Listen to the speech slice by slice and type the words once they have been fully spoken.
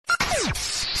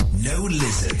No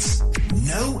lizards.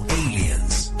 No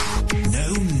aliens.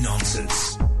 No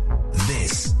nonsense.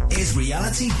 This is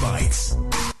Reality Bites.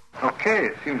 Okay,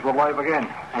 it seems we're live again.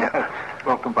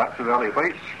 Welcome back to Reality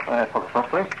Bites for the first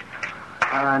time.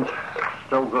 And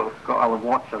still got Alan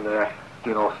Watts and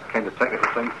doing all kind of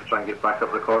technical things to try and get back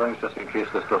up recordings just in case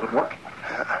this doesn't work.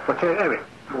 But anyway,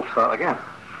 we'll start again.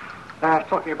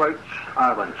 Talking about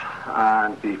Ireland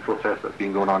and the protest that's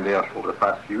been going on there over the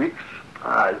past few weeks.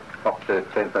 Up to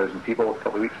 10,000 people a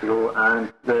couple of weeks ago,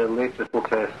 and the latest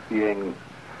protest being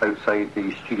outside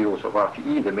the studios of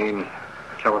RTE, the main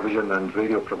television and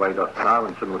radio provider in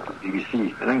Ireland, similar to the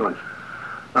BBC in England.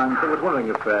 And I was wondering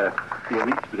if the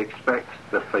elites would expect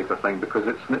this type of thing, because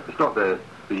it's not the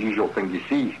usual thing you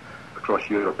see across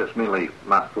Europe. It's mainly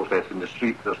mass protests in the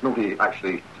street. There's nobody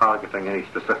actually targeting any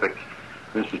specific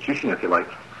institution, if you like.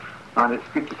 And it's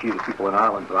good to see that people in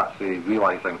Ireland are actually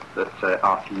realising that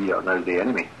RTE are now the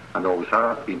enemy, and always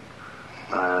have been.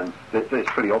 And it's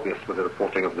pretty obvious with the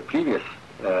reporting of the previous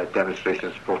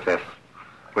demonstrations, protests,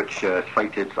 which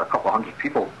cited a couple of hundred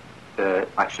people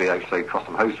actually outside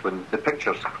Custom House, when the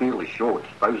pictures clearly showed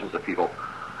thousands of people.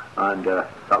 And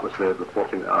that was the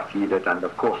reporting that RTE did. And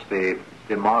of course they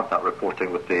marred that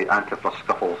reporting with the Antifa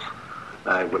scuffles,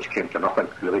 which came to nothing,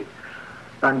 really.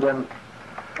 And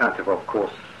Antifa, of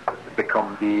course,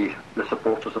 become the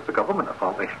supporters of the government,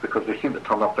 apparently, because they seem to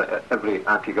turn up at every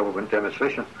anti-government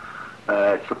demonstration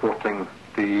supporting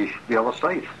the other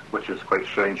side, which is quite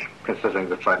strange considering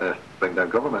they're trying to bring down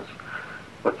governments.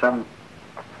 But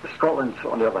Scotland,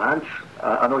 on the other hand,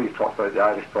 I know you've talked about the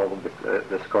Irish problem,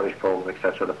 the Scottish problem,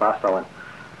 etc. in the past, Alan,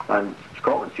 and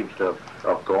Scotland seems to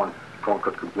have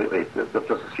conquered completely. There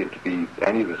doesn't seem to be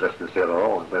any resistance there at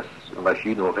all, unless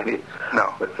you know of any.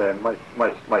 No. But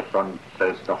my son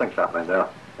says nothing's happening there,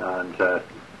 and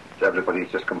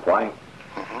everybody's just complying.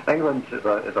 Mm-hmm. England is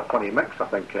a funny mix, I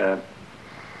think.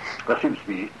 There seems to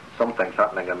be some things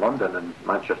happening in London and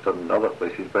Manchester and other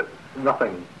places, but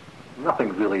nothing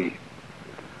really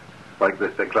like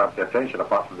this that grabs the attention,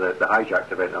 apart from the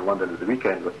hijacked event in London at the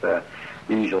weekend with the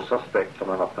usual suspect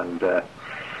coming up and.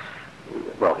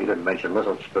 Well, he didn't mention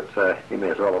lizards, but he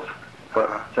may as well have.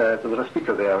 But there was a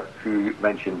speaker there who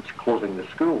mentioned closing the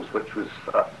schools, which was,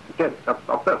 again,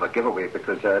 a bit of a giveaway,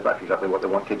 because that's exactly what they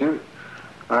want to do.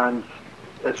 And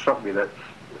it struck me that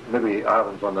maybe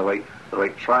Ireland's on the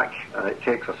right track, and it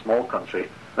takes a small country,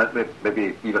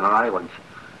 maybe even an island,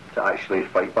 to actually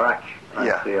fight back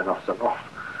and say enough's enough.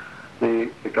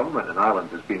 The government in Ireland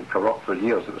has been corrupt for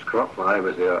years. It was corrupt when I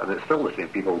was there, and it's still the same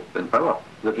people in power.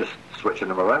 They're just switching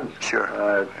them around,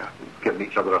 giving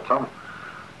each other a turn.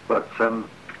 But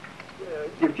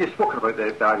you've spoken about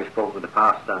the Irish problem in the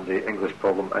past and the English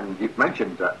problem, and you've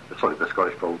mentioned the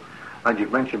Scottish problem, and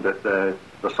you've mentioned that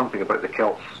there's something about the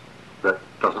Celts that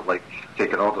doesn't like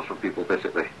taking orders from people,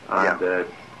 basically, and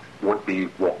won't be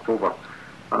walked over.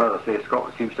 And as I say,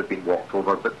 Scotland seems to have been walked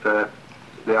over, but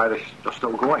the Irish are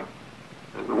still going.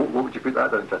 What would you put that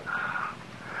down to?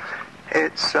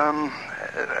 It's,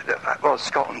 well,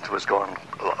 Scotland was gone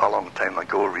a long time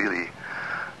ago, really.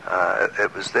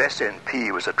 It was the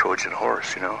SNP was a Trojan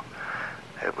horse, you know.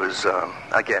 It was,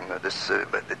 again,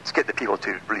 to get the people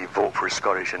to really vote for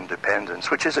Scottish independence,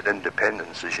 which isn't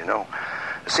independence, as you know.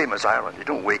 The same as Ireland. You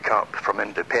don't wake up from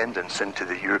independence into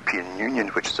the European Union,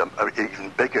 which is an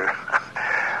even bigger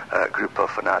group of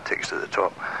fanatics at the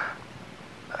top.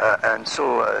 And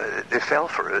so they fell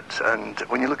for it. And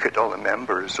when you look at all the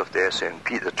members of the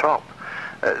SNP at the top,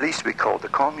 they used to be called the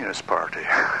Communist Party.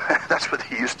 That's what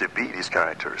they used to be, these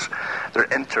characters.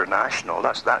 They're international.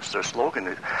 That's their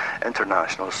slogan,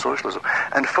 international socialism.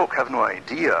 And folk have no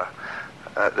idea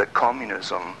that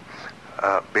communism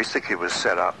basically was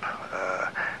set up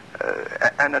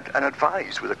and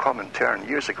advised with a Comintern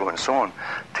years ago and so on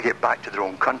to get back to their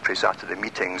own countries after the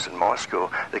meetings in Moscow.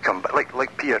 They come back,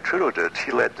 like Pierre Trudeau did.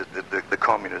 He led the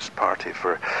Communist Party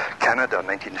for Canada in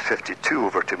 1952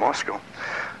 over to Moscow.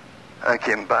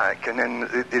 Came back, and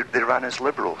then they ran as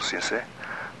liberals, you see.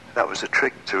 That was the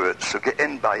trick to it. So get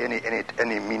in by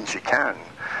any means you can.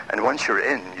 And once you're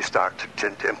in, you start to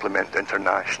implement the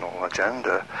international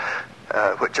agenda,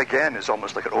 which again is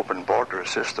almost like an open border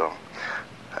system,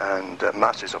 and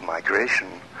masses of migration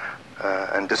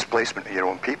and displacement of your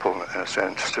own people, in a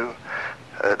sense, too.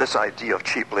 This idea of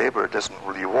cheap labour doesn't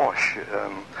really wash.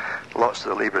 Lots of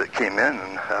the labour that came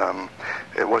in,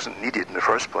 it wasn't needed in the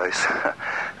first place.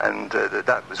 And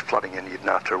that was flooding in even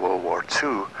after World War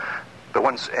II. But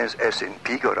once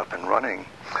SNP got up and running,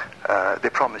 they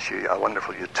promised you a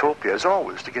wonderful utopia, as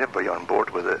always, to get everybody on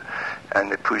board with it.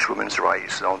 and they push women's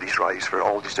rights and all these rights for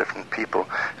all these different people.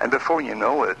 And before you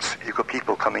know it, you've got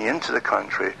people coming into the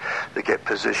country that get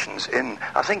positions in.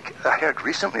 I think I heard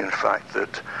recently, in fact,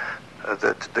 that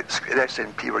the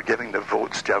SNP were giving the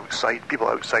votes to people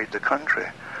outside the country.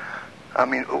 I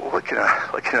mean, what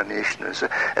kind of nation is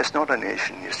it? It's not a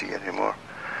nation, you see, anymore.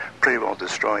 Pretty well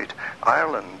destroyed.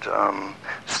 Ireland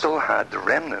still had the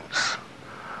remnants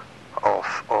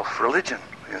of religion,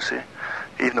 you see,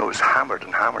 even though it was hammered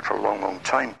for a long, long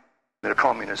time. The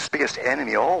communists' biggest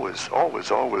enemy always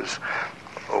was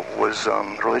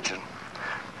religion.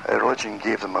 Religion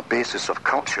gave them a basis of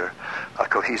culture, a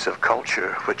cohesive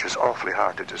culture, which was awfully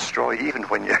hard to destroy. Even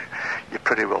when you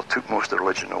pretty well took most of the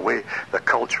religion away, the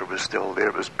culture was still there.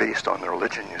 It was based on the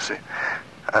religion, you see.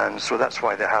 And so that's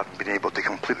why they haven't been able to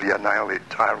completely annihilate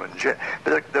Ireland yet.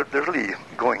 But they're really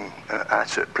going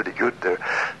at it pretty good. They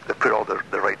put all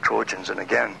the right Trojans in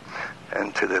again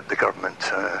into the government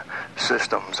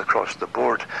systems across the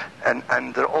board.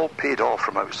 And they're all paid off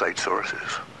from outside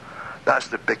sources. That's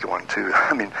the big one too.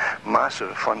 I mean,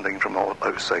 massive funding from all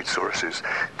outside sources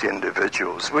to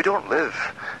individuals. We don't live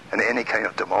in any kind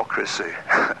of democracy.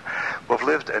 We've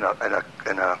lived in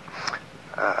a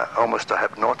almost a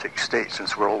hypnotic state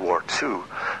since World War II,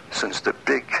 since the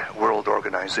big world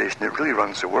organization that really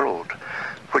runs the world,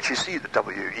 which you see the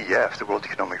WEF, the World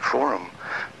Economic Forum,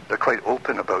 they're quite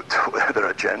open about their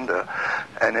agenda,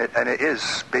 and it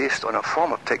is based on a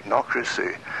form of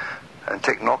technocracy. And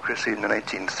technocracy in the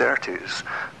 1930s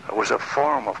was a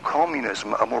form of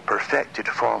communism, a more perfected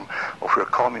form of where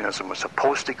communism was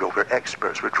supposed to go, where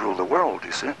experts would rule the world,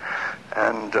 you see.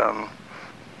 And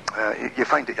you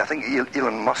find it, I think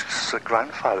Elon Musk's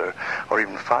grandfather, or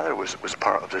even father, was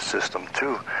part of the system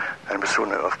too, and was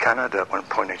thrown out of Canada at one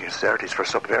point in the 1930s for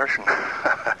subversion.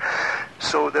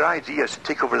 So their idea is to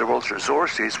take over the world's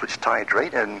resources, which tied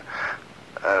right in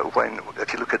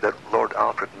if you look at the Lord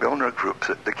Alfred Milner group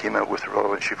that came out with the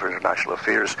Royal Institute for International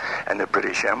Affairs and the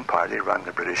British Empire, they ran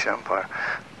the British Empire,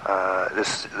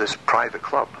 this private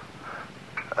club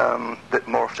that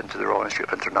morphed into the Royal Institute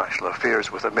of International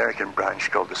Affairs with an American branch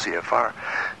called the CFR.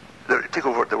 They take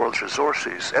over the world's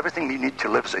resources, everything you need to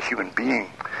live as a human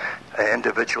being,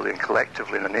 individually and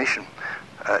collectively in a nation.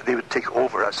 They would take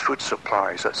over as food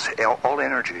supplies, that's all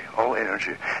energy.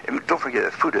 And don't forget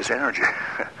that food is energy.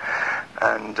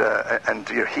 And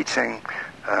your heating,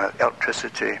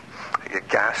 electricity, your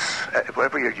gas,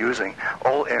 whatever you're using,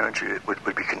 all energy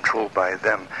would be controlled by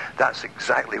them. That's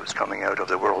exactly what's coming out of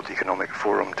the World Economic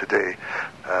Forum today,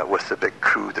 with the big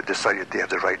crew that decided they have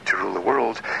the right to rule the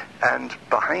world. And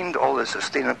behind all the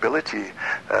sustainability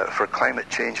for climate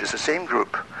change is the same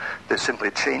group that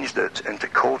simply changed it into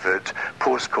COVID,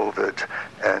 post-COVID,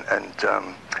 and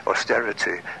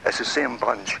austerity. It's the same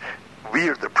bunch.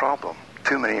 We're the problem.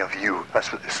 Too many of you.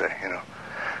 That's what they say, you know.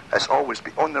 It's always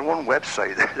been on their own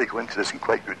website. They go into this in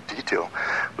quite good detail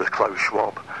with Klaus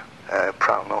Schwab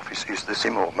prattling off his the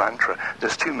same old mantra.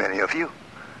 There's too many of you,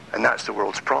 and that's the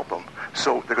world's problem.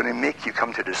 So they're going to make you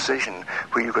come to a decision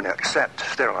where you're going to accept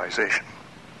sterilization.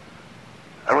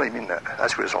 I really mean that.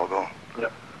 That's where it's all going. Yeah.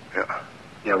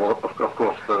 Yeah, well, of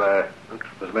course,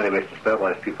 there's many ways to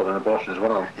sterilise people, and abortion is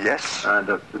one of them. Yes. And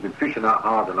they've been pushing that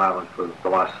hard in Ireland for the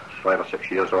last 5 or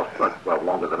 6 years, or well,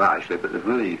 longer than that actually. But they've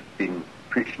really been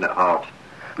preaching it hard.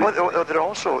 Well, they're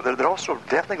also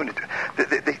definitely going to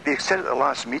do. They said at the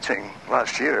last meeting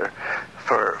last year,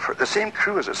 for the same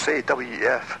crew, as I say,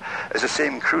 WEF, is the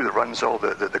same crew that runs all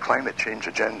the climate change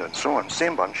agenda and so on.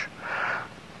 Same bunch,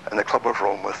 and the Club of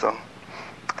Rome with them.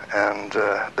 And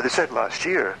but they said last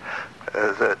year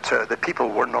that the people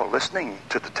were not listening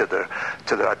to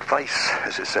their advice,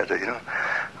 as they said, you know,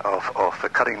 of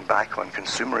cutting back on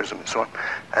consumerism and so on.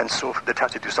 And so they'd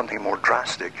have to do something more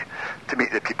drastic to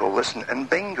make the people listen. And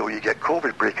bingo, you get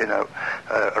COVID breaking out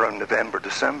around November,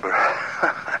 December.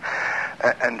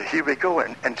 And here we go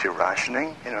into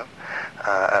rationing, you know,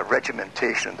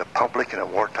 regimentation of the public in a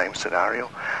wartime scenario.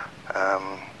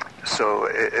 So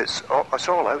it's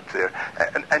all out there.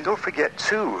 And don't forget,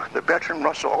 too, that Bertrand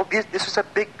Russell, this is a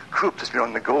big group that's been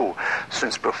on the go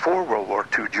since before World War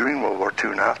II, during World War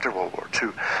II, and after World War II,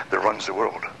 that runs the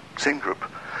world. Same group.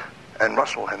 And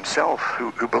Russell himself,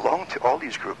 who belonged to all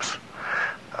these groups,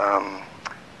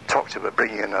 talked about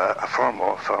bringing in a form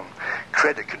of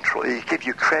credit control. He gave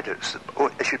you credits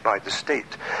issued by the state.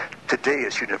 Today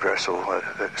it's universal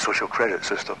social credit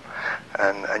system,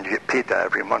 and you get paid that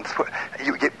every month.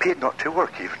 You get paid not to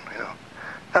work even, you know.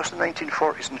 That was the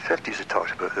 1940s and 50s they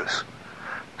talked about this.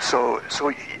 So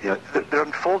yeah, they're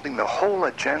unfolding the whole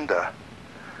agenda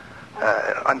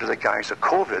under the guise of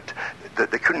COVID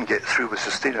that they couldn't get through with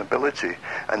sustainability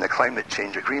and the climate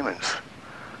change agreements.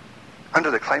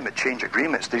 under the climate change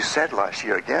agreements, they said last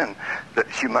year again that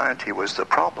humanity was the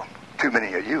problem. Too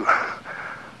many of you.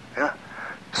 Yeah.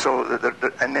 So,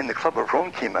 and then the Club of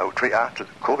Rome came out right after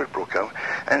COVID broke out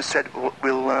and said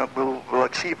we'll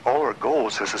achieve all our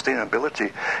goals for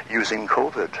sustainability using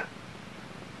COVID,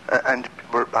 and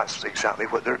that's exactly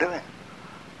what they're doing.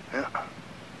 Yeah.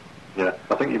 Yeah,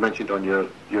 I think you mentioned on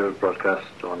your broadcast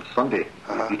on Sunday,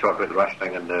 you talked about the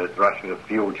rationing and the rationing of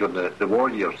fuel during the war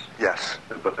years. Yes.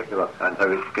 In particular, and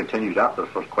how it continued after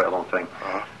for quite a long time.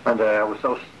 And I was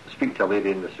speaking to a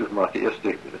lady in the supermarket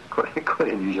yesterday. It was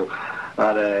quite unusual.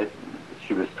 And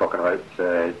she was talking about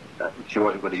she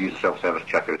wasn't going to use self-service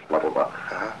checkouts, blah, blah, blah.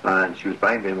 And she was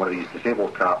buying me in one of these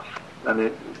disabled carts. And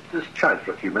they just chatted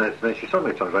for a few minutes. And then she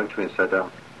suddenly turned around to me and said,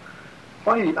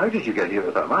 how did you get here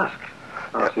without a mask?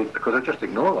 And I said, because I just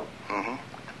ignore them.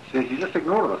 She says, you just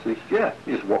ignore them? I said, yeah,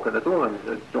 you just walk in the door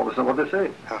and don't listen to what they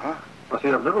say. I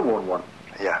said, I've never worn one.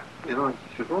 Yeah. You know,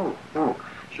 she said, oh.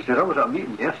 She said, I was at a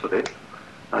meeting yesterday,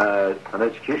 an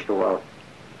educational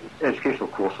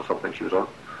course or something she was on,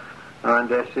 and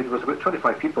she said there was about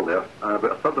 25 people there, and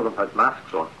about a third of them had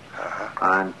masks on.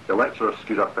 And the lecturer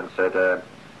stood up and said,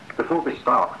 before we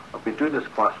start, I've been doing this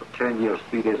class for 10 years,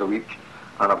 3 days a week,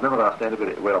 and I've never asked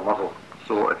anybody to wear a muzzle.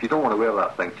 So if you don't want to wear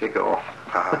that thing, take it off.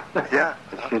 Yeah.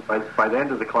 By the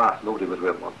end of the class, nobody was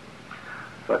wearing one.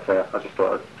 But I just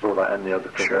thought I'd throw that in there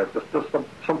because there's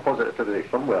some positivity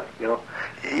somewhere, you know.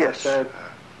 Yes. But,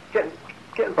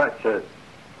 getting back to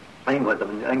England, I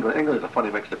mean, England is a funny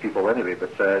mix of people anyway,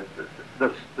 but there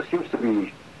seems to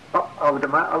be... I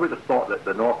would have thought that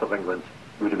the north of England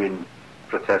would have been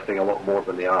protesting a lot more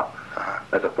than they are,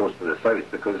 as opposed to the south,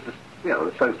 because, you know,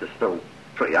 the south is still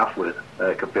pretty affluent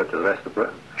compared to the rest of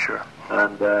Britain. Sure.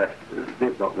 And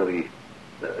they've not really...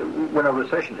 when a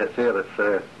recession hits there, it's,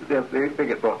 they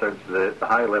get brought down to the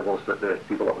high levels that the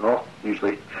people up north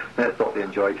usually thought they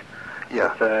enjoyed.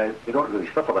 Yeah. But they don't really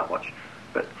suffer that much.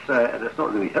 But and it's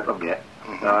not really hit them yet.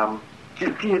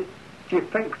 Do you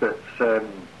think that,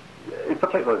 in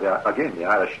particular, the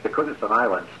Irish, because it's an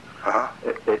island,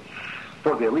 it's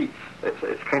for the elites.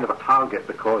 It's kind of a target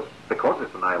because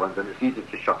it's an island and it's easy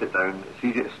to shut it down. It's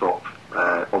easy to stop,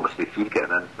 obviously, food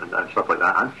getting in and stuff like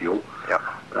that, and fuel,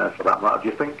 for that matter. Do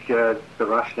you think the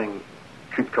rationing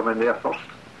could come in there first,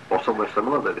 or somewhere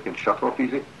similar that they can shut off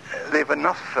easy? They've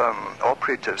enough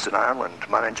operatives in Ireland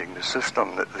managing the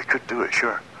system that they could do it,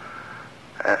 sure.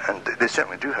 And they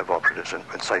certainly do have operatives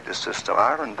inside the system.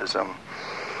 Ireland has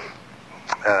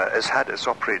had its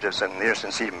operatives in there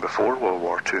since even before World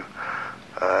War II.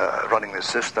 Running the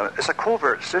system. It's a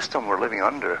covert system we're living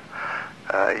under.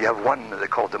 You have one that they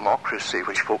call democracy,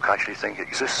 which folk actually think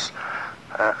exists,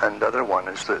 and the other one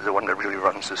is the one that really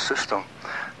runs the system.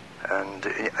 And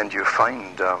you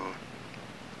find, I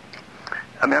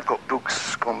mean, I've got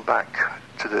books going back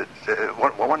to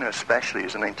one especially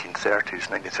is the 1930s,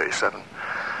 1937.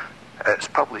 It's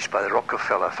published by the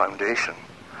Rockefeller Foundation,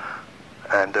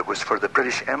 and it was for the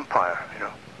British Empire, you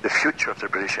know, the future of the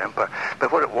British Empire.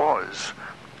 But what it was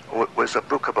a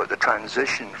book about the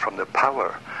transition from the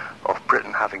power of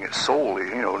Britain having it solely,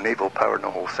 you know, naval power and the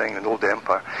whole thing, and the old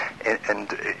empire,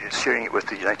 and sharing it with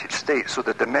the United States, so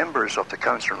that the members of the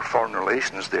Council on Foreign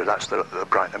Relations there, that's the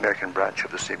American branch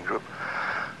of the same group,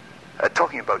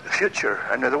 talking about the future.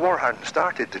 And the war hadn't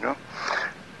started, you know,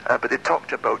 but they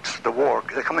talked about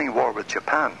the coming war with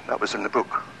Japan. That was in the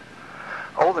book.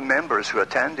 All the members who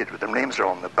attended, with their names are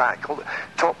on the back, all the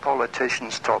top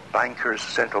politicians, top bankers,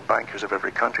 central bankers of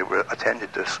every country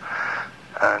attended this.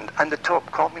 And the top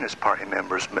Communist Party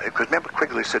members, because remember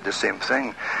Quigley said the same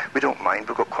thing, we don't mind,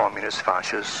 we've got communists,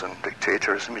 fascists and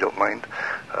dictators, and we don't mind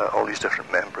all these different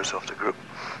members of the group.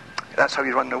 That's how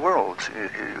you run the world.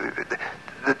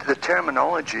 The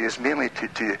terminology is mainly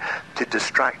to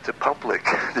distract the public,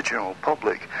 the general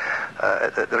public.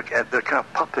 They're kind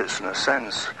of puppets in a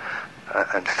sense.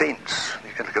 And feints,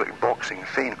 you can look at like boxing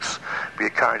feints. We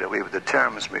get carried away with the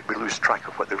terms, we lose track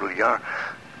of what they really are.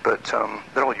 But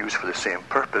they're all used for the same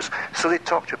purpose. So they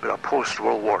talked about a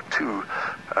post-World War II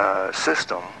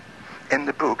system in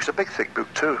the book. It's a big, thick book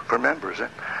too, for members.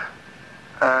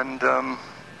 And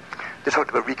they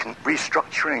talked about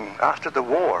restructuring after the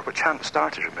war, which hadn't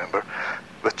started, remember,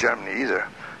 with Germany either.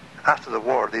 After the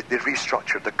war, they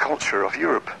restructured the culture of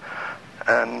Europe.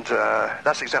 And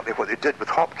that's exactly what they did with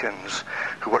Hopkins,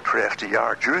 who worked for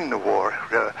FDR during the war,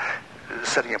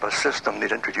 setting up a system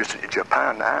they'd introduced into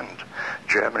Japan and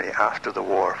Germany after the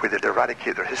war, where they'd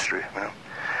eradicate their history, you know,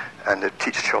 and they'd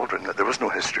teach children that there was no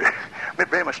history. I mean,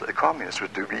 very much like the communists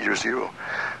would do year zero.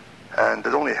 And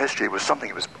the only history was something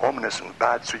that was ominous and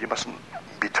bad, so you mustn't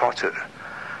be taught it.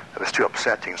 It was too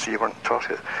upsetting, so you weren't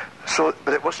taught it. So,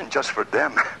 but it wasn't just for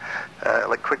them.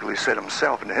 Like Quigley said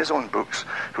himself in his own books,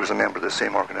 who was a member of the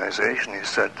same organization, he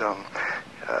said,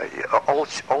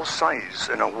 all sides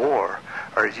in a war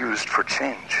are used for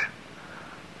change.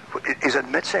 He's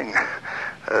admitting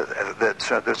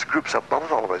that there's groups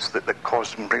above all of us that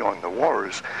cause and bring on the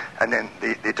wars, and then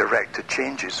they direct the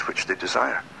changes which they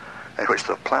desire and which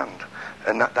they've planned.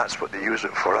 And that's what they use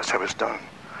it for. That's how it's done.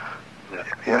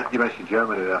 Yeah. You mentioned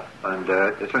Germany there, and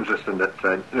it's interesting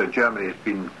that Germany has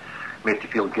been made to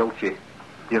feel guilty.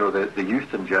 The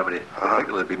youth in Germany,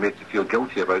 particularly, have been made to feel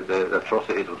guilty about the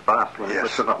atrocities of the past when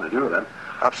it's got nothing to do with them.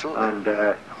 Absolutely. And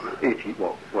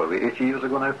 80 years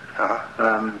ago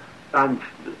now. And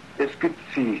it's good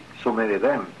to see so many of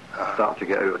them start to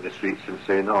get out on the streets and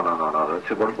say, no,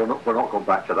 we're not going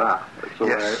back to that. So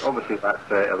obviously that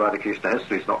eradication of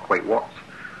history is not quite worked.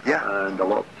 Yeah. And a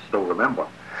lot still remember.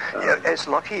 It's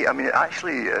lucky. I mean,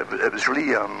 actually, it was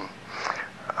really a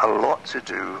lot to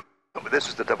do. This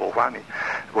is the double whammy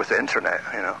with the internet,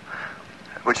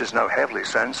 which is now heavily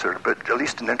censored. But at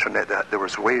least in the internet, there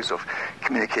was ways of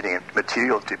communicating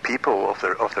material to people of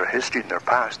their history and their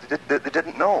past. They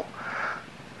didn't know.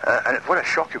 And what a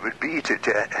shock it would be to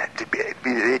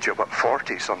be the age of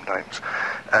 40 sometimes,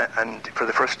 and for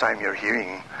the first time you're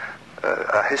hearing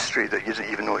a history that you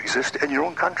didn't even know existed in your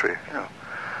own country.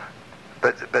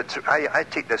 But I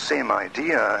take the same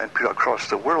idea and put it across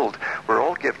the world. We're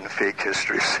all given fake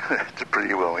histories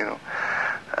pretty well,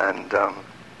 and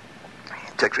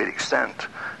to a great extent,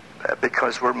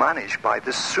 because we're managed by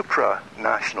this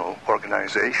supranational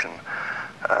organization.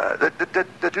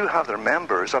 They do have their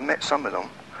members. I've met some of them,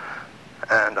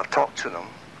 and I've talked to them.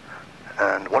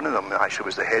 And one of them actually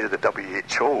was the head of the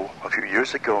WHO a few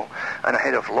years ago, and a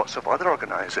head of lots of other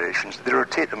organizations. They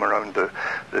rotate them around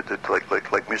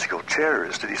like musical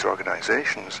chairs to these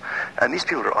organizations. And these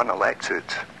people are unelected,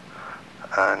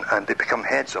 and they become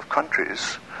heads of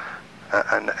countries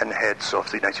and heads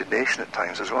of the United Nations at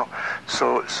times as well.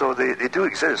 So they do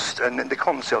exist, and they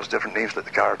call themselves different names, like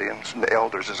the Guardians, and the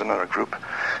Elders is another group.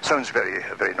 Sounds very,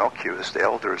 very innocuous, the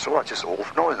Elders. Oh, that's just old.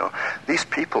 No. These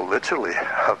people literally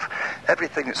have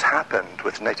everything that's happened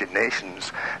with the United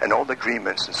Nations and all the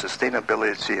agreements and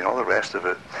sustainability and all the rest of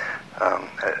it.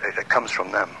 It comes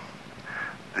from them.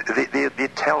 They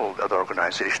tell other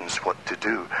organizations what to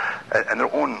do, and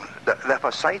their own. They have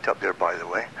a site up there, by the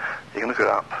way. You can look it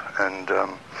up, and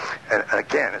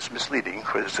again, it's misleading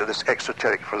because it's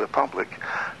exoteric for the public.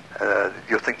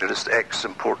 You'll think they're just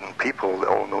ex-important people that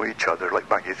all know each other, like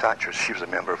Maggie Thatcher. She was a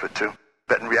member of it too.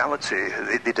 But in reality,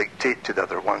 they dictate to the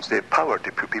other ones. They have power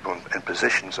to put people in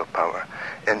positions of power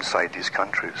inside these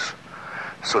countries.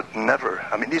 So never,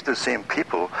 these are the same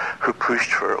people who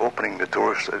pushed for opening the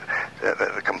doors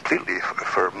completely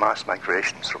for mass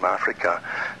migrations from Africa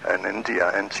and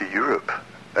India into Europe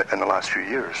in the last few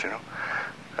years,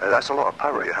 That's a lot of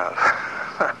power you have.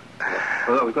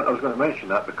 Well, I was going to mention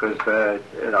that because I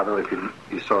don't know if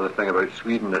you saw the thing about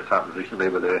Sweden that's happened recently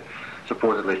with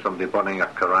supposedly somebody burning a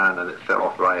Quran, and it set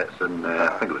off riots in,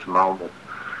 I think it was Malmo.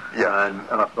 Yeah, and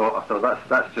I thought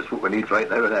that's just what we need right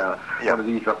now. One of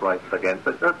these uprisings again.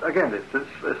 But again,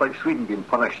 it's like Sweden being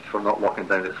punished for not locking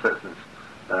down its citizens.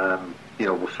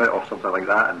 We'll set off something like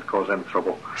that and cause them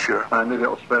trouble. Sure. And maybe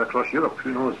it'll spread across Europe.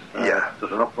 Who knows?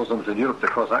 There's enough Muslims in Europe to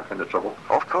cause that kind of trouble.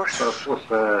 Of course. But of course,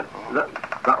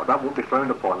 that won't be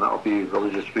frowned upon. That'll be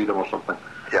religious freedom or something.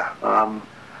 Yeah.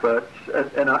 But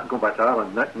going back to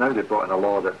Ireland, now they've brought in a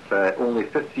law that only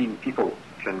 15 people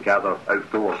can gather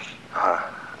outdoors.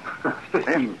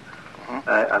 15.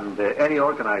 And any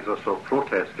organisers of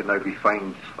protests can now be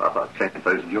fined about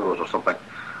 10,000 euros or something.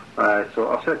 So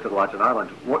I've said to the lads in Ireland,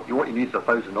 what you need is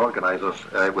 1,000 organisers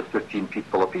with 15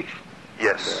 people apiece.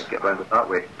 Yes. Get around it that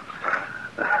way.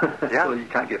 So you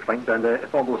can't get fined. And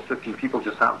if all those 15 people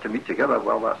just happen to meet together,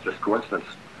 well, that's just coincidence.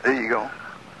 There you go.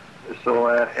 So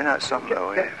isn't that something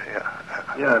though?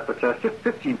 Yeah, but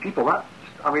 15 people, that's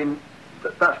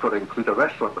got to include a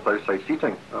restaurant with outside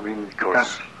seating. Of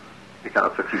course. You can't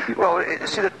have 15 people. Well,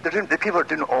 see, the people are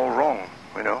doing it all wrong,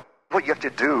 What you have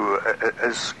to do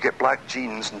is get black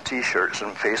jeans and T-shirts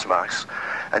and face masks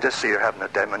and just say you're having a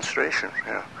demonstration,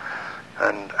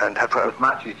 and have with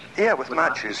matches. Yeah, with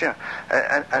matches, yeah.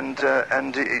 And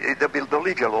they'll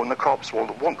leave you alone. The cops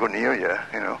won't go near you,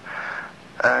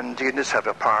 And you can just have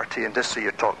a party and just say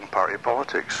you're talking party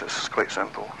politics. It's quite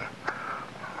simple.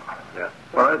 Yeah.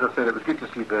 Well, as I said, it was good to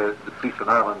see the police in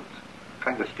Ireland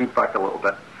kind of stood back a little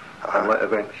bit and let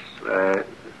events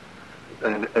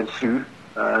ensue.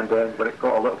 And when it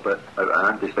got a little bit out of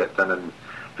hand, they stepped in and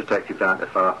protected the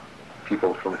Antifa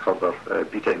people from further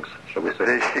beatings, shall we say.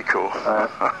 There you go.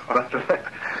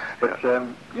 But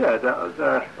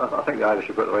I think the Irish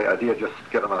have got the right idea. Just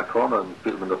get them in a corner and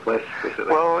put them in the flesh, basically.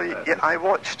 Well, I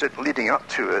watched it leading up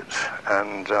to it,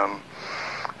 and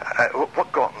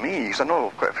what got me, because I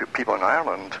know quite a few people in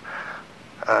Ireland,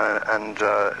 and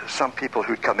some people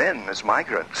who'd come in as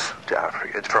migrants to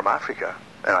Africa, from Africa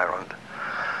in Ireland.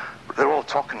 They're all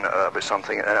talking about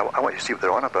something, and I want to see what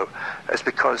they're on about. It's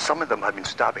because some of them had been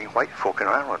stabbing white folk in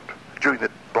Ireland during the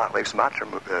Black Lives Matter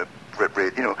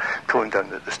raid, pulling down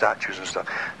the statues and stuff.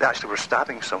 They actually were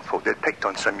stabbing some folk. They'd picked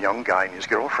on some young guy and his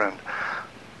girlfriend,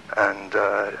 and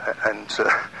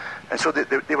so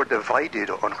they were divided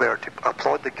on where to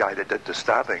applaud the guy that did the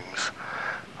stabbings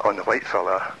on the white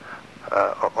fella,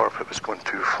 or if it was going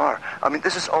too far. I mean,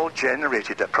 this is all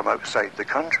generated from outside the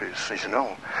countries, as you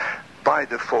know, by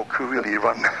the folk who really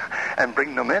run and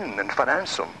bring them in and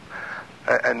finance them.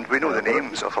 And we know the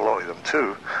names of a lot of them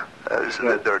too,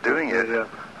 that they're doing it.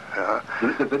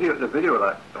 The video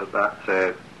of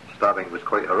that stabbing was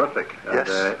quite horrific. And,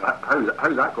 yes. How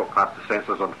that got past the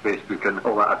censors on Facebook and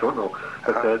all that, I don't know.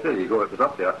 But there you go, it was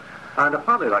up there. And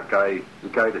apparently the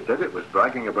guy that did it was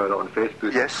bragging about it on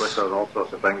Facebook, yes, and Twitter and all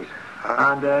sorts of things.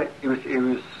 And he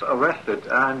was arrested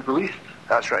and released.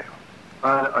 That's right.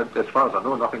 As far as I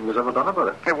know, nothing was ever done about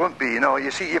it. It won't be,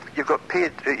 You see, you've got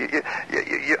paid.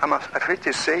 I'm afraid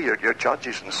to say your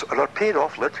judges are paid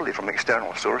off literally from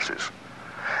external sources.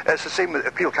 It's the same with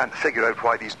people can't figure out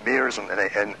why these mayors in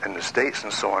the States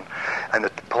and so on, and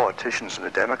the politicians and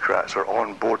the Democrats are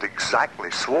on board exactly,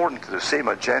 sworn to the same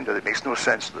agenda that makes no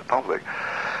sense to the public.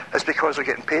 It's because they're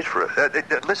getting paid for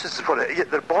it. This is what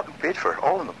they're bought and paid for,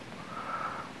 all of them.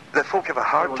 The folk have a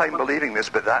hard time believing this,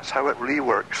 but that's how it really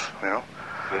works,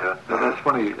 Yeah, it's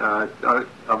funny.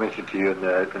 I mentioned to you in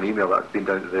an email that I've been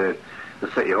down to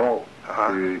the City Hall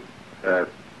to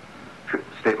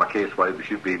state my case why we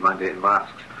should be mandating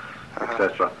masks,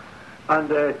 etc. And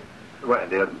went in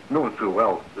there, knowing full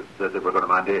well that they were going to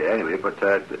mandate it anyway, but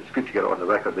it's good to get it on the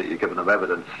record that you're giving them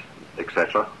evidence,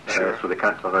 etc. Sure. So they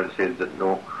can't turn around and say they didn't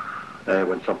know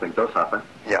when something does happen.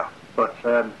 Yeah. But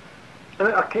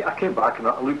I came back and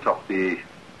I looked up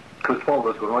because Paul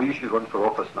was going, you should run for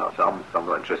office now. So I'm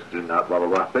not interested in that, blah, blah,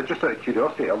 blah. But just out of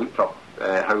curiosity, I looked up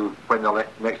when the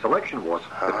next election was.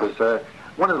 Because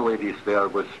one of the ladies there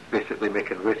was basically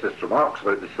making racist remarks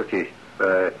about the city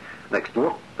next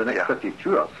door, the next city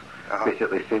to us.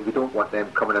 Basically saying we don't want them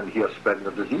coming in here spreading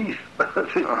the disease. That's what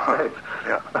she said.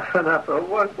 And I thought,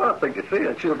 what a thing to say.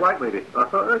 And she's a black lady. I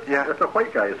thought, if a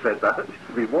white guy has said that, it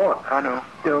should be more. I know.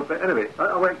 But anyway,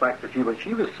 I went back to see when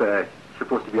she was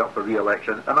supposed to be up for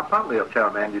re-election, and apparently her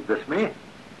term ended this May.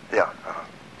 Yeah.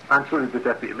 And so did the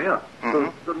deputy mayor.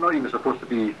 So they're not even supposed to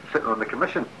be sitting on the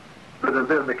commission, but they're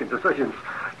there making decisions.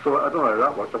 So I don't know how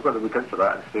that works. I've got to look into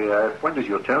that and say, when does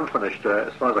your term finish?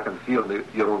 As far as I can see on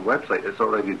your own website, it's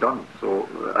already done. So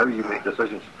how do you make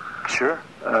decisions? Sure.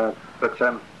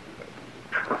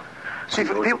 See,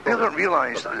 people don't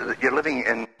realise that you're living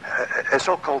in, it's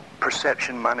all called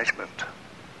perception management.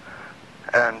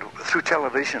 And through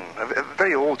television, a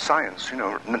very old science,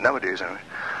 nowadays anyway,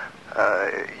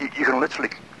 you can literally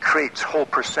create whole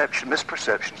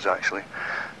misperceptions actually,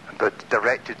 but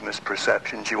directed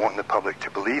misperceptions you want the public to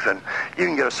believe in. You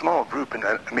can get a small group and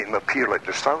make them appear like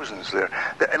there's thousands there.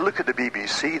 And look at the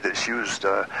BBC that's used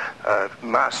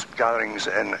mass gatherings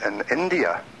in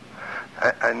India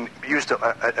and used it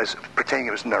as pretending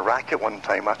it was in Iraq at one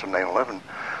time after 9/11.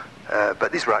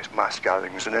 But these were actually mass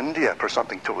gatherings in India for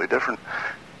something totally different.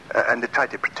 And they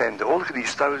tried to pretend that, look at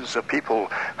these thousands of people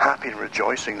happy and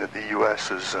rejoicing that the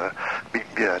US is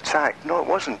being attacked. No, it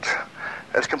wasn't.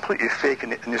 It was completely fake,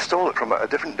 and they stole it from a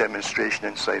different demonstration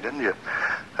inside India.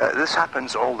 This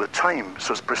happens all the time,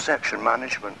 so it's perception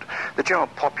management. The general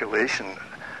population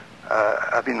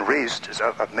have been raised, as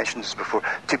I've mentioned this before,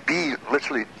 to be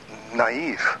literally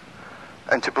naive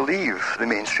and to believe the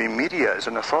mainstream media is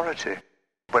an authority.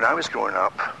 When I was growing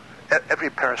up, every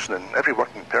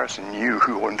working person knew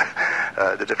who owned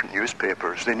the different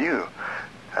newspapers. They knew.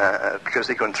 Because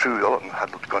they'd gone through, all of them had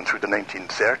gone through the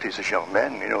 1930s as young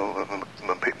men,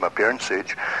 my parents'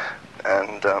 age,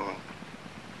 and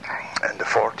the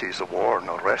 40s, the war and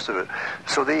all the rest of it.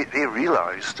 So they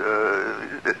realised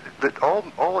that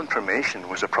all information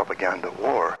was a propaganda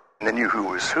war. And they knew who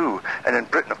was who. And in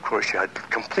Britain, of course, you had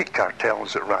complete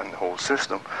cartels that ran the whole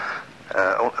system.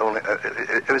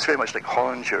 It was very much like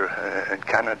Hollinger in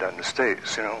Canada and the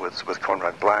States, with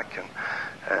Conrad Black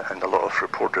and a lot of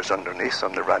reporters underneath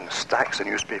them that ran stacks of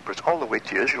newspapers all the way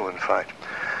to Israel, in fact.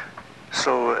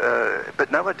 So,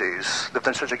 but nowadays they've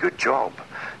done such a good job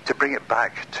to bring it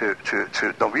back to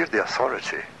no, we're the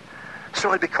authority.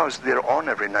 Solely because they're on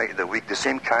every night of the week, the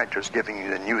same characters giving you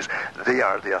the news, they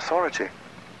are the authority.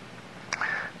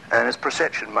 And it's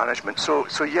perception management. So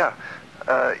yeah,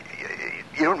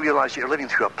 you don't realize you're living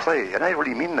through a play, and I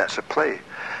really mean that's a play.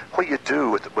 What you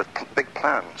do with big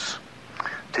plans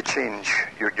to change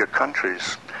your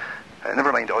countries,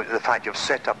 never mind the fact you've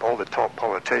set up all the top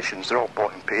politicians, they're all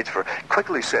bought and paid for.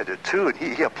 Quigley said it too, and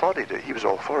he applauded it. He was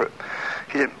all for it.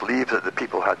 He didn't believe that the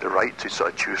people had the right to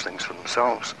sort of choose things for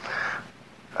themselves.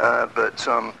 But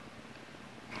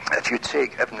if you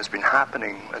take everything that's been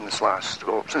happening in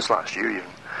since last year even,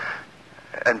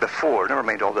 and before, never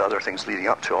mind all the other things leading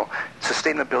up to it,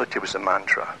 sustainability was the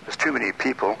mantra. There's too many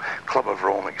people, Club of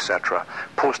Rome, etc.,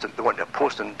 they want a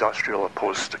post-industrial, a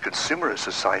post-consumerist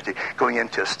society going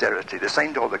into austerity. They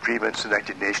signed all the agreements in the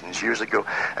United Nations years ago,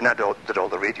 and did all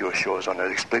the radio shows on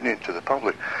it, explaining it to the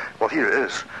public. Well, here it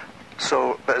is.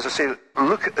 So, but as I say,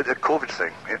 look at the COVID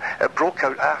thing. It broke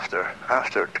out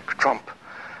after Trump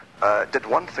did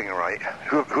one thing right.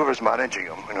 Whoever's managing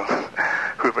him,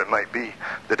 whoever it might be,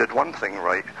 they did one thing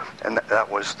right, and that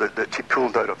was that he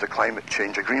pulled out of the climate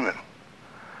change agreement.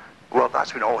 Well,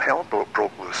 that's when all hell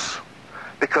broke loose,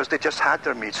 because they just had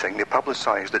their meeting. They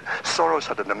publicised it. Soros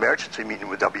had an emergency meeting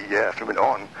with WEF and went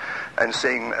on and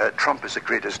saying Trump is the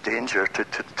greatest danger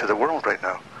to the world right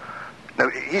now. Now,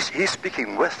 he's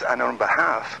speaking with and on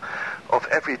behalf of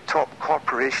every top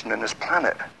corporation in this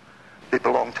planet. They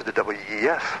belong to the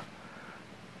WEF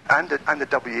and the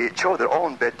WHO. They're all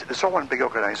in bed. It's all one big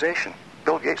organisation.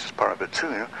 Bill Gates is part of it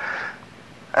too,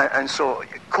 And so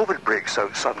COVID breaks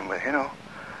out suddenly,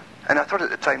 And I thought at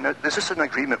the time, now, this is an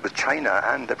agreement with China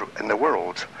and in the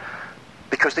world,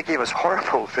 because they gave us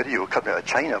horrible video coming out of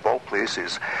China, of all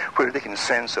places, where they can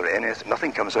censor anything.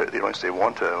 Nothing comes out there once they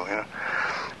want to,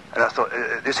 And I thought,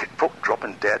 this folk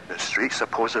dropping dead in the streets,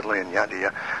 supposedly, and yada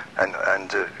yada,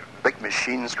 and big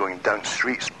machines going down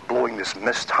streets, blowing this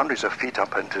mist hundreds of feet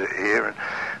up into the air, and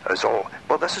it's all.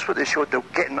 Well, this is what they showed. They're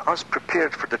getting us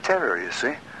prepared for the terror, you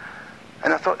see.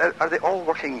 And I thought, are they all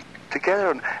working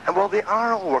together? And well, they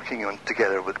are all working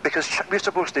together because we're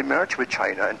supposed to merge with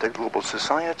China into global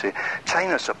society.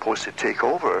 China's supposed to take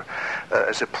over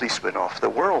as a policeman of the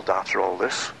world after all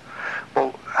this.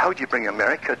 Well, how do you bring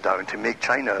America down to make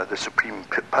China the supreme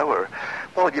power?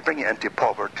 Well, you bring it into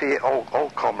poverty, all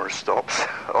commerce stops,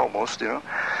 almost,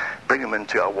 Bring them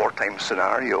into a wartime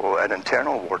scenario, an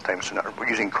internal wartime scenario,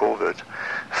 using COVID.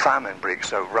 Famine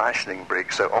breaks out, rationing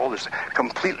breaks out, all this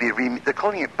completely, they're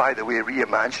calling it, by the way,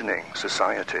 reimagining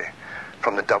society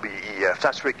from the WEF.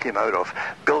 That's where it came out of.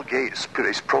 Bill Gates put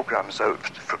his programs out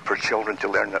for children to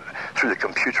learn through the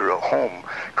computer at home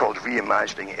called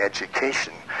Reimagining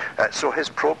Education. So his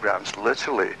programs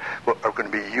literally are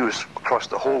going to be used across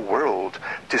the whole world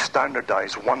to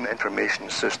standardize one information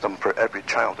system for every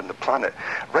child on the planet,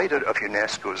 right out of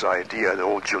UNESCO's idea, the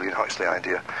old Julian Huxley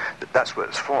idea. That's what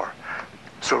it's for.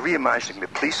 So reimagining the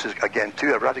police, again,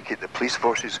 to eradicate the police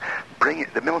forces, bring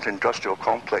it, the military-industrial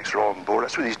complex are all on board.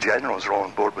 That's why these generals are all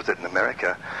on board with it in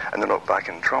America, and they're not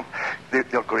backing Trump. They're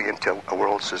going into a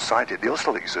world society. They'll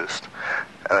still exist,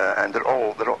 and they're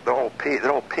all paid.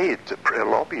 They're all paid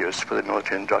lobbyists for the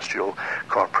military-industrial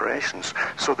corporations.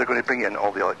 So they're going to bring in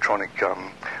all the electronic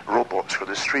robots for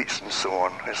the streets and so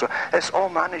on. So it's all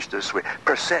managed this way.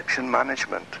 Perception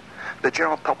management. The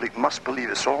general public must believe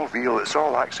it's all real, it's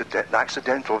all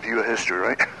accidental view of history,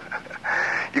 right?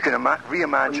 You can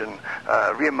reimagine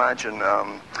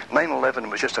 9/11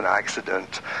 was just an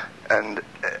accident, and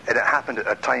it happened at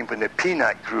a time when the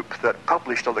PNAC group that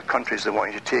published all the countries they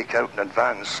wanted to take out in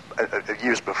advance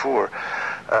years before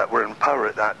were in power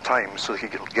at that time, so they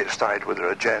could get started with their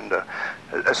agenda.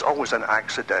 It's always an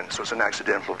accident, so it's an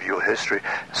accidental view of history.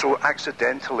 So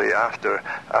accidentally, after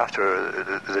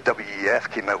the WEF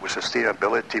came out with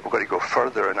sustainability, we're going to go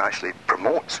further and actually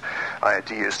promote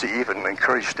ideas to even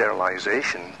encourage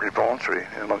sterilization, voluntary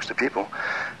amongst the people.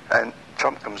 And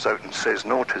Trump comes out and says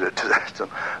no to that.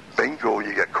 Bingo,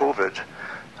 you get COVID.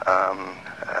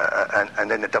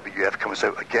 And then the WEF comes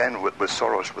out again with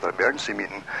Soros with an emergency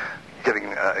meeting,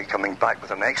 coming back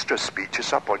with an extra speech.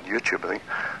 It's up on YouTube, I think.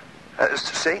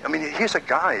 It's saying, here's a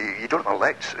guy, you don't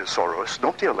elect Soros,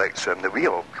 nobody elects him,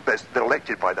 but they're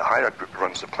elected by the higher group that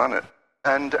runs the planet.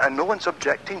 And no one's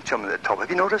objecting to him at the top. Have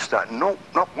you noticed that? No,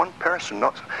 not one person,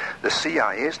 not the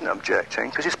CIA isn't objecting,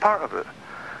 because he's part of it.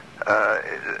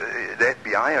 The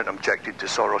FBI aren't objecting to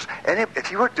Soros.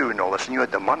 If you were doing all this and you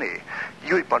had the money,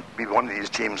 you would be one of these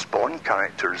James Bond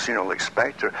characters, like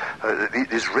Spectre,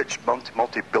 these rich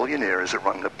multi-billionaires that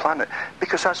run the planet,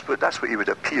 because that's what he would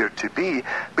appear to be.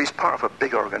 But he's part of a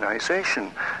big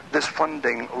organization that's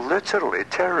funding literally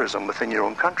terrorism within your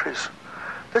own countries.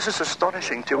 This is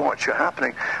astonishing to watch it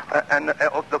happening. And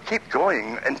they'll keep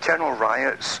going. Internal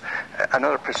riots,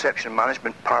 another perception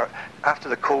management part. After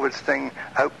the COVID thing,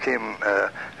 out came,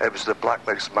 it was the Black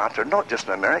Lives Matter, not just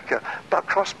in America, but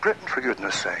across Britain, for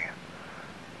goodness sake.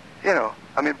 You know,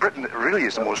 I mean, Britain really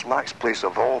is the most lax place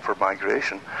of all for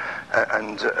migration.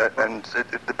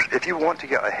 If you want to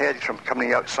get ahead from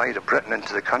coming outside of Britain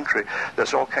into the country,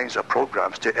 there's all kinds of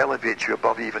programs to elevate you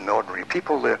above even ordinary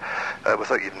people there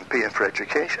without even paying for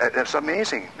education. It's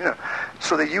amazing, you know.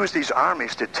 So they use these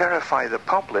armies to terrify the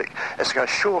public. It's like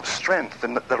a show of strength,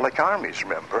 and they're like armies,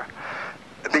 remember,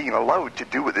 being allowed to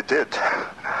do what they did.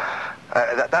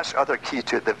 That's other key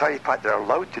to it. The very fact they're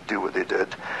allowed to do what they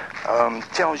did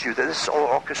tells you that this is all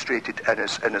orchestrated and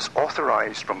is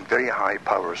authorized from very high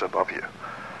powers above you.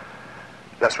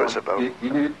 That's what it's about.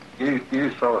 You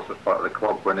saw us as part of the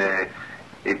club when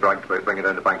he bragged about bringing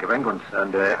down the Bank of England,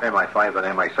 and MI5 and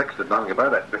MI6 did nothing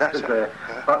about it, because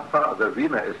part of the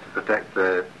remit is to protect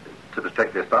the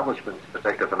establishments,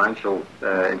 protect the financial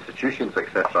institutions,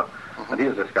 etc. And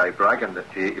here's this guy bragging that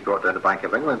he brought down the Bank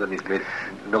of England and he's made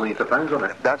millions of pounds on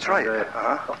it. That's right.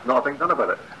 Nothing done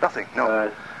about it. Nothing,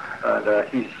 no. And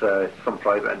he's some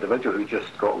private individual who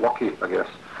just got lucky, I guess.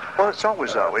 Well, it's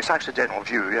always that way. It's accidental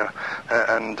view, yeah.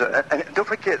 And don't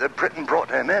forget that Britain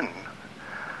brought him in.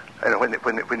 You know,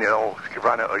 when they all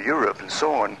ran out of Europe and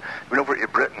so on, went over to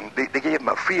Britain, they gave him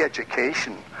a free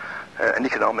education in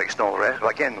economics and all the rest. Well,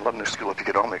 again, London School of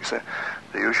Economics,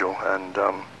 the usual.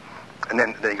 And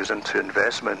then he goes into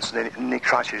investments, and then he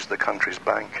crashes the country's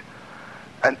bank.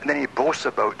 And then he boasts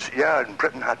about, and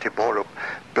Britain had to borrow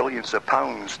billions of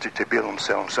pounds to bail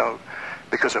themselves out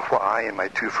because of what I and my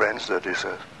two friends did, he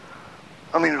says.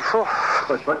 I mean, you talk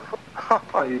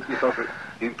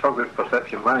about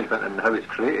perception management and how it's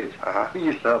created. We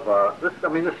used to have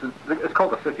it's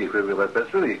called a city where we live, but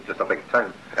it's really just a big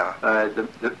town.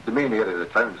 The main area of the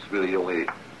town is really only,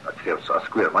 I'd say, a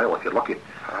square mile if you're lucky.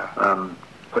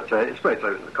 But it spreads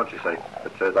out in the countryside.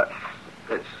 But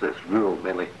it's rural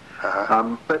mainly.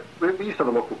 But we used to have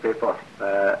a local paper,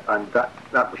 and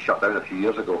that was shut down a few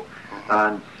years ago.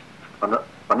 And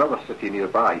another city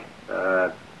nearby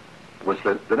was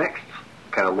the next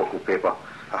kind of local paper.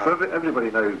 So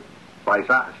everybody now buys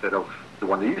that instead of the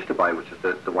one they used to buy, which is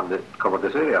the one that covered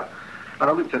this area. And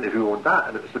I looked into who owned that,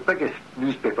 and it was the biggest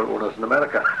newspaper owners in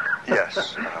America.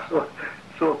 Yes.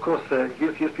 So of course,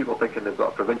 here's people thinking they've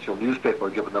got a provincial newspaper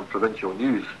giving them provincial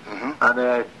news, and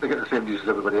they get the same news as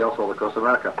everybody else all across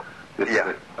America.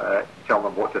 Basically, tell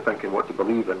them what to think and what to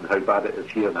believe, and how bad it is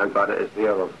here and how bad it is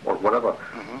there, or whatever,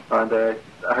 and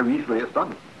how easily it's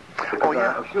done. Because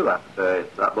I'm sure that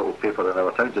little paper in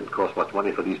our town didn't cost much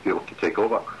money for these people to take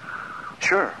over.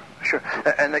 Sure.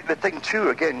 And the thing too,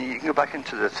 again, you can go back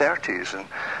into the 30s, and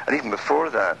even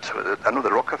before that, I know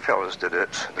the Rockefellers did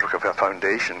it, the Rockefeller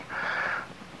Foundation.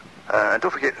 And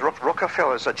don't forget,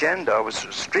 Rockefeller's agenda was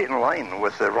straight in line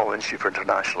with the Royal Institute for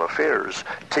International Affairs,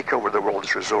 take over the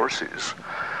world's resources,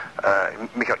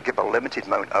 give a limited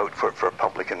amount out for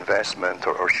public investment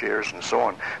or shares and so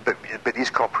on. But these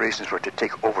corporations were to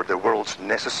take over the world's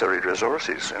necessary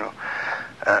resources, you know.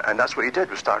 And that's what he did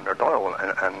with Standard Oil.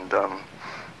 And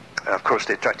of course,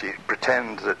 they tried to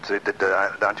pretend that they did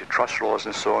the antitrust laws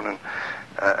and so on,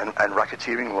 and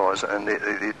racketeering laws, and they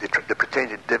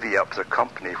pretended to divvy up their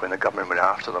company when the government went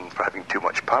after them for having too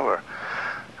much power.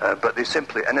 But they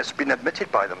simply, and it's been admitted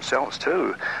by themselves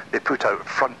too, they put out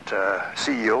front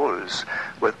CEOs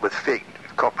with fake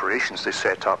corporations they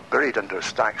set up, buried under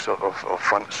stacks of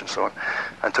fronts and so on,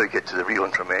 until you get to the real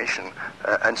information.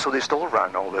 And so they still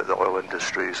ran all the oil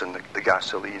industries and the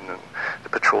gasoline and the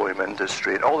petroleum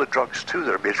industry, and all the drugs too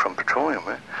that are made from petroleum.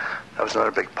 That was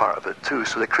another big part of it too.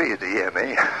 So they created the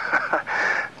EMA.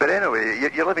 But anyway,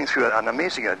 you're living through an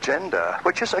amazing agenda,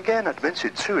 which is again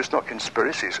admitted too. It's not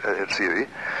conspiracy theory.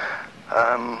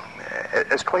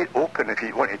 It's quite open if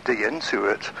you want to dig into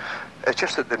it. It's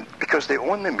just that because they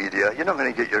own the media, you're not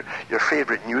going to get your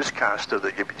favourite newscaster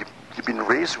that you've been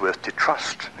raised with to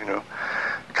trust, you know,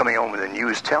 coming on with the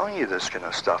news telling you this kind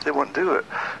of stuff. They won't do it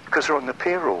because they're on the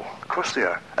payroll. Of course they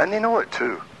are, and they know it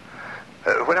too.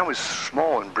 When I was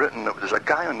small in Britain, there was a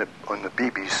guy on the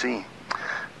BBC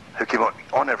who came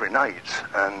on every night,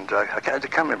 and I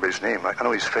can't remember his name. I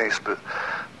know his face, but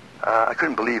I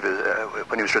couldn't believe it.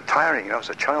 When he was retiring, I was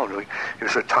a child really, he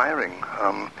was retiring.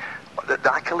 The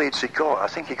accolades he got, I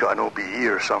think he got an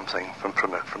OBE or something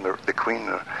from the Queen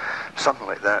or something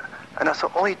like that. And I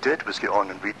thought all he did was get on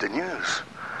and read the news.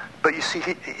 But you see,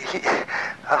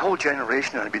 a whole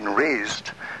generation had been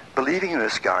raised believing in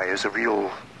this guy as the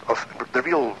real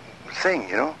thing,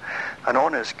 you know. an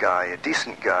honest guy, a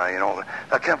decent guy, you know,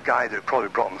 a kind of guy that probably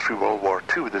brought them through World War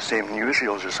II with the same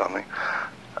newsreels or something.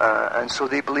 And so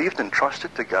they believed and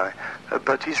trusted the guy.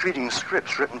 But he's reading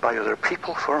scripts written by other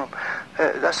people for him.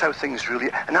 That's how things really...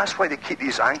 And that's why they keep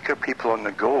these anchor people on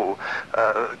the go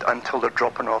until they're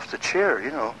dropping off the chair, you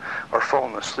know, or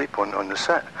falling asleep on the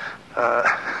set.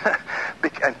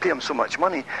 And pay them so much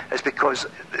money is because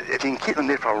if you can keep them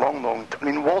there for a long, long time... I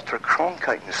mean, Walter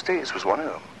Cronkite in the States was one of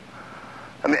them.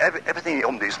 I mean, everything he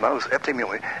opened his mouth,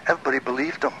 everybody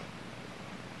believed him.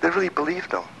 They really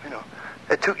believed him, you know.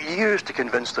 It took years to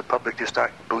convince the public to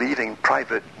start believing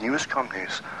private news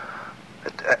companies.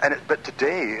 But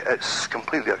today, it's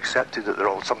completely accepted that they're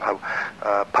all somehow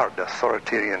part of the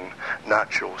authoritarian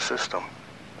natural system.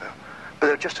 Yeah. But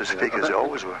they're just as fake as they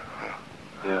always were.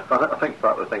 Yeah, I think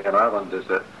part of the thing in Ireland is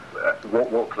that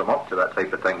what woke them up to that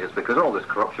type of thing is because all this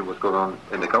corruption was going on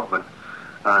in the government,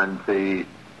 and the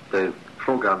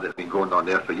programme that's been going on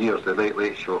there for years, the Late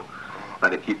Late Show,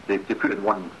 and they put in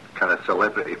one kind of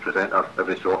celebrity presenter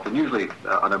every so often, usually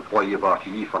an employee of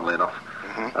RTE, funnily enough,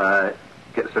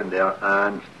 gets in there,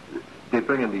 and they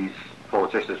bring in these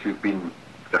politicians who've been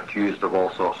accused of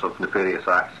all sorts of nefarious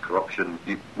acts, corruption,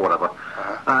 whatever,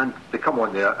 and they come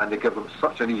on there and they give them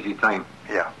such an easy time.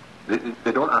 Yeah.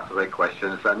 They don't ask the right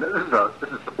questions, and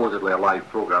this is supposedly a live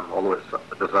programme, although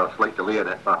there's a slight delay in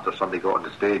it after somebody got on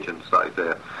the stage and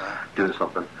started doing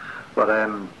something. But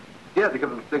yeah, they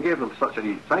gave them such an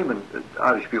easy time, and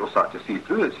Irish people start to see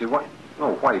through it. Say, why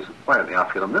aren't they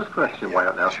asking them this question? Yeah, why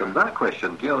aren't they asking them that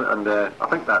question? You know, and I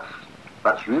think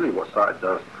that's really what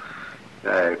started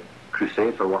their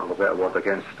crusade, for want of a better word,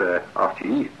 against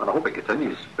RTE, and I hope it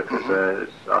continues because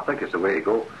I think it's the way to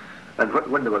go. And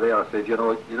when they were there, I said, you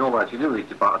know, lads, you really need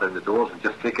to batter down the doors and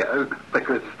just take it out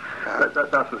because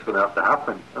that's what's going to have to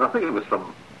happen. And I think it was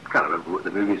from, I can't remember what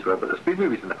the movies were, but there's been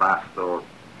movies in the past or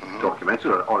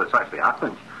documentaries, or it's actually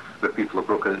happened, where people have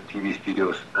broken into TV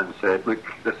studios and said, look,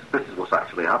 this is what's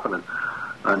actually happening,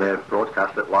 and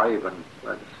broadcast it live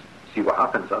and see what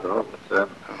happens. I don't know, but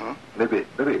maybe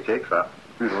it takes that.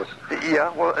 Who knows?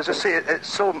 Yeah, well, as I say, it's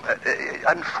so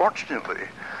unfortunately.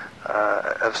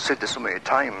 I've said this so many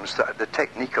times that the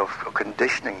technique of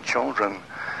conditioning children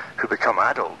who become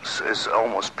adults is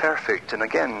almost perfect. And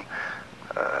again,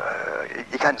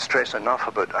 you can't stress enough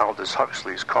about Aldous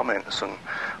Huxley's comments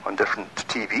on different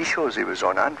TV shows he was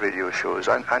on and radio shows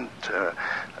and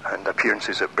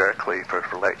appearances at Berkeley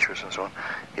for lectures and so on.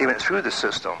 He went through the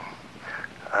system.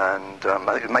 And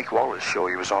I think Mike Wallace show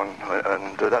he was on,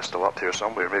 and that's still up there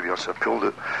somewhere. Maybe I have pulled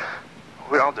it.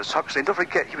 Where Aldous Huxley, don't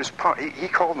forget, he was he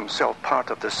called himself part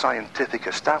of the scientific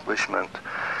establishment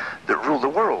that ruled the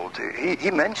world.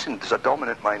 He mentioned there's a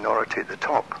dominant minority at the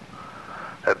top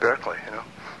at Berkeley, you know.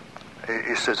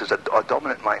 He says there's a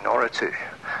dominant minority,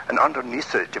 and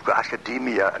underneath it you've got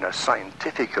academia and a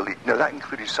scientific elite. Now that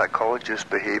included psychologists,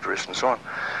 behaviorists, and so on,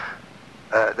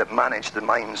 that manage the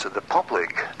minds of the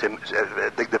public,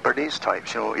 the Bernays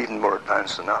types, you know, even more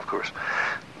advanced than that, of course.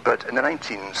 But in the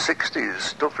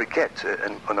 1960s, don't forget,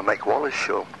 on the Mike Wallace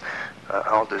show,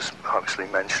 Aldous Huxley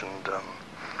mentioned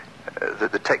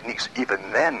that the techniques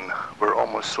even then were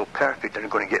almost so perfect, and are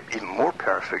going to get even more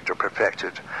perfect or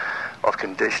perfected, of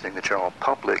conditioning the general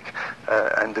public,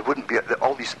 and there wouldn't be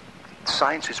all these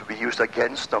sciences would be used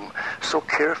against them so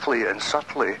carefully and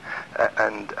subtly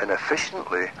and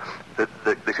efficiently that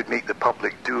they could make the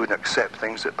public do and accept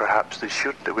things that perhaps they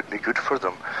shouldn't. It wouldn't be good for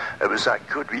them. It was that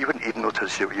good. You wouldn't even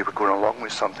notice you were going along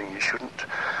with something you shouldn't.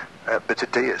 But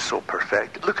today it's so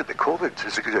perfect. Look at the COVID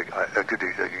as a good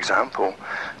example,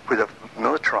 where they've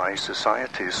militarized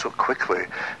societies so quickly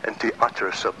into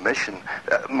utter submission,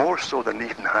 more so than they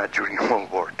even had during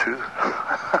World War II.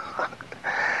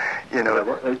 You know, yeah,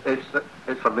 well,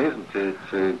 it's amazing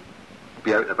to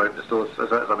be out and about in the stores.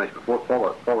 As I mentioned before,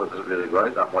 Paula doesn't really go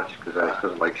out that much because she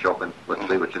doesn't like shopping,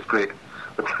 literally, which is great.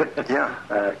 But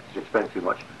yeah, she spends too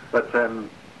much. But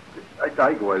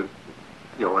I go out,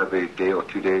 you know, every day or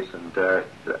 2 days, and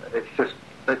it's just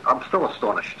I'm still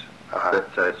astonished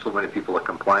that so many people are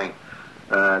complying.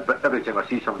 But every time I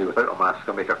see somebody without a mask,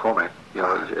 I make a comment. You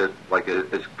know,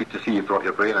 it's good to see you brought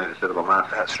your brain out instead of a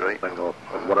mask. That's right. Thing or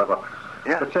whatever.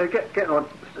 Yeah. But getting on,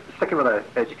 sticking with the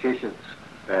education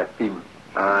theme,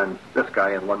 and this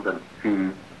guy in London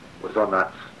who was on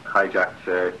that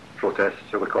hijacked protest,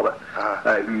 shall we call it,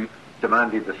 who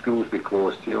demanded the schools be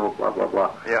closed, you know, blah, blah,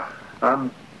 blah. Yeah.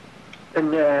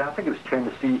 In, I think it was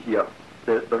Tennessee here,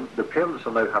 the parents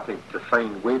are now having to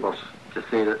sign waivers to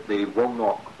say that they will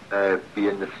not be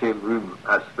in the same room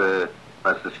as the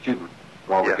student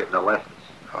while they're getting their lessons.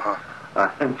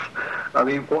 And, I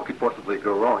mean, what could possibly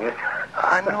go wrong, eh?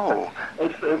 I know.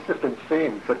 It's just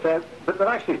insane. But they're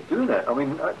actually doing it. I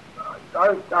mean,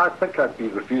 I think I'd be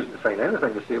refusing to sign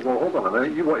anything to say, well, hold on a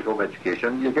minute, you wanted home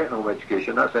education, you're getting home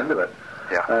education, that's the end of it.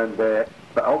 Yeah. And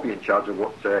but I'll be in charge of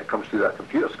what comes through that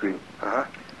computer screen. Uh-huh.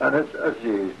 And as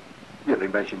you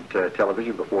mentioned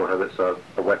television before, how it's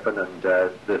a weapon, and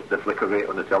the flicker rate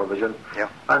on the television. Yeah.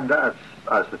 And as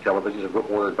the televisions have got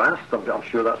more advanced, I'm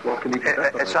sure that's working even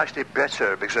better. It's actually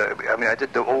better because I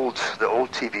did the old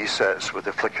TV sets with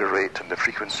the flicker rate and the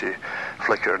frequency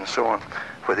flicker and so on,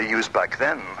 where they used back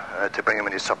then to bring them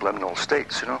into subliminal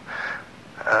states,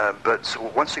 But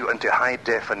once you got into high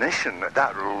definition,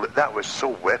 that was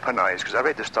so weaponized, because I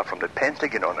read the stuff from the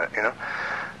Pentagon on it,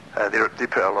 They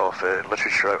put a lot of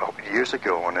literature out years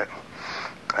ago on it,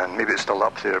 and maybe it's still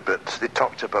up there, but they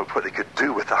talked about what they could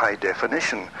do with the high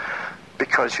definition.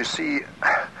 Because you see,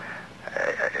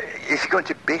 if you go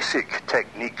into basic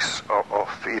techniques of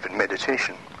even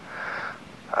meditation,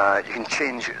 you can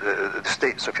change the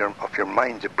states of your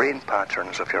mind, the brain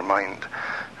patterns of your mind,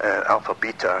 alpha,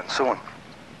 beta, and so on.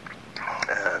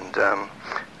 And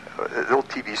the old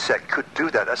TV set could do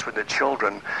that. That's when the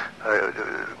children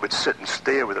would sit and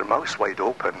stare with their mouths wide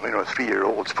open.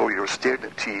 3-year-olds, 4-year-olds staring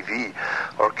at TV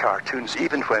or cartoons.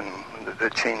 Even when they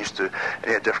changed to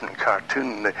a different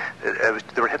cartoon,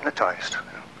 they were hypnotized.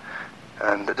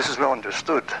 And this is well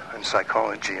understood in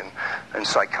psychology and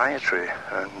psychiatry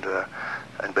and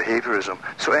behaviorism.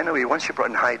 So anyway, once you're brought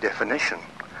in high definition,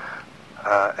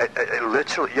 it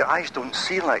literally, your eyes don't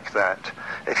see like that.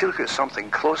 If you look at something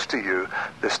close to you,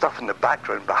 the stuff in the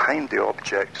background behind the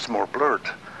object is more blurred.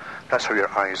 That's how your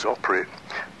eyes operate.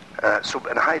 So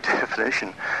in high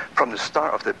definition, from the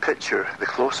start of the picture, the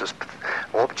closest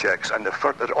objects and the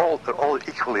further, they're all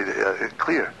equally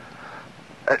clear.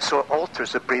 So it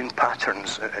alters the brain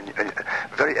patterns, and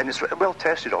it's well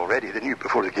tested already. They knew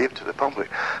before they gave it to the public.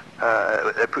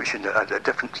 It puts you in a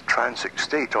different transic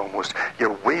state almost.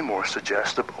 You're way more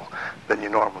suggestible than you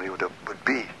normally would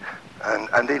be.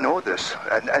 And they know this.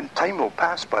 And time will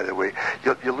pass, by the way.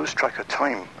 You'll lose track of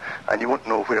time, and you won't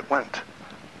know where it went.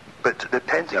 But the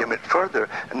Pentagon went further,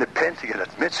 and the Pentagon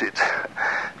admits it,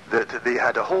 that they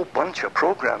had a whole bunch of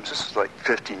programs. This is like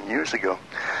 15 years ago.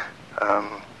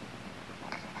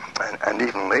 And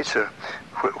even later,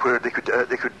 where they could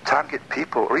target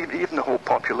people, or even the whole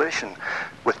population,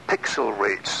 with pixel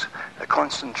rates,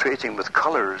 concentrating with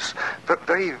colors, but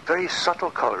very, very subtle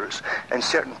colors, in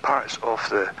certain parts of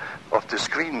the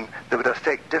screen that would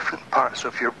affect different parts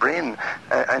of your brain,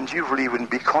 and you really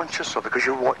wouldn't be conscious of it because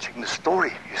you're watching the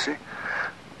story, you see.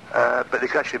 But they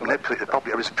could actually manipulate the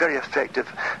public. It was very effective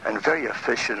and very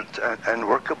efficient and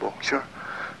workable, sure.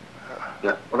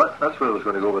 Yeah, well, that's where I was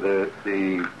going to go with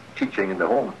the teaching in the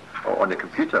home on the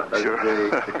computer. Sure.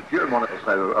 The computer monitors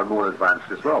now are more advanced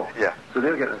as well. Yeah. So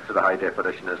they're getting into the high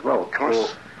definition as well. Of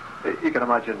course. So you can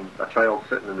imagine a child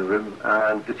sitting in the room,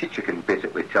 and the teacher can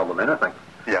basically tell them anything.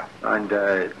 Yeah. And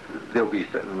they'll be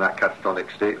sitting in that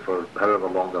catatonic state for however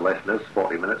long the lesson is,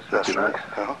 40 minutes, 50 minutes.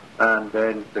 Uh-huh. And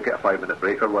then they get a 5-minute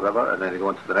break or whatever, and then they go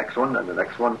on to the next one, and the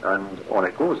next one, and on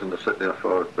it goes, and they're sitting there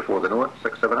for, before they know it,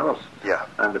 6-7 hours. Yeah.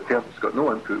 And the parents got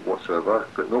no input whatsoever,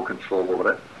 got no control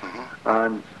over it. Mm-hmm.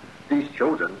 And these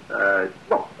children,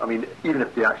 even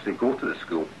if they actually go to the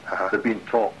school, they're being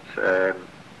taught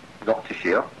not to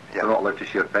share. Yeah. They're not allowed to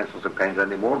share pencils and pens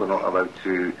anymore. They're not allowed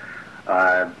to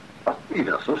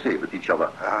even associate with each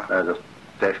other. Their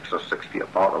desks are 6 feet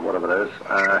apart or whatever it is.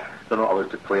 They're not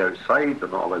allowed to play outside. They're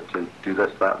not allowed to do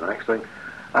this, that, and the next thing.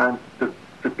 And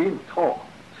they're being taught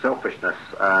selfishness,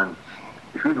 and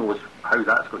who knows how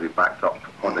that's going to be backed up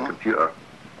on the computer.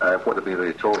 What they're being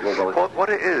really told. What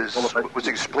it is was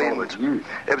explained.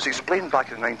 It was explained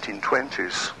back in the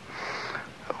 1920s,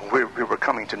 where we were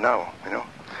coming to now,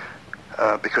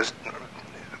 because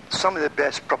some of the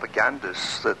best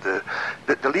propagandists that the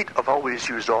elite have always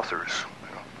used authors.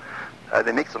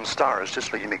 They make them stars,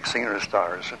 just like you make singers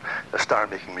stars, a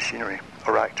star-making machinery,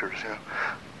 or actors.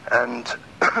 And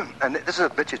this is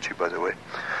admitted to, by the way.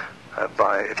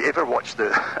 If you ever watched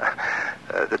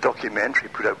the documentary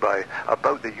put out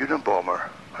about the Unabomber,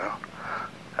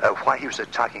 why he was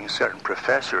attacking certain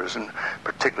professors in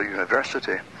particular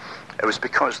university, it was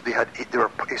because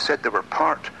he said they were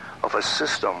part of a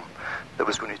system that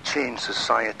was going to change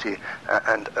society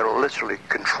and literally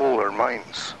control our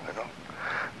minds,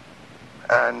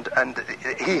 And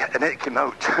it came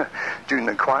out during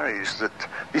inquiries that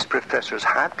these professors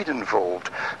had been involved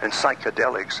in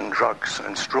psychedelics and drugs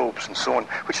and strobes and so on,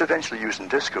 which are eventually used in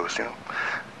discos,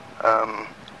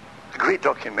 A great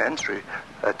documentary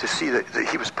to see that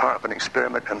he was part of an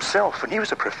experiment himself. And he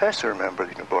was a professor, remember,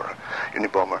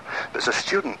 Unabomber. But as a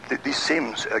student, these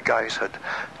same guys had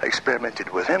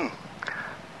experimented with him.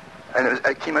 And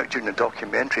it came out during the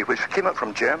documentary, which came out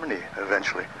from Germany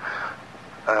eventually.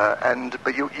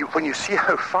 But when you see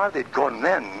how far they'd gone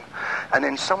then, and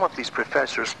then some of these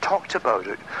professors talked about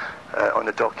it on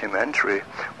the documentary.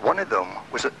 One of them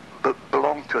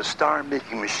belonged to a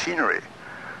star-making machinery,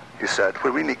 he said,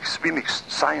 where we make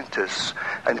scientists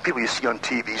and the people you see on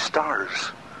TV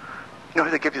stars. You know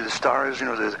how they give you the stars, you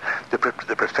know,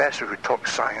 the professor who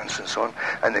talks science and so on,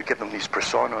 and they give them these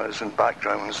personas and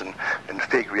backgrounds and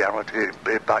fake reality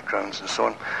backgrounds and so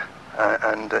on.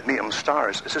 And make them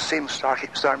stars. It's the same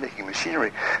star-making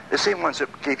machinery. The same ones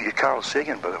that gave you Carl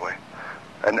Sagan, by the way.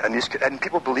 And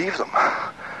people believe them.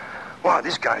 Wow,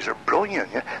 these guys are brilliant.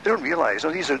 Yeah? They don't realize,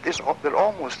 they're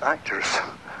almost actors,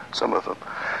 some of them.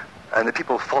 And the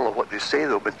people follow what they say,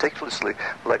 though, meticulously,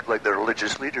 like their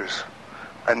religious leaders.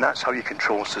 And that's how you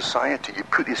control society. You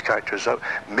put these characters out,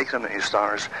 make them into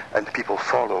stars, and people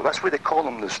follow. That's why they call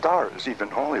them the stars, even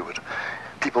in Hollywood.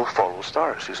 People follow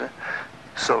stars, you see.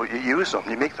 So you use them,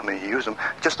 you make them and you use them.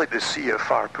 Just like the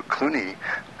CFR put Clooney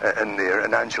in there,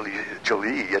 and Angelina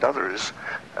Jolie and others.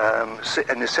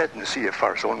 And they said in the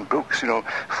CFR's own books, you know,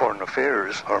 Foreign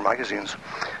Affairs or magazines,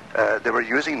 they were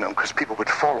using them because people would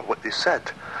follow what they said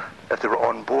if they were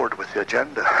on board with the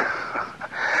agenda.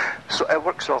 So it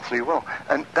works awfully well.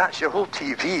 And that's your whole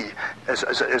TV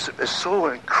is so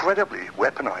incredibly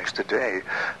weaponized today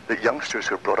that youngsters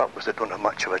who are brought up with it don't have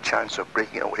much of a chance of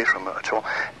breaking away from it at all.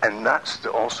 And that's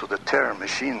also the terror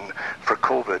machine for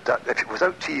COVID. That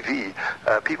without TV,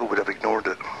 people would have ignored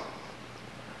it.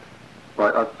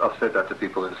 Well, I've said that to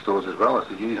people in stores as well. I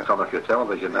said, you turn off your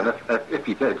television, and if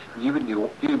you did, you wouldn't know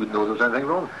there was anything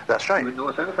wrong. That's right. You wouldn't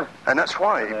notice anything. And that's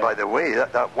why, by the way,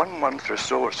 that 1 month or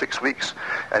so, or 6 weeks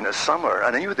in the summer,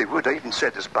 and I knew they would. I even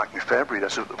said this back in February,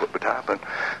 that's what would happen.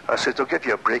 I said, they'll give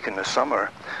you a break in the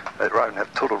summer rather than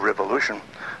have total revolution,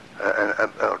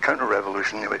 or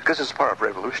counter-revolution, because it's part of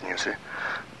revolution, you see.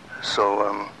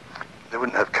 So they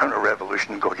wouldn't have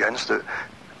counter-revolution and go against it.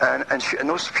 And in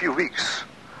those few weeks,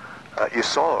 you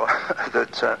saw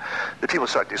that the people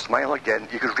started to smile again.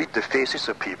 You could read the faces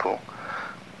of people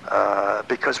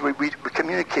because we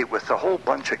communicate with a whole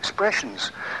bunch of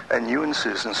expressions and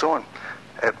nuances and so on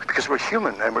because we're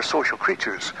human and we're social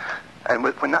creatures. And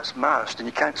when that's masked and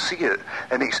you can't see it,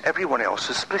 it makes everyone else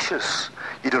suspicious.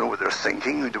 You don't know what they're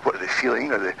thinking, what are they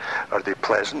feeling, are they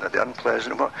pleasant, are they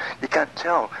unpleasant? You can't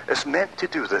tell. It's meant to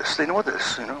do this. They know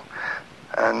this, you know.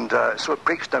 And so it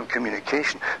breaks down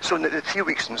communication. So in the few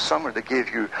weeks in summer they gave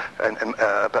you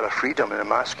a bit of freedom and the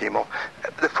mask came off,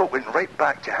 the folk went right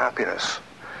back to happiness.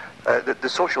 The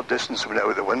social distance went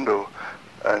out the window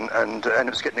and it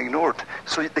was getting ignored.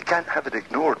 So they can't have it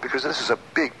ignored because this is a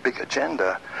big, big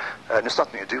agenda. And it's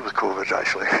nothing to do with COVID,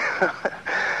 actually.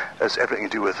 It's everything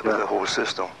to do with the whole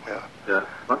system. Yeah. Yeah.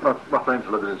 My friend's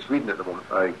living in Sweden at the moment.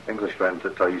 An English friend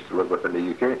that I used to live with in the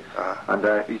UK, and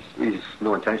he's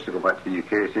no intention to go back to the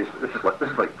UK. He says this is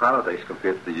like paradise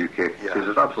compared to the UK. He says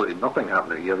there's absolutely nothing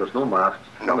happening here. There's no masks,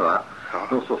 none of that,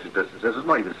 no social distances. There's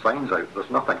not even signs out.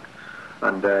 There's nothing.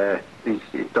 And he's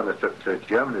done a trip to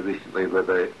Germany recently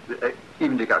where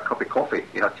even to get a cup of coffee,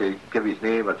 he had to give his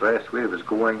name, address, where he was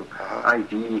going,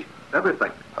 ID,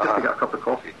 everything, just to get a cup of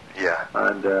coffee. Yeah.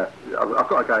 And I've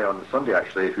got a guy on Sunday,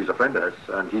 actually, who's a friend of his,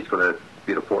 and he's going to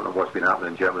be reporting on what's been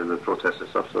happening in Germany with protests and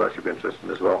stuff, so that should be interesting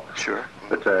as well. Sure.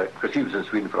 But because he was in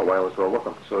Sweden for a while as well with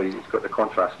him, so he's got the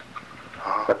contrast.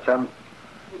 But the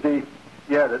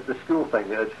school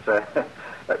thing,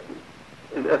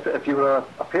 if you were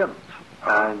a parent,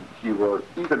 and you were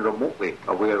even remotely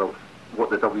aware of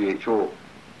what the WHO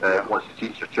wants to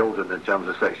teach your children in terms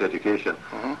of sex education,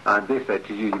 and they said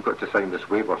to you, you've got to sign this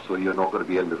waiver so you're not going to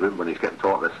be in the room when he's getting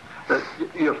taught this,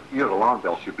 your alarm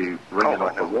bell should be ringing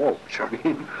off the wall. Sure. I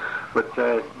mean, but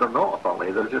they're not,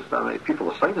 apparently. They're just, people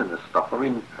are signing this stuff. I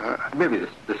mean, maybe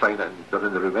they sign it and they're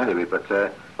in the room anyway, but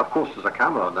of course there's a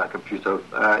camera on that computer,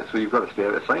 so you've got to stay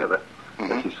out of sight of it.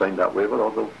 If you sign that waiver,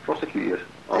 or they'll prosecute you.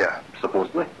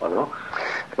 Supposedly, I don't know.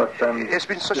 But it's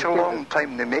been such a long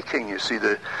time in the making. You see,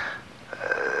 again,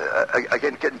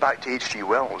 getting back to H.G.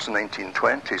 Wells in the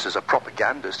 1920s as a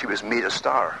propagandist, he was made a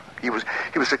star. He was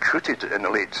recruited in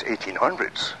the late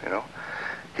 1800s. You know,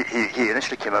 he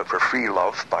initially came out for free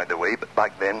love, by the way, but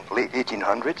back then, late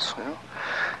 1800s. You know,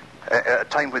 at a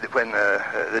time when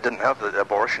they didn't have the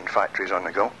abortion factories on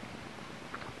the go.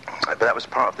 But that was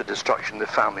part of the destruction of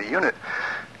the family unit.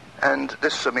 And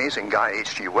this amazing guy,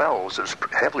 H.G. Wells, was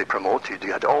heavily promoted. He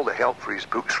had all the help for his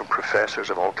books from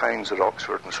professors of all kinds at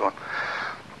Oxford and so on.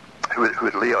 who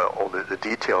would lay out all the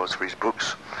details for his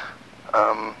books.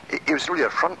 He was really a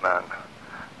front man,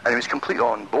 and he was completely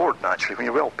on board. Naturally, when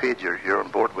you're well paid, you're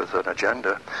on board with an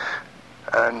agenda.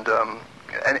 And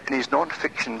in his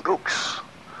non-fiction books,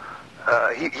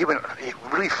 he went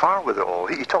really far with it all.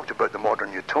 He talked about the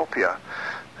modern utopia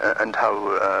and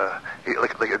how,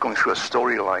 like going through a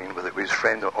storyline with his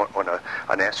friend on a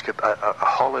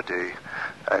holiday,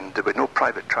 and there was no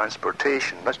private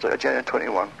transportation. That's like Agenda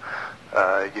 21.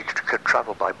 You could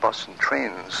travel by bus and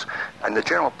trains, and the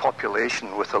general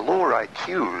population with the lower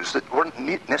IQs that weren't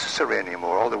necessary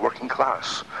anymore, all the working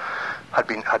class,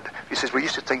 he says, we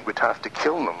used to think we'd have to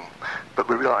kill them, but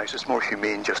we realised it's more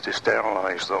humane just to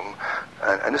sterilise them.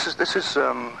 And this is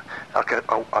like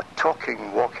a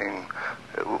talking, walking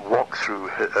walk through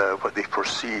what they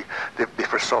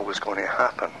foresaw was going to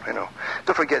happen.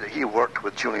 Don't forget that he worked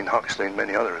with Julian Huxley and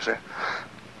many others.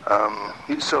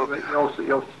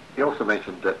 He also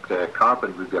mentioned that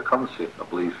carbon would be a currency, I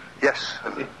believe. Yes.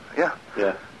 Yeah.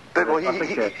 But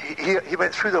he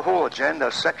went through the whole agenda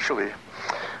sexually.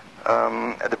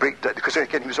 At the breakdown, because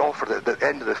again he was all for the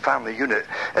end of the family unit.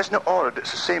 Isn't it odd?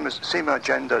 It's the same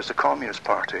agenda as the Communist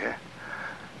Party.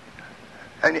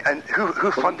 And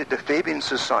who funded the Fabian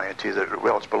Society that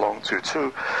Wells belonged to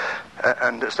too?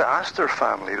 And it's the Astor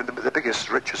family, the biggest,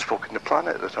 richest folk on the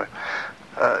planet at the time.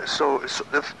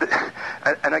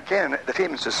 And again, the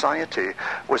Fabian Society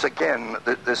was again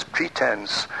this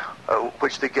pretense where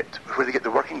they get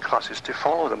the working classes to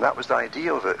follow them. That was the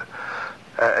idea of it.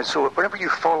 And so whenever you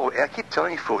follow, I keep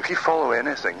telling folks, if you follow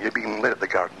anything, you're being led up the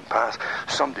garden path.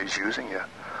 Somebody's using you.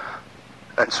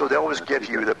 And so they always give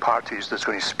you the parties that's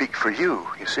going to speak for you,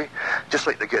 you see. Just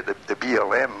like they get the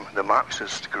BLM, the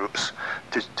Marxist groups,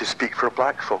 to speak for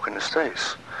black folk in the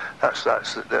States.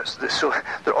 So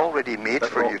they're already made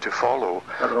for you to follow.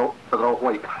 They're all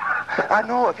white. I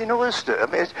know, have you noticed it? I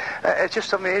mean, it's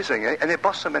just amazing. And they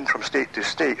bust them in from state to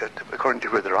state, according to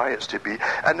where the riots to be.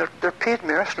 And they're paid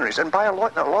mercenaries. And a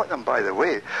lot of them, by the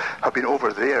way, have been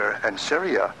over there in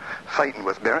Syria fighting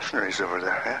with mercenaries over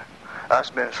there. Yeah?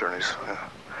 That's mercenaries.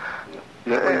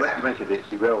 Yeah, you mentioned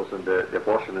H.G. Wells and the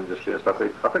abortion industry and stuff.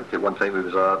 I think at one time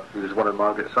he was one of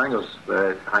Margaret Sanger's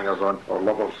hangers-on, or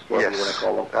lovers, whatever you want to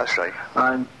call them. That's right.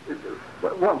 And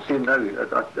what I'm seeing now,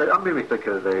 I made me think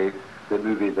of the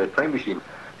movie The Time Machine.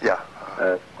 Yeah.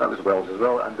 That was Wells as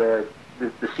well. And the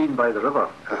scene by the river,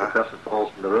 where the person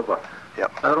falls in the river. Yeah.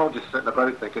 And they're all just sitting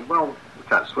about thinking, well, we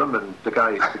can't swim. And the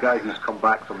guy who's come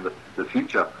back from the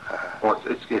future,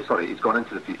 he's gone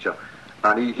into the future.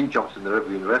 And he jumps in the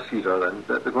river and rescues her, and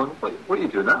they're going, what are you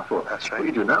doing that for? That's right. What are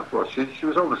you doing that for? She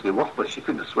was obviously worthless. She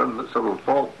couldn't swim. It's her own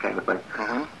fault, kind of thing.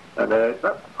 Mm-hmm. And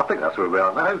I think that's where we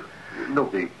are now.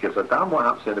 Nobody gives a damn what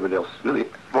happens to anybody else, really.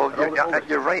 Well,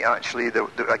 you're right, actually.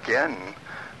 Again,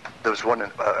 there was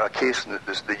a case in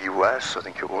the U.S., I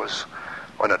think it was,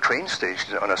 on a train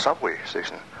station, on a subway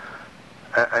station.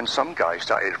 And some guy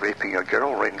started raping a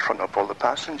girl right in front of all the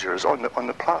passengers on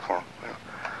the platform.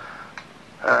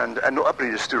 And everybody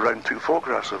just stood around and took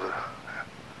photographs of it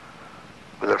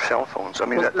with their cell phones. I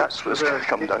mean, that's what it's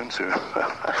come down to.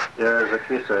 Yeah, there's a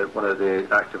case, one of the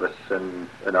activists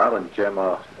in Ireland,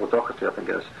 Gemma O'Doherty, I think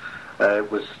it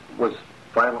is, was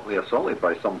violently assaulted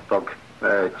by some thug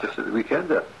just at the weekend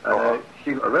there.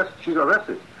 She got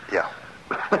arrested. Yeah.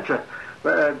 But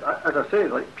as I say,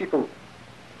 like people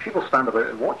stand about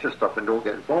and watch this stuff and don't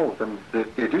get involved, and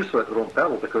they do so at their own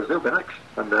peril because they'll be next.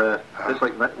 And it's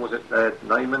like, was it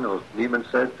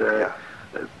Neiman said,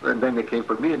 and then they came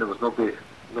for me, and there was nobody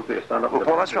to stand up.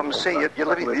 Well, that's what I'm saying. You're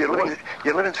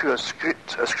living through a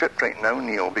script right now,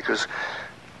 Neil, because,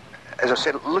 as I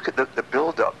said, look at the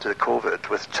build-up to COVID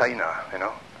with China,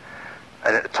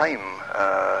 And at the time,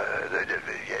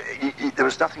 there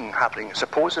was nothing happening,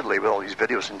 supposedly, with all these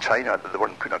videos in China that they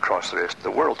weren't putting across the rest of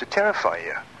the world to terrify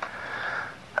you.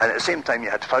 And at the same time, you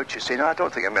had Fauci saying, I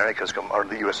don't think America's got, or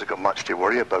the US has got much to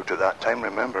worry about at that time,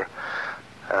 remember.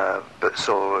 But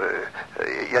so,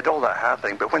 you had all that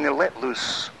happening. But when they let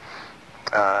loose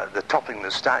the toppling the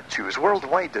statues,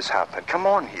 worldwide this happened. Come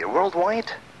on here,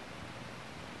 worldwide.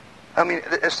 I mean,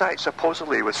 it started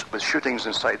supposedly with shootings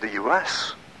inside the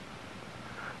US.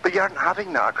 But you aren't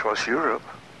having that across Europe.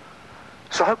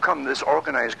 So how come this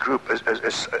organised group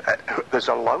is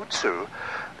allowed to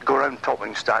go around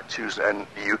toppling statues in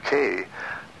the UK?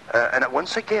 And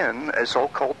once again, it's all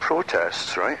called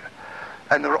protests, right?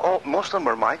 And most of them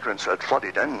were migrants who had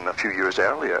flooded in a few years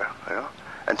earlier,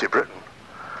 into Britain.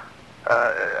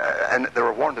 And they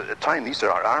were warned at the time, these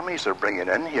are our armies they're bringing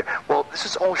in here. Well, this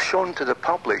is all shown to the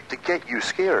public to get you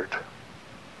scared.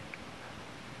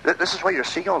 This is why you're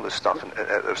seeing all this stuff, and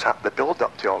it was the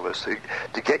build-up to all this,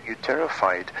 to get you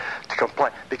terrified, to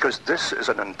comply, because this is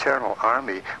an internal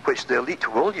army which the elite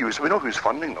will use. We know who's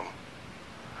funding them.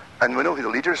 And we know who the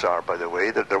leaders are, by the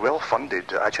way, that they're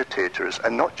well-funded agitators,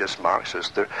 and not just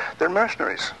Marxists, they're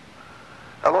mercenaries.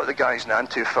 A lot of the guys in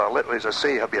Antifa, literally, as I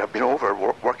say, have been over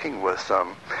working with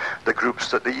the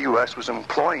groups that the US was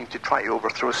employing to try to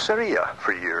overthrow Syria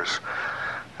for years.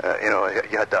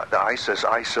 You had the ISIS,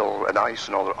 ISIL, and ICE,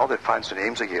 and all the fancy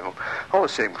names they gave them. All the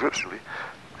same groups, really.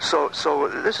 So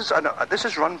this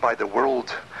is run by the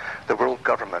world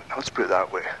government. Let's put it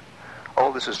that way.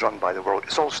 All this is run by the world.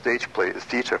 It's all stage play,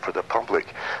 theatre for the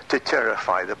public, to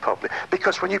terrify the public.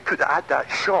 Because when you add that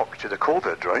shock to the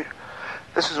COVID, right?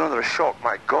 This is another shock.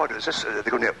 My God, is this? They're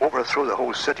going to overthrow the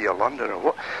whole city of London, or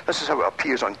what? This is how it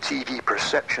appears on TV,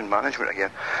 perception management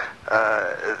again.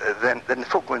 Then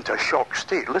folk go into a shock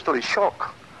state, literally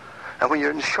shock. And when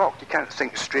you're in shock, you can't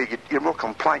think straight. You're more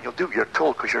compliant. You'll do what you're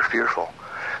told because you're fearful.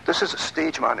 This is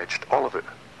stage managed, all of it,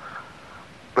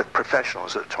 with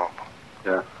professionals at the top.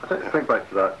 Yeah, I think back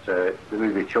to that the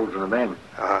movie Children of Men,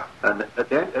 and at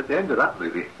the end of that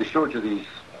movie, they showed you these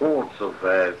hordes of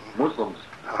Muslims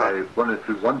running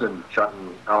through London,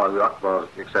 chanting Allahu Akbar,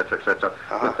 etc.,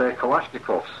 with their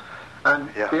Kalashnikovs, and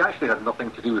they actually had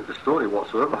nothing to do with the story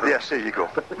whatsoever. Yes, there you go.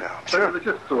 Sure. They were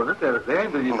just thrown in there at the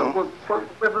end, and you thought, well,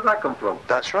 where did that come from?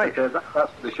 That's right. That's what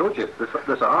they showed you.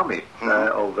 This army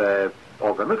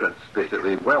of immigrants,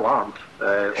 basically well armed,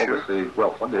 obviously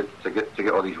well funded to get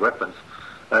all these weapons,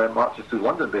 marches through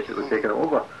London, basically taking it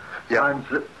over. Yeah.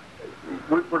 And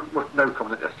we're now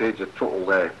coming into a stage of total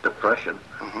depression,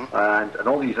 and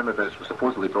all these immigrants were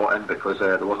supposedly brought in because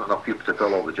there wasn't enough people to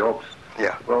fill all the jobs.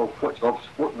 Yeah. Well, what jobs?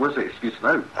 What was the excuse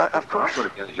now? Of course. Not going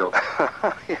to be any jobs.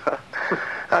 Yeah.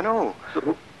 I know.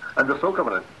 So, and they're still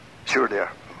coming in. Sure they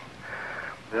are.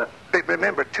 Yeah. But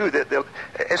remember, too, that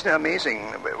isn't it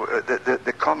amazing,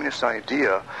 the communist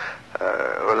idea,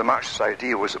 or the Marxist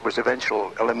idea, was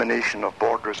eventual elimination of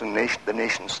borders and the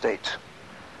nation-state.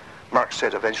 Marx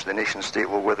said eventually the nation-state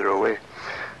will wither away.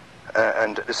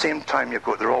 And at the same time, you've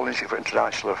got the Royal Institute for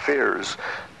International Affairs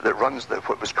that runs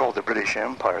what was called the British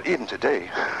Empire, even today,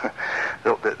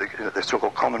 the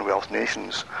so-called Commonwealth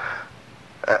nations.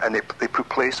 And they put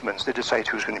placements, they decide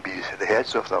who's going to be the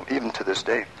heads of them, even to this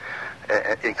day,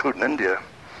 including India.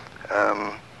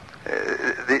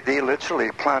 They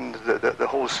literally planned the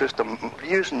whole system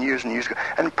years and years and years ago,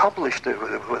 and published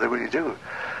what they really do.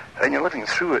 And you're living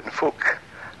through it, and folk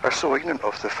are so ignorant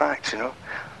of the facts,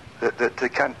 that they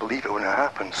can't believe it when it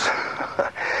happens.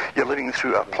 You're living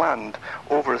through a planned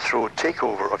overthrow,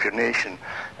 takeover of your nation,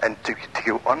 and to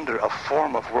go under a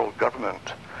form of world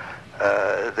government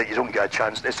that you don't get a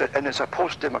chance. It's a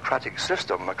post-democratic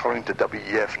system, according to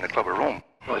WEF and the Club of Rome.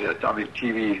 Well, yeah, I mean,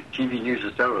 TV news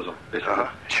is terrorism, basically.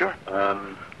 Sure.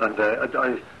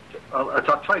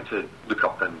 I tried to look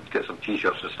up and get some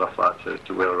T-shirts and stuff like that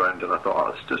to wear around, and I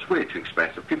thought, it's just way too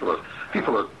expensive. People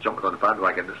are jumping on the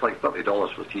bandwagon. It's like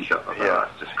 $30 for a T-shirt. I thought,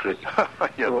 that's just crazy. So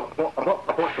I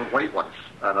bought some white ones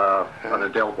and an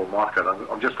indelible marker.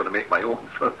 I'm just going to make my own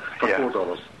for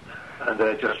 $4.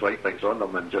 And just write things on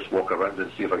them and just walk around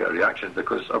and see if I get a reaction,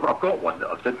 because I've got one that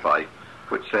I did buy,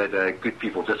 which said, good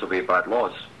people disobey bad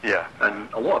laws. Yeah. And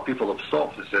a lot of people have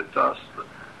stopped and said,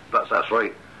 that's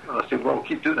right. And I said, well,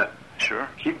 keep doing it. Sure.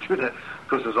 Keep doing it,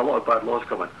 because there's a lot of bad laws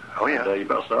coming. Oh, yeah. And you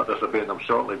better start disobeying them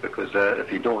shortly, because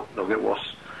if you don't, they'll get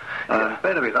worse. But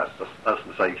anyway, that's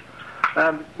the side.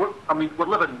 We're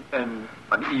living in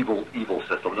an evil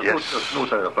system. There's no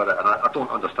doubt about it, and I don't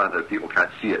understand how people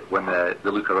can't see it when they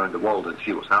look around the world and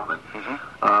see what's happening.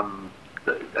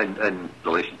 In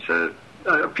relation to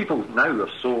people now are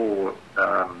so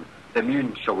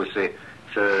immune, shall we say,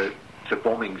 to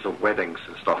bombings of weddings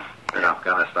and stuff in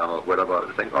Afghanistan or wherever.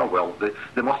 They think, oh well,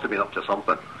 they must have been up to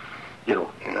something. They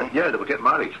were getting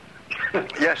married.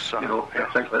 Yes,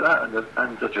 things like that,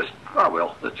 and they're just,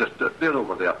 they're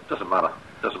over there. Doesn't matter.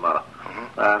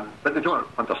 But they don't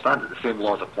understand that the same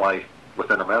laws apply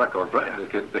within America or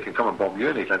Britain. They can come and bomb you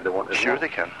anytime they want. Sure, they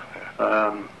can.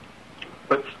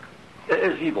 But it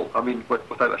is evil. I mean,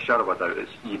 without a shadow of a doubt,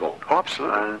 it's evil. Oh,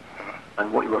 absolutely.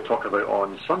 And what you were talking about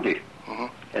on Sunday,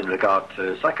 in regard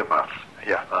to psychopaths,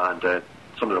 and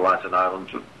some of the lads in Ireland,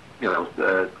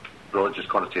 religious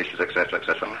connotations, etc.,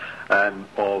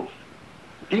 of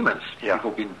demons,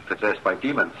 people being possessed by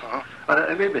demons. And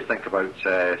it made me think about,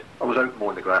 I was out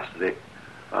mowing the grass today,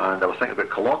 and I was thinking about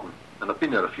Culloden, and I've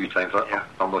been there a few times.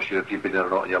 I'm not sure if you've been there or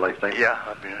not in your lifetime. Yeah,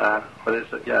 I've been there. But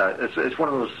it's one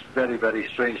of those very, very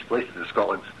strange places in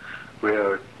Scotland,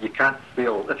 where you can't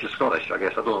fail, if you're Scottish, I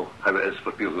guess, I don't know how it is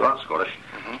for people who aren't Scottish,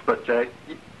 but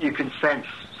you can sense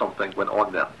something went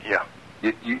on there. Yeah.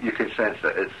 You can sense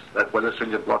that whether it's in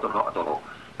your blood or not, I don't know.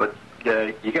 But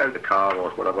you get out of the car or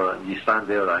whatever, and you stand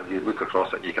there and you look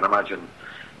across it, and you can imagine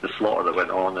the slaughter that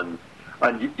went on,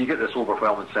 and you get this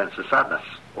overwhelming sense of sadness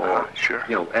or sure.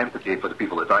 Empathy for the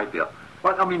people that died there.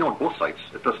 Well, I mean, on both sides,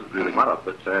 it doesn't really matter,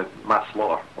 but mass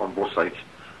slaughter on both sides,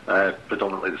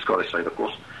 predominantly the Scottish side, of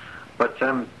course. But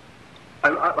I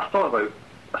thought about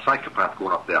a psychopath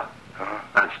going up there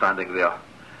and standing there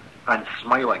and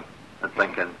smiling and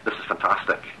thinking, this is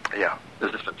fantastic. Yeah.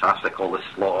 This is fantastic, all this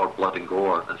slaughter, blood and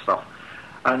gore and stuff.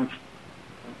 And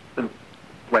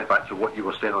went back to what you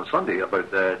were saying on Sunday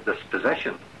about this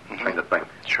possession kind of thing.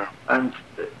 Sure. And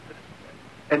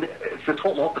it's the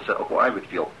total opposite of what I would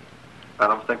feel.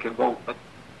 And I'm thinking, well,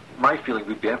 my feeling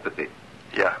would be empathy.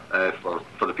 Yeah.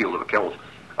 For the people that were killed.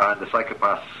 And the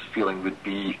psychopath's feeling would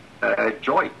be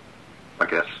joy, I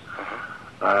guess.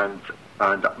 And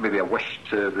maybe a wish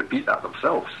to repeat that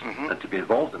themselves and to be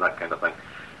involved in that kind of thing.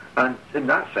 And in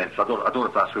that sense, I don't know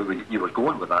if that's where you were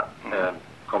going with that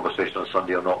conversation on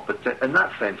Sunday or not, but in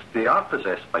that sense, they are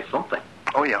possessed by something.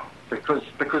 Oh, yeah.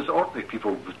 Because ordinary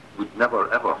people would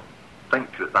never, ever think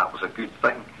that was a good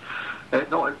thing.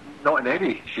 Not in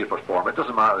any shape or form. It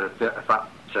doesn't matter if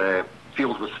that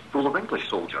field was full of English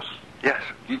soldiers. Yes.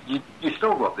 You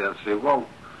still go up there and say, well,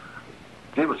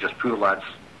 they were just poor lads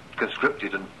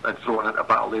conscripted and thrown into a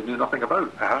battle they knew nothing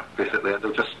about, basically, and they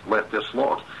were just left there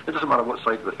slaughtered. It doesn't matter what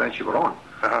side of the fence you were on.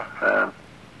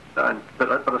 But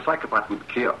a psychopath wouldn't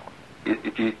care.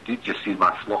 If you just see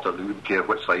mass slaughter, they wouldn't care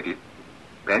which side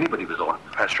anybody was on.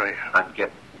 That's right. And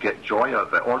get joy out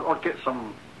of it, or get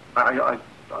some, I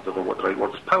don't know what the right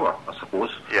word is, power, I suppose.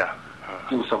 Yeah.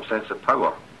 Feel some sense of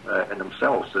power in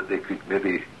themselves that they could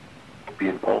maybe be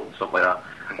involved in something like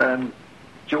that. Do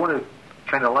you want to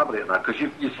kind of elaborate on that? Because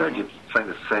you said you've kind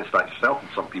of sensed that yourself in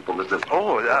some people.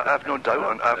 I've no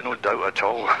doubt. I've no doubt at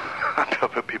all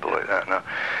about people like that now.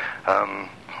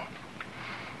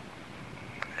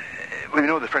 We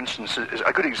know that, for instance,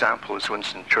 a good example is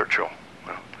Winston Churchill.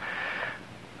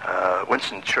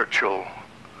 Winston Churchill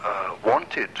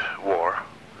wanted war.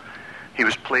 He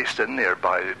was placed in there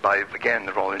by again,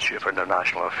 the Royal Institute for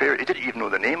International Affairs. He didn't even know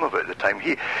the name of it at the time.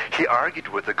 He argued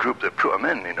with the group that put him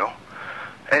in,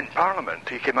 In Parliament,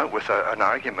 he came out with an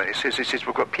argument. He says,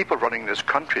 we've got people running this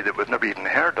country that we've never even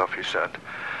heard of, he said.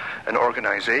 An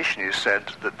organisation, he said,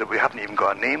 that we haven't even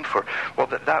got a name for. Well,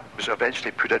 that was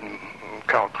eventually put in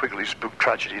Carl Quigley's book,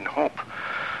 Tragedy and Hope.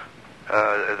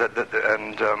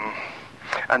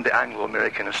 And the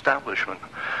Anglo-American Establishment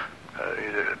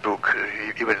book.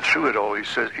 He went through it all. He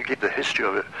said, he gave the history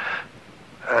of it.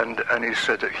 And he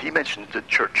said that he mentioned that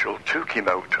Churchill too came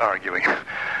out arguing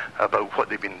about what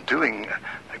they've been doing,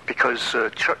 because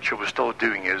Churchill was still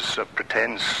doing his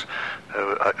pretense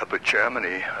about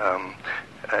Germany,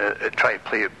 try to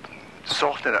play it,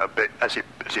 soften it a bit as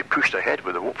he pushed ahead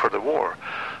with for the war,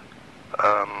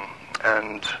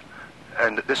 and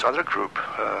this other group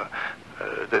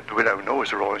that we now know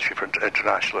as the Royal Institute for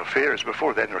International Affairs.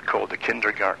 Before then, they were called the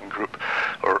Kindergarten Group,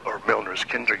 or Milner's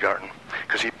Kindergarten,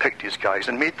 because he picked these guys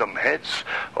and made them heads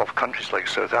of countries like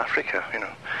South Africa,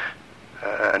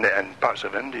 and parts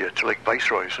of India, to like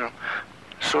viceroys.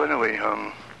 So anyway,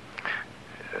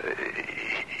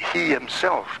 he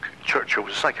himself, Churchill,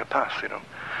 was a psychopath.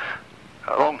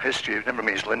 A long history. I've never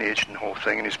made his lineage and the whole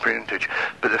thing and his parentage.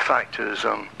 But the fact is,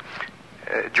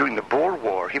 during the Boer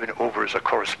War, he went over as a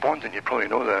correspondent. You probably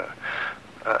know that.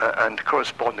 And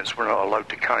correspondents were not allowed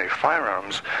to carry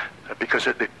firearms because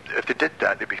if they did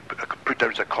that, they'd be put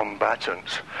down as a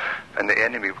combatant, and the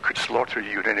enemy could slaughter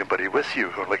you and anybody with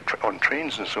you, or like on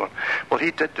trains and so on. Well,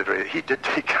 he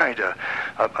carried a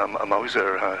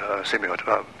Mauser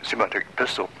semi-automatic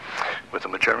pistol with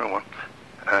him, a German one,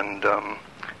 and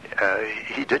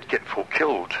he did get folk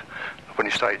killed when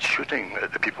he started shooting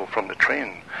at the people from the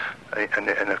train, and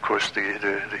of course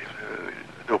they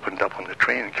opened up on the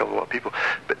train and killed a lot of people.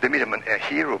 But they made him a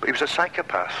hero. But he was a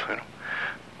psychopath,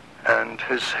 And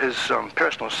his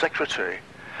personal secretary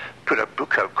put a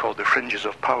book out called The Fringes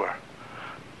of Power.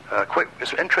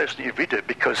 It's interesting you read it,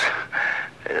 because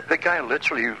the guy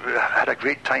literally had a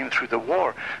great time through the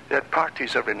war. They had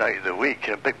parties every night of the week,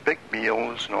 big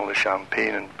meals and all the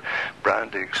champagne and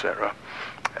brandy, etc.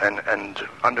 And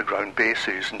underground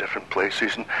bases in different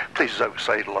places and places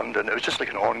outside London. It was just like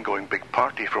an ongoing big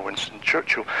party for Winston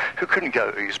Churchill, who couldn't get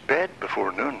out of his bed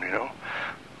before noon,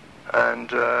 And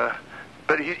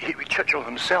but Churchill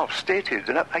himself stated,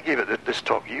 and I gave it this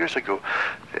talk years ago.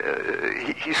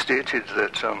 He stated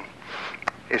that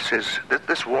He says,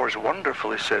 this war is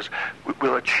wonderful. He says,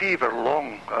 we'll achieve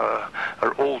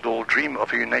our old dream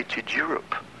of a united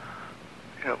Europe.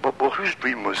 Well, whose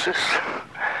dream was this?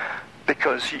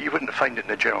 Because you wouldn't find it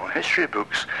in the general history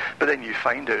books, but then you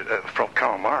find it from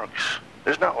Karl Marx.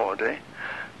 Isn't that odd, eh?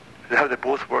 How they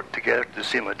both worked together to the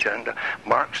same agenda.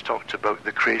 Marx talked about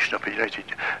the creation of a united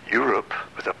Europe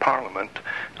with a parliament,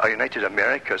 a united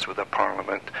Americas with a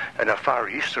parliament, and a Far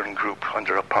Eastern group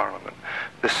under a parliament.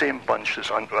 The same bunch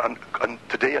that's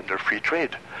today under free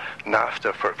trade,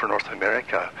 NAFTA for North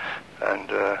America, and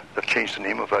they've changed the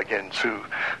name of it again too,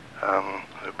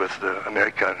 with the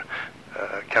America,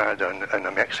 Canada,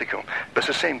 and Mexico. But it's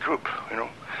the same group,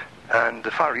 And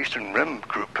the Far Eastern Rim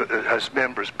group has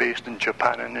members based in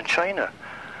Japan and in China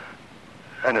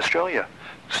and Australia.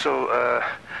 So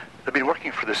they've been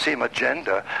working for the same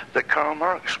agenda that Karl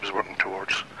Marx was working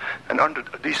towards. And under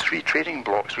these three trading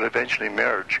blocs will eventually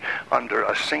merge under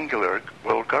a singular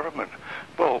world government.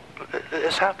 Well,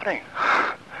 it's happening.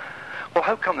 Well,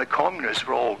 how come the communists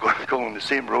were all going the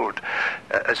same road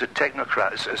as the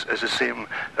technocrats, as the same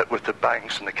with the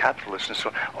banks and the capitalists and so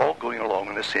on, all going along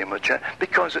in the same agenda?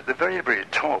 Because at the very, very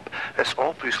top, it's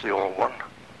obviously all one.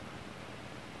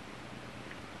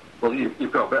 Well,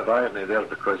 you've got a bit of irony there,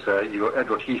 because you've got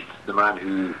Edward Heath, the man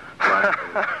who ran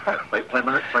like Prime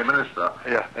Minister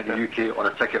in the UK on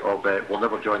a ticket of we'll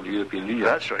never join the European Union.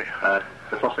 That's right.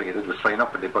 The first thing he did was sign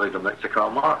up, and they buried him next to Karl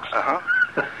Marx.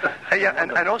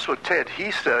 And also Ted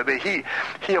Heath,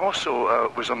 he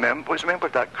also was a member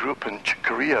of that group in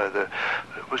Korea.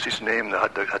 What was his name?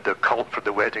 That had the cult for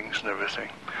the weddings and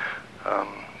everything,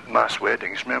 mass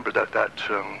weddings. Remember that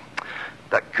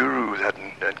guru that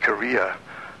in Korea.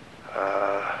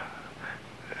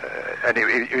 And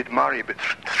he'd marry about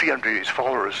 300 of his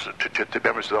followers to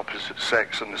members of the opposite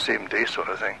sex on the same day, sort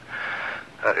of thing.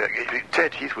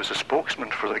 Ted Heath was a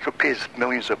spokesman for that. He could pay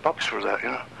millions of bucks for that,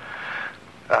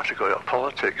 after he got out of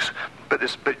politics. But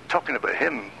talking about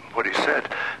him, what he said,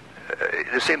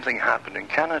 the same thing happened in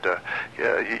Canada.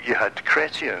 You had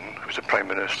Chrétien, who was the Prime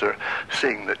Minister,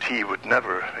 saying that he would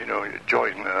never,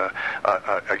 join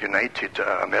a united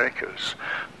Americas.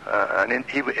 And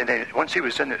then once he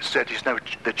was in it, said he's now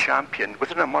the champion.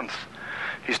 Within a month,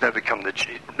 he's now become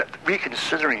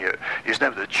reconsidering it, he's now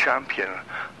the champion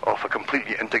of a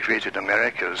completely integrated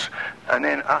Americas. And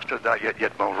then after that, you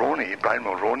had Brian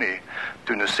Mulroney,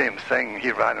 doing the same thing.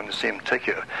 He ran on the same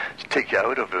ticket to take you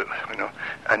out of it,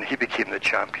 and he became the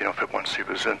champion of it once he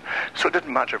was in. So it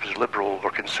didn't matter if it's liberal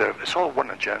or conservative. It's all one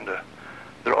agenda.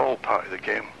 They're all part of the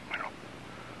game.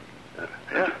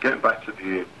 Getting back to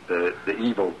the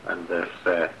evil and this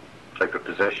type of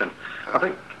possession, I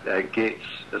think Gates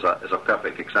is a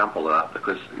perfect example of that,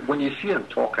 because when you see him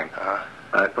talking,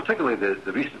 particularly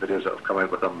the recent videos that have come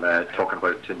out with him talking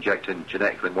about injecting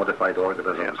genetically modified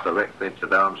organisms directly into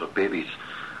the arms of babies,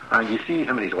 and you see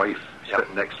him and his wife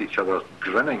sitting next to each other,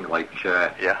 grinning like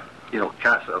cats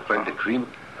that have found a cream,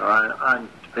 and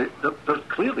they're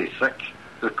clearly sick.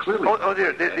 They're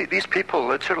clearly these people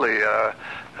literally.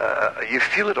 You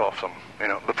feel it off them,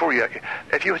 before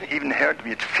if you hadn't even heard them,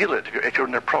 you'd feel it. If you're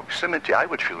in their proximity, I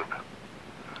would feel it.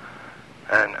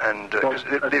 And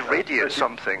they radiate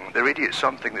something. They radiate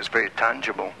something that's very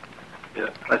tangible. Yeah,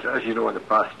 as you know, in the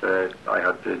past, I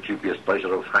had the dubious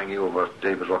pleasure of hanging over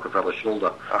David Rockefeller's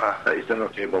shoulder at his dinner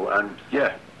table, and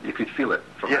you could feel it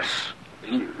from him.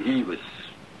 He was.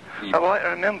 Well, I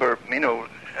remember,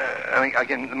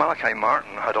 again, Malachi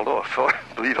Martin had a lot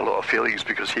of failings,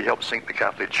 because he helped sink the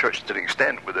Catholic Church to an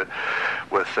extent with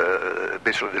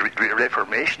basically the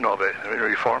reformation of it,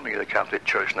 reforming the Catholic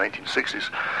Church in the 1960s.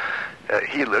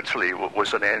 He literally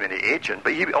was an enemy agent,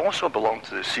 but he also belonged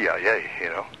to the CIA,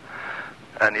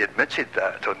 and he admitted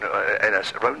that in a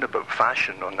roundabout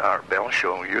fashion on the Art Bell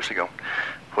show years ago,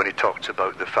 when he talked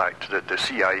about the fact that the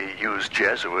CIA used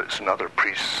Jesuits and other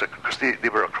priests, because they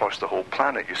were across the whole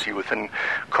planet, you see, within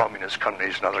communist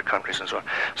countries and other countries and so on.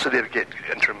 So they would get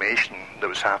information that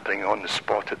was happening on the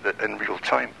spot in real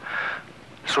time.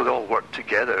 So they all worked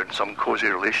together in some cozy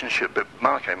relationship. But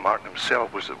Malachi Martin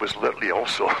himself was literally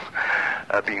also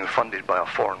being funded by a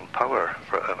foreign power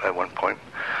at one point.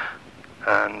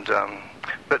 And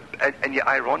yet,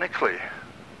 ironically,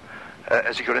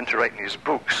 as he got into writing his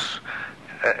books,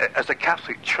 as the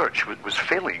Catholic Church was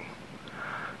failing,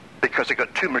 because it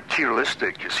got too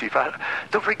materialistic. You see,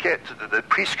 don't forget that the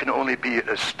priests can only be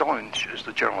as staunch as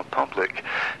the general public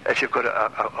if you've got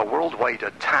a worldwide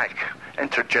attack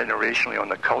intergenerationally on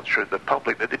the culture of the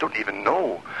public that they don't even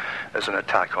know is an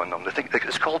attack on them. They think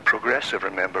it's called progressive,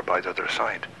 remember, by the other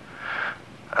side.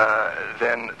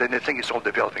 then they think it's all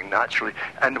developing naturally,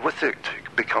 and with it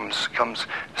comes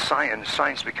science.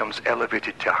 Science becomes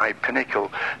elevated to a high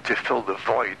pinnacle to fill the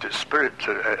void that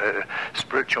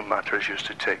spiritual matter is used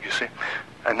to take, you see.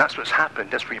 And that's what's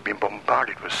happened. That's where you've been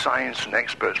bombarded with science and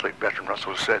experts, like Bertrand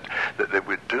Russell said, that they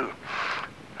would do.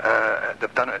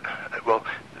 They've done it. Well,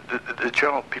 the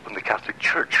general people in the Catholic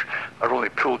Church are only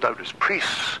pulled out as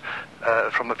priests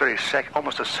from a very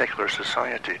almost a secular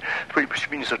society, which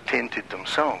means they're tainted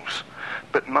themselves.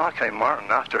 But Malachi Martin,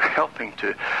 after helping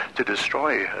to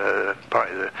destroy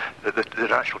part of the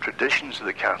natural traditions of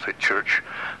the Catholic Church,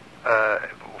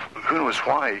 who knows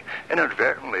why,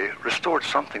 inadvertently restored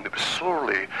something that was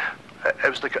sorely.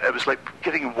 It was like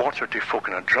giving water to folk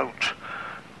in a drought.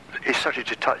 He started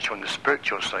to touch on the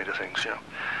spiritual side of things, you know.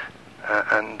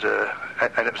 And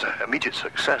it was an immediate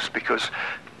success, because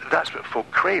that's what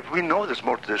folk crave. We know there's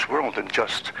more to this world than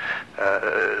just...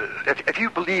 if you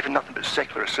believe in nothing but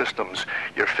secular systems,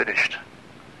 you're finished.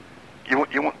 You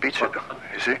won't beat it,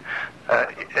 you see. I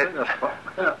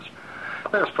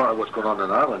think that's part of what's going on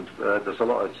in Ireland. There's a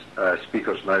lot of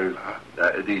speakers now,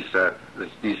 these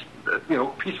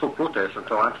peaceful protests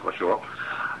until Angela show up,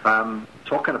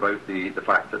 talking about the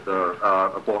fact that there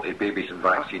are aborted babies and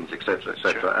vaccines, etc.,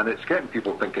 etc., Sure. and it's getting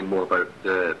people thinking more about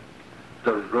the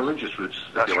religious roots,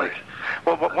 if That's you right.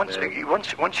 like. Well, once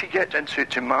you get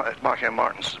into Mark M.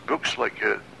 Martin's books, like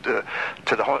the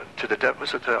Hostage to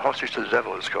the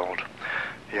Devil, it's called.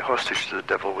 Yeah, Hostage to the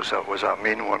Devil was our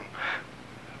main one.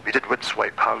 We did Witt's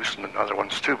White House and other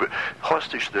ones too, but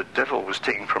Hostage to the Devil was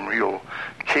taken from real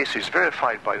cases,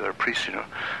 verified by their priests, you know.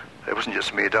 It wasn't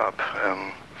just made up.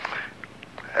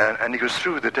 And he goes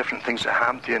through the different things that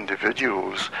happened to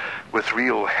individuals with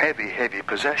real heavy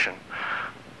possession.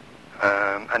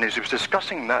 And as he was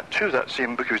discussing that too, that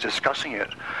same book, he was discussing it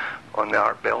on the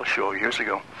Art Bell show years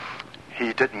ago.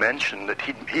 He did mention that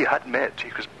he had met,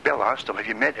 because Bell asked him, have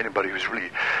you met anybody who's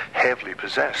really heavily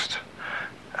possessed?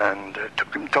 And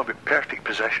talk about perfect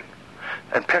possession.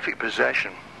 And perfect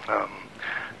possession,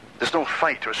 there's no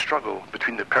fight or struggle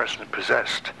between the person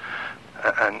possessed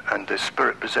and the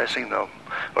spirit possessing them,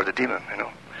 or the demon, you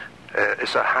know.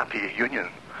 It's a happy union.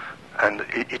 And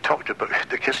he talked about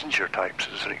the Kissinger types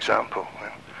as an example. You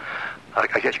know.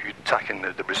 I guess you could tack in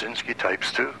the Brzezinski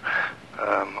types too,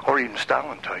 or even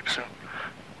Stalin types. You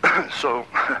know. So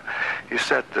he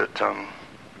said that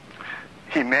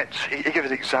he gave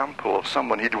an example of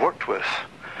someone he'd worked with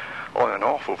on and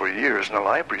off over years in a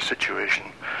library situation.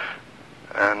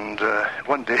 And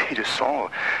one day he just saw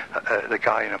the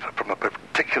guy from a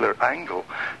particular angle,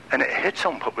 and it hit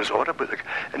him what was odd about it.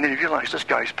 And then he realized this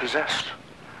guy's possessed.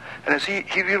 And as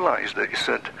he realized that, he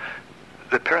said,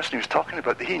 the person he was talking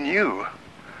about, that he knew,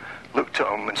 looked at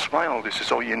him and smiled. He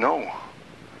says, oh, you know.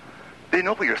 They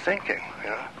know what you're thinking,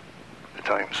 you know, at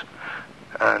times.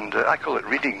 And I call it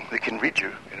reading. They can read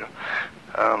you, you know.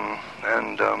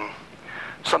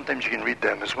 Sometimes you can read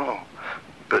them as well.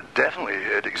 But definitely,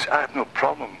 I have no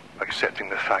problem accepting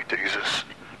the fact that it exists.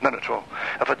 None at all.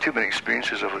 I've had too many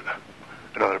experiences of it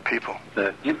in other people.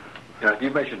 You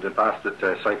mentioned in the past that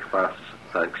psychopaths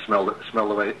smell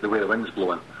the way the wind's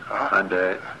blowing, and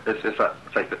it's that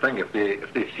type of thing. If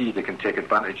they see they can take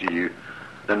advantage of you,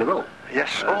 then they will.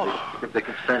 Yes. If they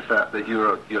can sense that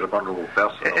you're a vulnerable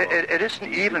person. It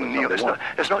isn't even. You know,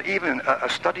 it's not even a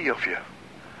study of you.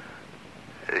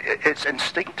 It's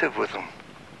instinctive with them.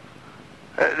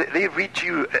 They read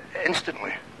you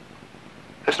instantly.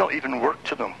 There's not even work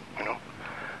to them, you know.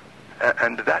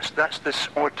 And that's this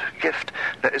odd gift.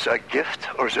 That is a gift,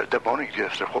 or is it a demonic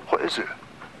gift, or what is it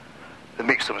that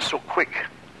makes them so quick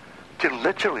to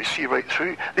literally see right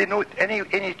through? They know any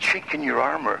chink in your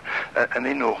armor, and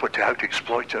they know how to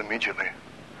exploit it immediately.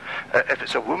 If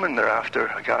it's a woman they're after,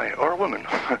 a guy or a woman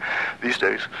these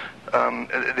days,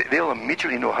 they'll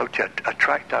immediately know how to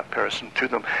attract that person to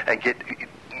them and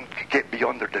get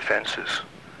beyond their defenses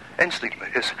instantly.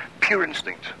 It's pure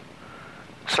instinct.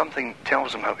 Something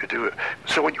tells them how to do it.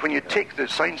 So when you take the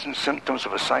signs and symptoms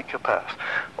of a psychopath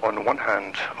on one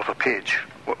hand of a page,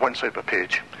 one side of a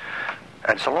page,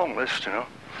 and it's a long list, you know,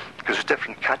 because there's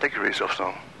different categories of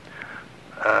them,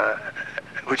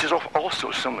 which is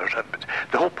also similar. But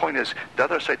the whole point is, the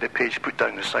other side of the page, put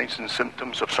down the signs and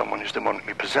symptoms of someone who's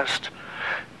demonically possessed,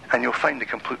 and you'll find they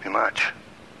completely match.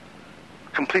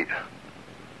 Complete.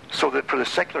 So that for the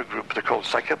secular group, they're called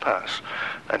psychopaths,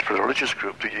 and for the religious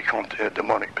group, you call it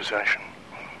demonic possession.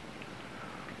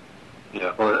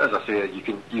 Yeah, well, as I say, you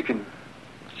can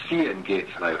see it in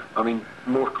Gates now. I mean,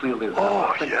 more clearly than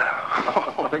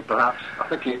I think perhaps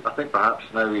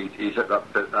now he's at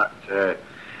that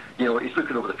he's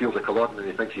looking over the field of Culloden and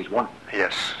he thinks he's won.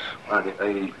 Yes.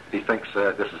 And he thinks,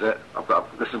 this is it.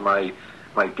 This is my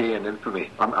day in infamy.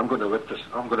 I'm going to live this.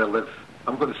 I'm going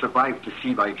to survive to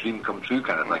see my dream come true,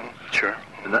 kind of thing. Sure.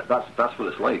 And that's what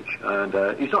it's like.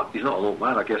 And he's not an old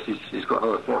man. I guess he's got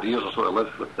another 40 years or so to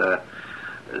live with the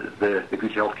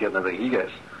good health care and everything he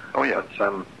gets. Oh yeah.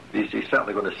 But he's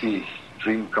certainly going to see his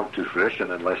dream come to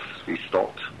fruition unless he's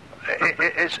stopped.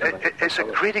 It's a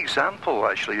great example,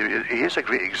 actually. He is a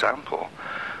great example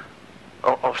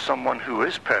of someone who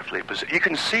is perfectly positioned. You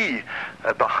can see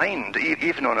behind,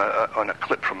 even on a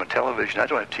clip from a television. I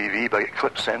don't have TV, but I get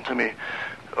clips sent to me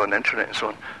on the internet and so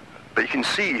on. But you can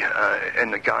see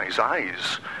in the guy's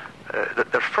eyes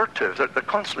that they're furtive. They're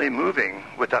constantly moving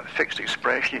with that fixed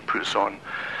expression he puts on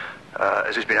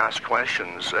as he's been asked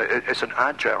questions. It's an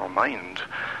agile mind.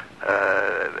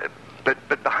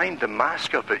 But behind the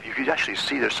mask of it, you could actually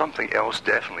see there's something else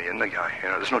definitely in the guy.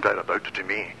 There's no doubt about it to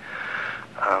me.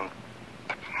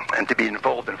 And to be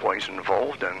involved in what he's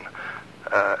involved in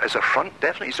as a front,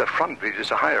 definitely he's a front.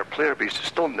 He's a higher player, but he's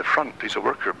still in the front. He's a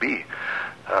worker bee.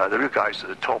 The real guys at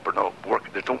the top are not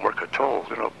work. They don't work at all.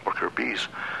 They're not worker bees,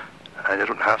 and they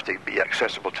don't have to be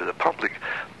accessible to the public.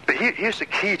 But here's the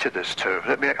key to this too.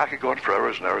 I mean, I could go on for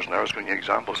hours and hours and hours going to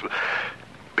examples,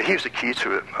 but here's the key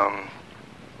to it.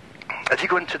 If you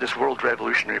go into this World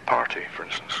Revolutionary Party, for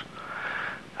instance,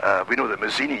 we know that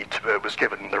Mazzini was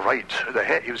given the right.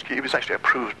 He was actually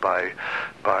approved by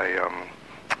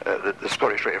the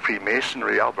Scottish Rite of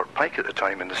Freemasonry, Albert Pike at the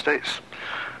time in the States,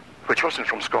 which wasn't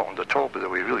from Scotland at all, by the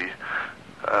way, really.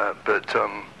 But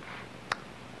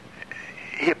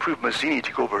he approved Mazzini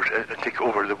to go over and take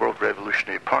over the World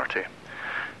Revolutionary Party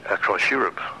across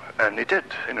Europe, and he did,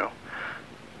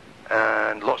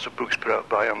 And lots of books put out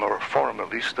by him, or for him at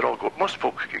least. Most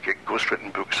folk get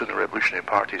ghostwritten books in the revolutionary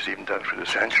parties, even down through the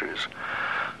centuries.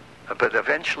 But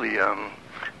eventually,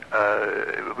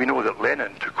 we know that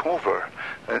Lenin took over,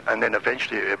 and then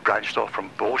eventually it branched off from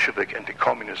Bolshevik into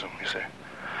communism, you see.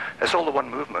 It's all the one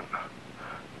movement.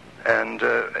 And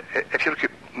if you look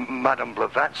at Madame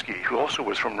Blavatsky, who also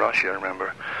was from Russia, I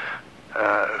remember,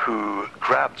 who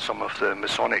grabbed some of the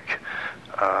Masonic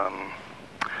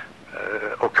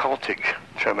occultic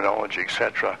terminology,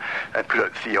 etc., and put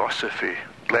out theosophy,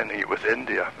 blending it with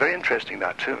India. Very interesting,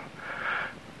 that too.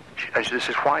 And she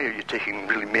says, why are you taking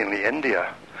really mainly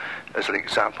India as an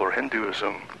example, or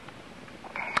Hinduism?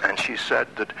 And she said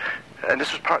that, and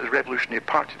this was part of the Revolutionary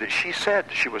Party, that she said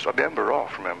she was a member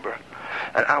of, remember.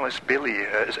 And Alice Bailey,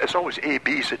 it's always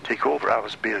ABs that take over.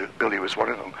 Alice Bailey was one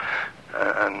of them.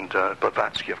 And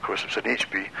Blavatsky, of course, was an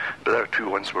HB, but the other two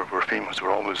ones were famous,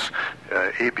 were always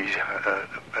AB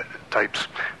types.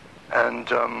 And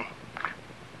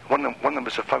one of them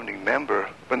was a founding member.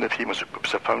 One of the famous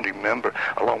was a founding member,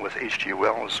 along with H.G.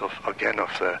 Wells,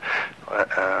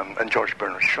 and George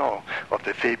Bernard Shaw, of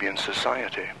the Fabian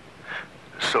Society.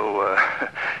 So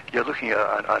you're looking at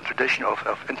a tradition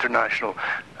of international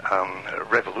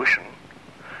revolution,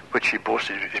 which he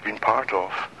boasted he'd been part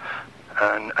of.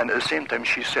 And at the same time,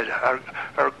 she said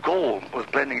our goal was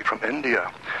blending it from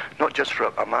India, not just for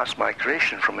a mass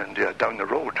migration from India down the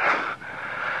road.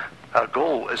 Our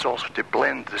goal is also to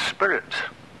blend the spirit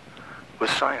with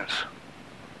science.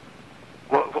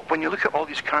 Well, when you look at all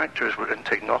these characters in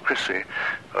technocracy,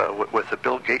 with the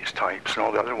Bill Gates types and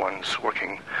all the other ones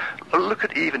working, look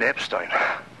at even Epstein.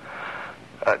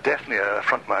 Definitely a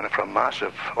front man for a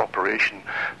massive operation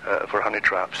for honey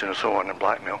traps and so on, and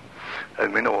blackmail.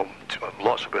 And we know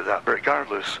lots about that. But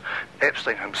regardless,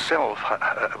 Epstein himself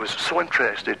was so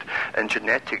interested in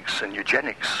genetics and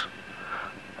eugenics,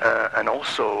 and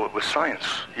also with science.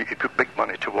 He put big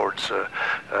money towards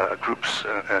groups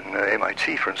in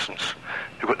MIT, for instance,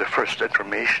 who got the first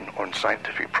information on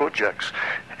scientific projects.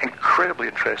 Incredibly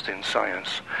interested in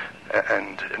science,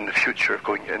 and in the future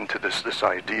going into this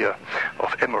idea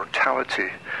of immortality.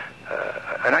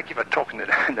 And I gave a talk in the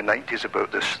 90s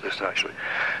about this actually.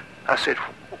 I said,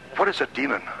 what is a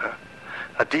demon?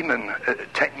 A demon,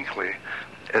 technically,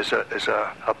 is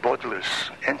a bodiless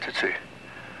entity,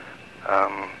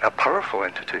 a powerful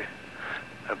entity,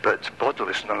 but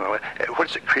bodiless nonetheless. What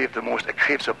does it crave the most? It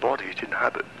craves a body to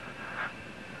inhabit.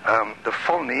 The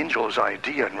fallen angel's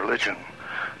idea in religion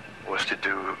was to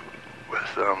do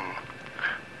with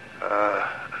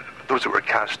those that were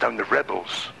cast down, the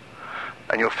rebels.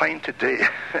 And you'll find today,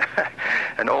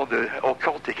 and all the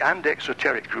occultic and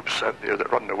exoteric groups out there that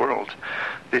run the world,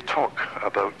 they talk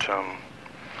about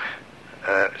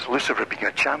Lucifer being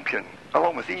a champion,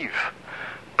 along with Eve,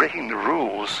 breaking the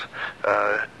rules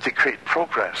to create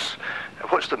progress.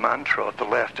 What's the mantra of the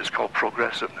left? It's called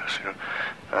progressiveness,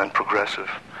 and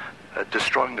progressive.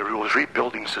 destroying the rules,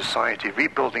 rebuilding society,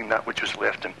 rebuilding that which was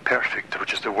left imperfect,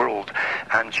 which is the world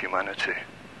and humanity.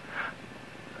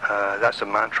 That's the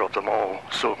mantra of them all.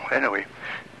 So anyway,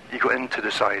 you go into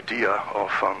this idea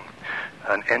of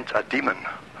a demon,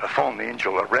 a fallen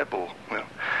angel, a rebel.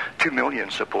 2 million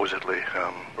supposedly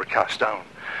were cast down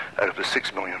out of the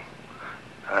 6 million.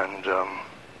 And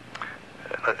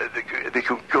they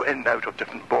can go in and out of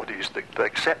different bodies that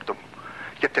accept them.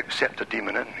 You have to accept a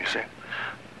demon in, you see.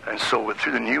 And so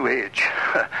through the New Age,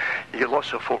 you get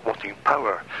lots of folk wanting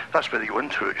power. That's where they go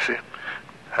into it, you see.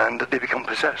 And they become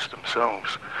possessed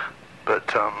themselves. But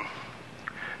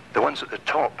the ones at the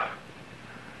top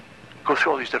go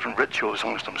through all these different rituals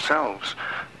amongst themselves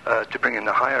to bring in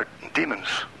the higher demons.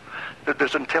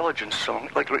 There's intelligence,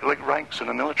 like ranks in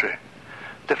the military.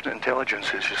 Different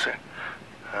intelligences, you see.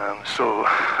 So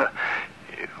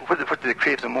what do they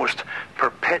crave the most?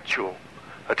 Perpetual.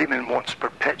 A demon wants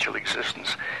perpetual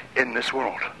existence in this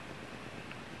world.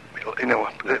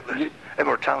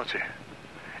 Immortality.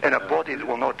 In a body that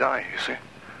will not die, you see.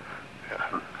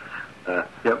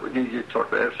 You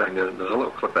talked about everything. There's a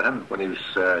little clip of him when he was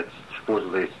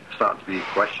supposedly starting to be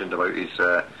questioned about his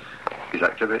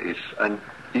activities, and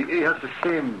he has the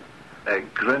same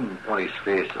grin on his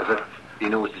face as if he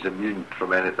knows he's immune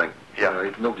from anything.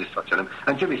 Yeah. Nobody's touching him.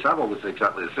 And Jimmy Savile was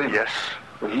exactly the same. Yes.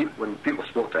 When people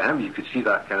spoke to him, you could see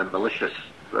that kind of malicious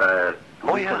look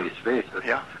on his face.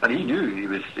 Yeah. And he knew he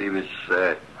was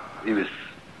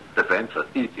defensive.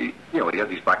 He had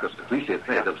his backers to police it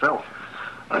himself,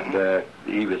 and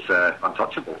he was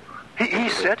untouchable. He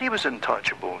said he was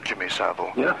untouchable, Jimmy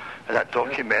Savile. Yeah. That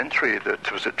documentary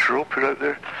that was it Truro put out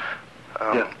there.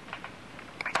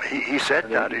 He said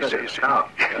that. He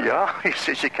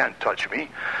says you can't touch me.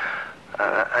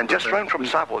 And just round from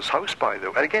Savile's house, by the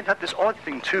way. And again, had this odd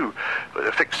thing too,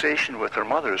 the fixation with their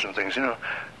mothers and things. I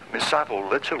mean, Savile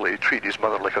literally treated his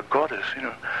mother like a goddess.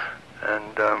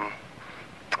 And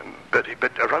but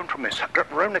around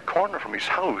the corner from his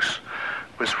house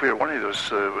was where one of those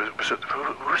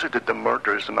who did the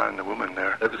murders, the man and the woman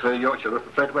there. It was Yorkshire,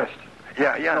 Fred West.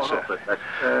 Yeah. No, not Fred West.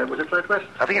 Was it Fred West?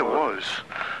 I think it was.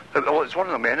 Well, it's one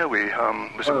of them anyway.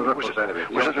 Was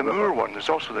it the Moore one? There's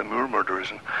also the Moore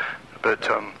murders. But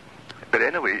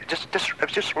anyway, it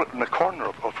was just in the corner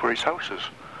of where his house is.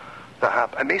 That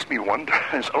happened. It makes me wonder,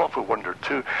 and it's an awful wonder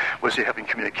too, was he having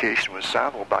communication with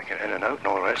Savile back in and out and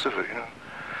all the rest of it,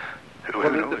 Who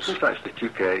knows? The police actually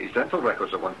took his dental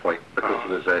records at one point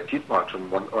because there was teeth marks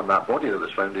on that body that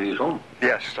was found in his home.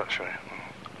 Yes, that's right.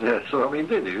 Yeah, so I mean,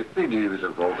 they knew he was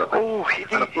involved. I think. Oh,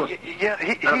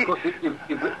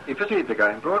 he visited the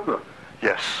guy in Broadmoor.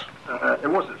 Yes. It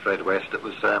wasn't Fred West. It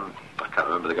was I can't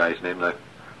remember the guy's name now.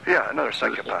 Yeah, another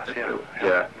psychopath.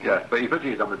 Yeah. But he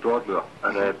visited them in Broadmoor,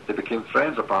 and they became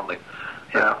friends apparently.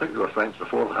 I think they were friends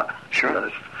before that.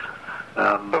 Sure.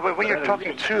 But when you're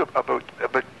talking too about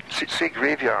say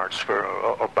graveyards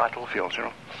or battlefields,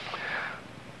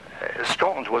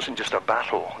 Scotland wasn't just a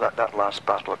battle. That last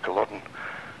battle of Culloden.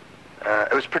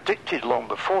 It was predicted long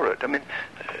before it. I mean,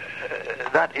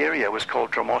 that area was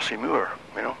called Dromossie Moor,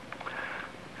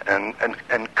 and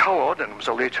Culloden was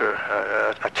a later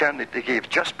a term that they gave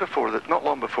just before not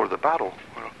long before the battle.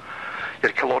 You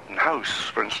had Culloden House,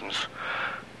 for instance,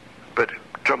 but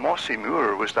Dromossie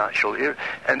Moor was the actual area,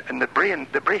 and the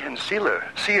Brehon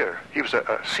Seer, he was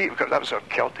a seer. That was a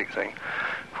Celtic thing,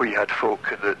 where you had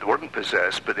folk that weren't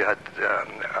possessed, but they had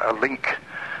a link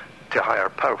to higher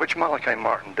power, which Malachi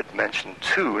Martin did mention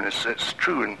too, and it's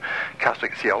true in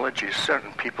Catholic theology.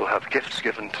 Certain people have gifts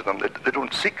given to them that they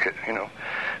don't seek it.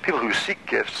 People who seek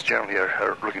gifts generally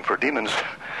are looking for demons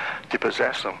to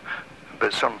possess them,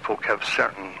 but some folk have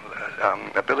certain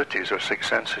abilities or sixth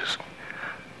senses.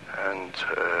 And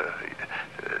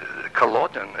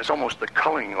Culloden is almost the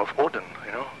culling of Odin,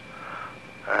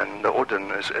 and the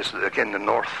Odin is again the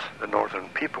northern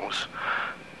peoples.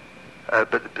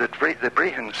 But the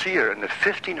Brehon Seer in the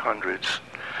 1500s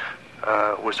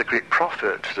was a great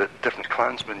prophet that different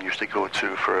clansmen used to go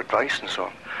to for advice and so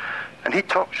on. And he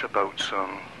talks about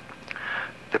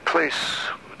the place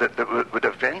that would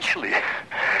eventually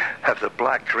have the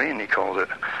black rain, he called it.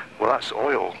 Well, that's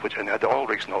oil, and the oil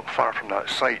rigs not far from that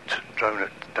site, down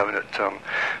at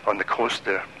on the coast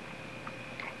there,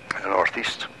 in the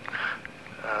northeast,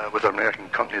 with an American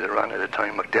company that ran at the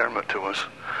time, McDermott it was.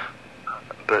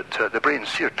 But the Brehon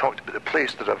Seer talked about the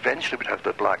place that eventually would have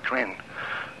the black rain.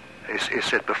 He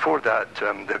said before that,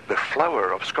 the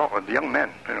flower of Scotland, the young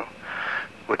men,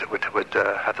 would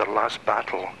have their last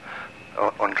battle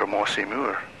on Dromossie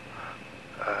Moor,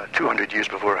 200 years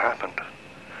before it happened.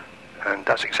 And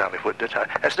that's exactly what did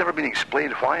happen. It's never been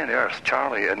explained why on earth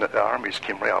Charlie and the armies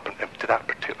came right up to that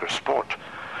particular spot.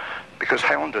 Because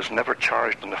Highlanders never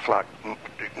charged on the flat,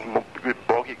 good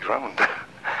boggy ground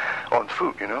on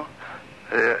foot, you know.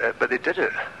 But they did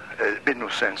it. It made no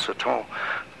sense at all.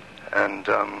 And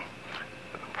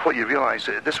what you realise,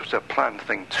 this was a planned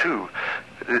thing too.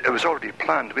 It was already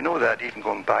planned. We know that even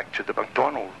going back to the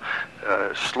MacDonald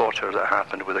slaughter that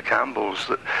happened with the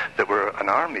Campbells, that were an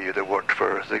army that worked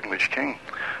for the English king.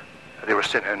 They were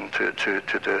sent in to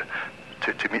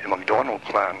meet the MacDonald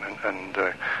clan, and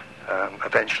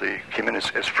eventually came in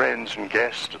as friends and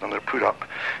guests, and they're put up,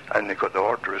 and they got the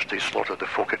orders to slaughter the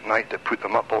folk at night. They put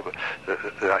them up, all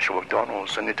the actual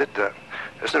MacDonalds, and they did that.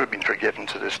 It's never been forgiven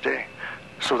to this day.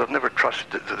 So they've never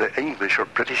trusted the English or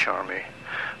British army,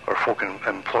 or folk in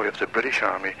employ of the British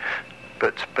army.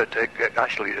 But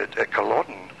actually at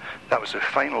Culloden, that was the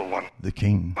final one. The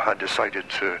king had decided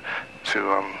to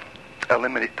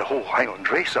eliminate the whole Highland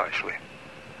race, actually.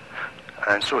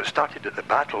 And so it started at the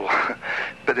battle,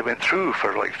 but they went through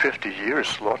for like 50 years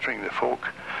slaughtering the folk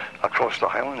across the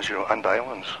Highlands, you know, and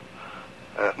islands,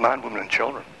 man, women, and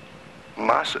children.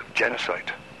 Massive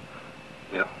genocide.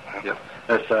 Yeah.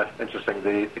 It's interesting.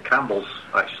 The Campbells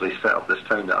actually set up this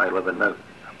town that I live in now,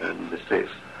 in the States.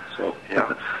 So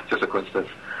yeah, just a coincidence.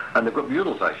 And they've got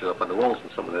murals actually up on the walls in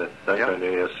some of the downtown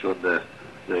areas showing the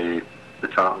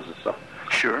tartans and stuff.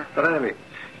 Sure. But anyway,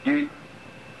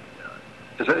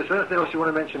 is there anything else you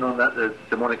want to mention on that, the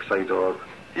demonic side, or?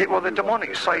 Yeah, well, the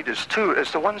demonic side is too.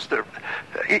 It's the ones that,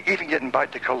 even getting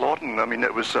back to Culloden, I mean,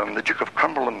 it was the Duke of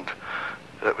Cumberland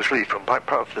that was really from part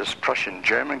of this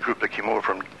Prussian-German group that came over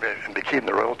from and became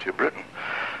the royalty of Britain.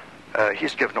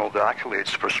 He's given all the accolades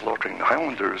for slaughtering the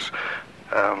Highlanders,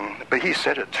 but he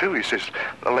said it too. He says,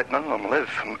 "Let none of them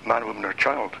live, man, woman, or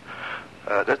child."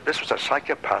 This was a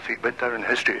psychopath. He went down in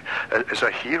history as a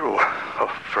hero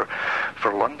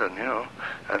for London, you know,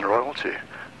 and royalty.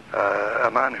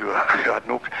 A man who had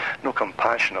no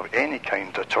compassion of any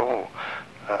kind at all,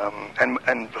 and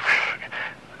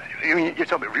you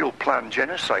talk about real planned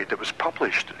genocide that was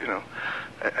published, you know,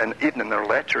 and even in their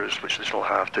letters, which they still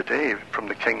have today, from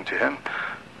the king to him.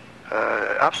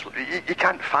 Absolutely, you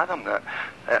can't fathom that,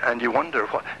 and you wonder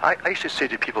what. I used to say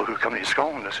to people who come to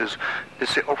Scotland, they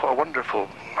say, "Oh, what a wonderful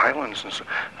Highlands," and so,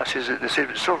 they say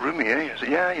it's so roomy, eh? I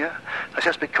say, yeah. I say,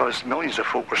 that's because millions of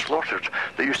folk were slaughtered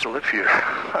that used to live here.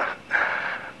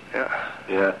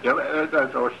 Yeah. I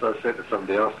was saying to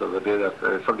somebody else the other day that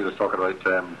somebody was talking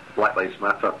about Black Lives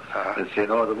Matter and saying,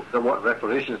 they want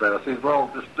reparations there. I said, well,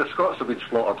 the Scots have been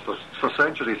slaughtered for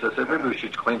centuries. I said, maybe we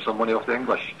should claim some money off the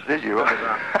English. There you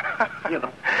are. You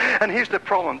know. And here's the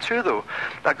problem too, though.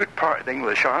 A good part of the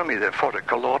English army that fought at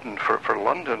Culloden for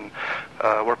London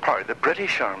were part of the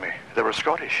British army. They were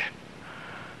Scottish.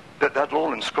 That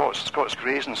Lowland Scots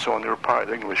Greys and so on, they were part of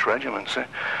the English regiments.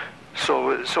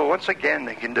 So once again,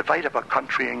 they can divide up a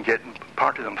country and get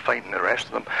part of them fighting the rest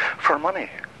of them for money.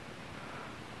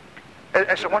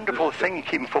 It's a wonderful thing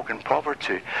keeping folk in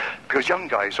poverty, because young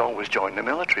guys always join the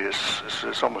military.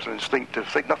 It's almost an instinctive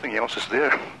thing. Nothing else is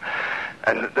there.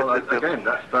 And again,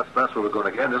 that's where we're going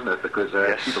again, isn't it? Because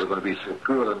people are going to be so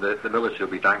poor, and the military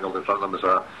will be dangled in front of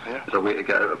them as a way to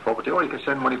get out of poverty. Or you can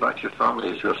send money back to your family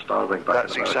as you're starving back.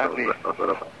 That's exactly.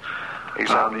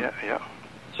 Exactly. Yeah.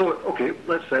 So, okay,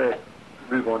 let's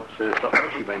move on to something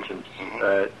else you mentioned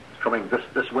coming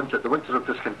this winter, the winter of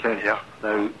discontent. Yeah.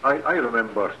 Now, I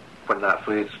remember when that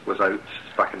phrase was out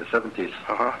back in the 70s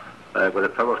with the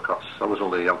power cuts. I was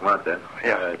only a young lad then.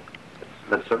 Yeah.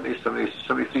 Mid-70s,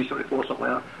 73, 74, something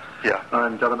like that. Yeah.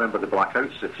 And I remember the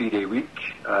blackouts, the 3-day week.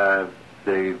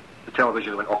 The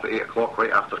television went off at 8 o'clock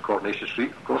right after Coronation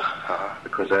Street, of course,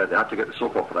 because they had to get the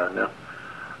soap opera in there.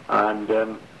 And,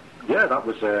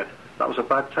 that was a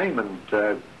bad time,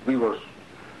 and we were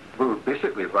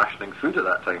basically rationing food at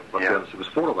that time. My parents, it was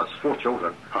 4 of us, 4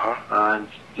 children, and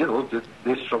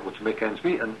they struggled to make ends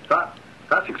meet, and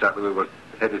that's exactly where we're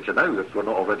headed to now, if we're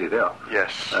not already there.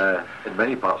 Yes. In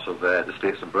many parts of the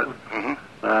States and Britain,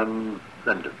 and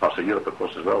parts of Europe, of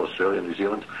course, as well, Australia, New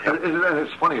Zealand. And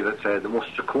it's funny that the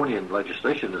most draconian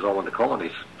legislation is all in the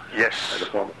colonies. Yes. The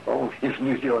former colonies,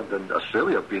 New Zealand and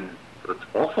Australia have been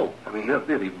awful. I mean, they're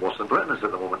even worse than Britain is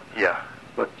at the moment. Yeah.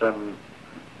 But the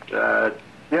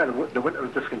winter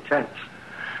of discontent.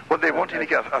 Well, they wanted to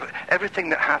get everything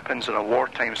that happens in a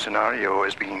wartime scenario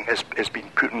is being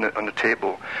put on the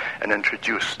table and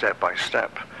introduced step by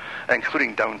step,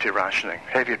 including down to rationing.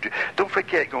 Don't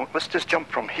forget. Let's just jump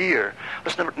from here.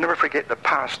 Let's never forget the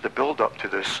past, the build up to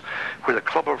this, where the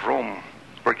Club of Rome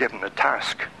were given the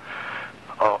task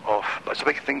it's a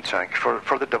big think tank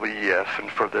for the WEF and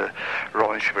for the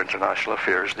Royal Institute for International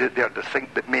Affairs. They are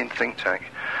the main think tank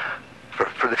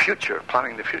for the future,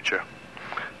 planning the future,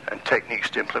 and techniques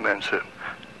to implement it.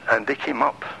 And they came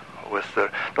up with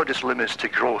not just limits to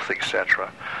growth,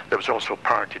 etc. That was also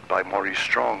parted by Maurice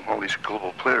Strong, all these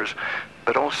global players,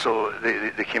 but also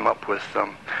they came up with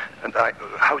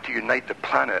how to unite the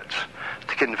planet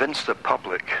to convince the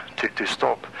public to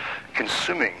stop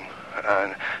consuming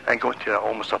and go into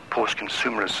almost a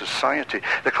post-consumerist society.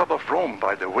 The Club of Rome,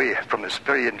 by the way, from its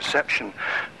very inception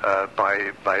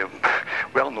by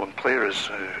well-known players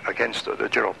against the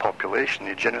general population,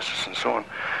 the eugenicists and so on,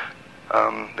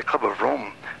 the Club of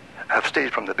Rome have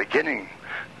stated from the beginning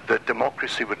that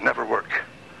democracy would never work.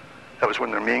 That was one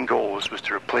of their main goals, was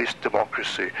to replace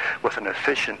democracy with an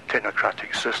efficient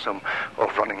technocratic system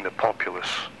of running the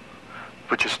populace,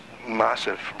 which is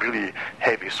massive, really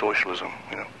heavy socialism,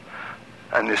 you know.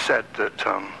 And they said that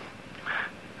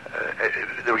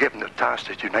they were given the task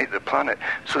to unite the planet.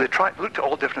 So they looked at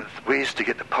all different ways to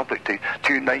get the public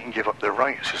to unite and give up their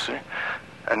rights, you see.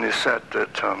 And they said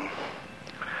that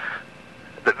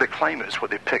the climate is what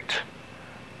they picked.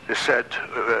 They said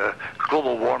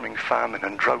global warming, famine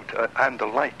and drought and the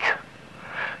like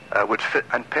would fit,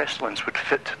 and pestilence would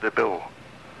fit the bill.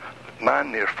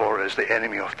 Man, therefore, is the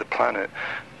enemy of the planet,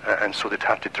 and so they'd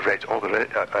have to direct all the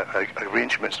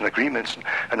arrangements and agreements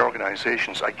and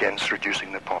organizations against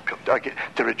reducing the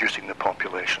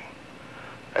population.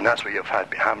 And that's what you've had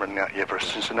been hammering at you ever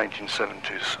since the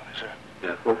 1970s.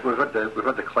 Yeah, well, we've had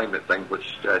the climate thing,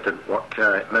 which didn't work.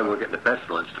 Now we're getting the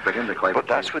pestilence to begin the climate. But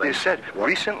that's what they said.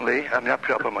 Recently, I mean, I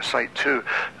put up on my site too,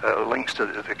 links to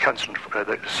the council,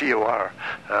 the COR,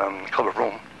 Club of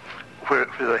Rome, where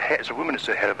there's a woman that's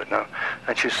the head of it now,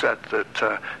 and she said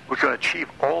that we're going to achieve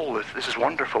all this. This is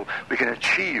wonderful. We can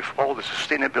achieve all the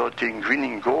sustainability and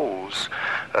greening goals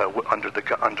under the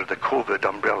COVID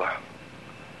umbrella.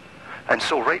 And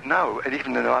so right now, and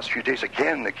even in the last few days,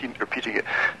 again, they keep repeating it,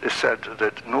 they said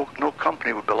that no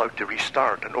company would be allowed to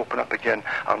restart and open up again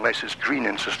unless it's green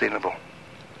and sustainable.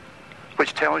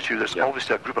 Which tells you there's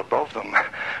obviously a group above them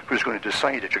who's going to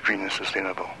decide if you're green and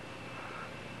sustainable.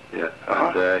 Yeah,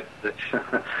 and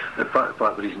in part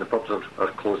the reason the pubs are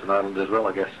closed in Ireland as well,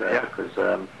 I guess,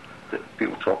 because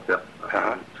people talk there.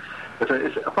 But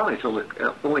apparently it's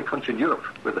the only country in Europe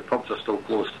where the pubs are still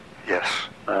closed. Yes.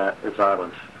 It's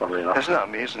Ireland, funnily enough. Isn't that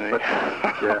amazing, eh?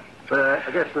 Yeah. But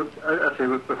I guess, I'd say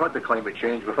we've had the climate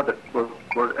change,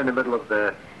 we're in the middle of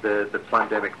the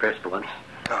pandemic pestilence,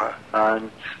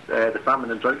 and the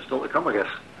famine and drought still to come, I guess.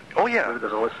 Oh, yeah.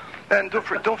 And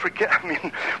don't forget, I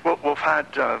mean, we've had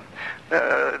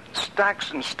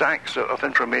stacks and stacks of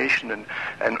information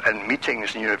and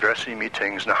meetings and university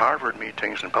meetings and Harvard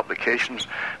meetings and publications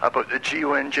about the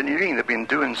geoengineering they've been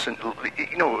doing since,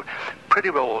 pretty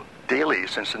well daily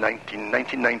since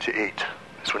 1998.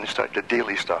 That's when they started the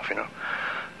daily stuff, you know.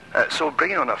 So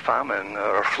bringing on a famine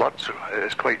or floods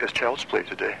is quite as child's play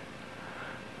today.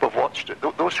 We've watched it.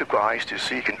 Those who've got eyes to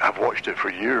see have watched it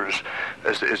for years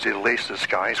as they lace the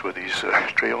skies with these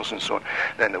trails and so on.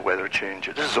 Then the weather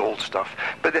changes. This is old stuff.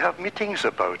 But they have meetings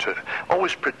about it,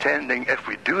 always pretending if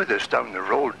we do this down the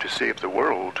road to save the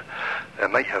world,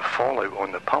 it might have fallout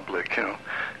on the public, you know.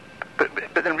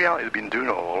 But in reality, they've been doing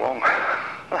it all along.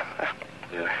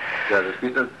 Yeah.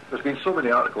 There's been so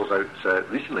many articles out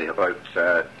recently about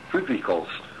food recalls.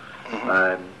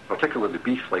 Mm-hmm. Particularly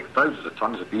beef, like thousands of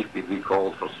tons of beef being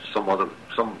recalled for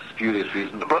some spurious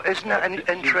reason. But isn't that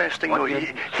interesting though?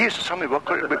 Here's something we've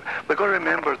got to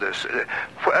remember this.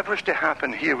 Whatever's to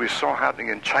happen here, we saw happening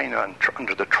in China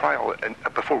under the trial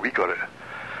before we got it.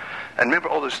 And remember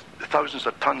all those thousands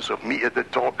of tons of meat at the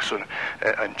docks in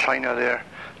China there,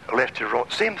 left to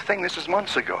rot. Same thing. This is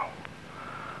months ago.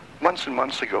 Months and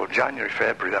months ago, January,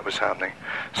 February, that was happening.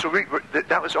 So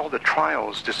that was all the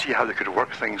trials to see how they could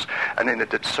work things, and then they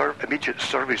did immediate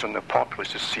surveys on the populace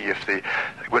to see if they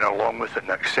went along with it and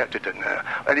accepted it. And,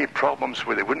 any problems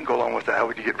where they wouldn't go along with it, how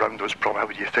would you get around those problems? How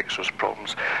would you fix those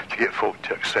problems to get folk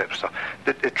to accept stuff?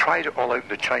 They tried it all out in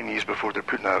the Chinese before they're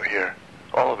putting it out here.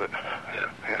 All of it.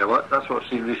 Yeah, well, that's what I've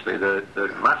seen recently. The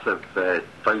massive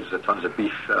thousands of tons of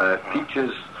beef,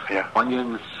 peaches,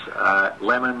 onions,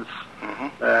 lemons,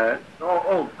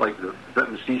 all like the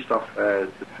vitamin C stuff. As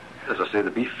I say, the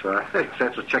beef,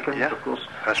 etc. Chickens, of course.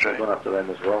 That's right. Going after them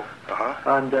as well.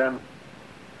 And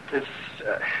it's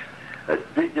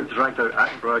you've dragged out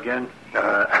Attenborough again,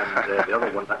 and the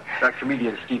other one, that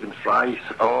comedian Stephen Fry.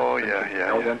 Oh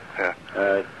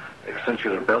yeah.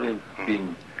 Extinction Rebellion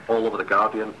being all over the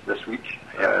Guardian this week.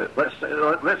 Let's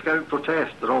go out and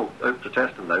protest. They're all out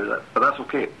protesting now, but that's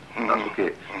okay. That's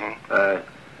okay.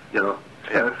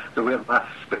 Yeah. They wear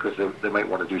masks because they might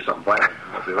want to do something violent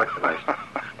and not be recognised.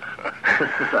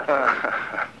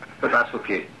 But that's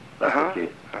okay. That's okay.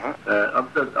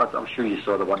 I'm sure you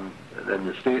saw the one in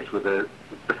the States with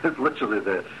literally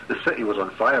the city was on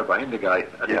fire behind the guy,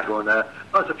 and he's going, there's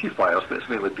a few fires, but it's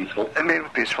mainly peaceful. It mainly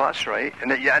peaceful, that's right.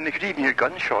 And and they could even hear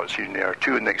gunshots in there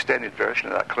too, in the extended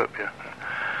version of that clip.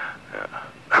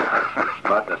 It's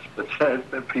madness,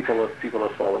 but people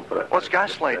are falling for it. Well, it's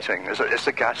gaslighting. It's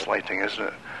the gaslighting, isn't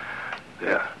it?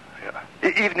 Yeah.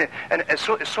 Even and it's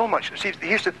so much. See,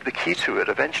 here's the key to it.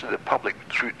 Eventually, the public,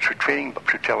 through training,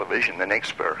 through television, and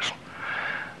experts,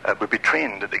 would be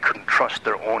trained that they couldn't trust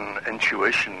their own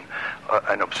intuition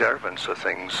and observance of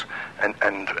things,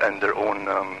 and their own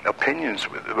opinions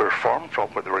that were formed from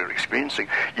what they were experiencing.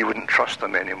 You wouldn't trust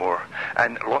them anymore.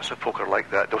 And lots of folk are like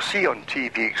that. They'll see on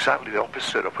TV exactly the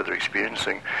opposite of what they're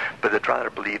experiencing, but they'd rather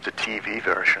believe the TV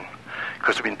version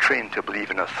because they've been trained to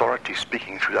believe in authority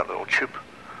speaking through that little tube.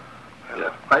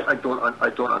 Yeah, I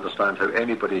don't understand how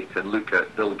anybody can look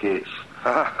at Bill Gates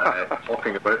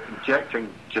talking about injecting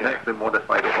genetically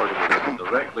modified organisms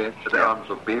directly into the arms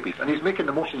of babies, and he's making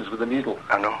the motions with the needle.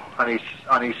 I know.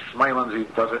 And he's smiling as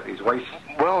he does it. His wife's.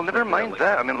 Well, never mind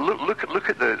that. I mean, look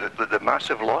at the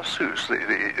massive lawsuits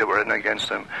that were in against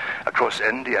him across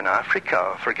India and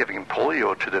Africa for giving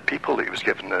polio to the people that he was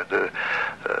giving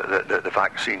the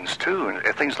vaccines to,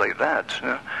 and things like that. You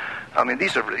know? I mean,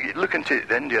 these are, look into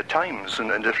the India Times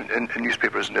and different in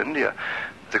newspapers in India.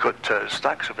 They've got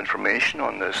stacks of information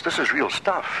on this. This is real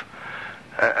stuff.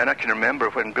 And I can remember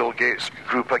when Bill Gates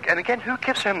grew up, and again, who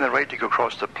gives him the right to go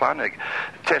across the planet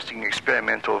testing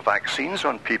experimental vaccines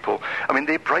on people? I mean,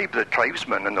 they bribe the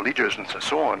tribesmen and the leaders and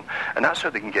so on, and that's how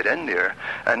they can get in there.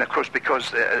 And of course, because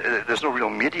there's no real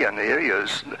media in the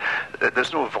areas,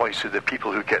 there's no voice of the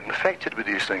people who get infected with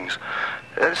these things.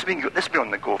 This has been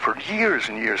on the go for years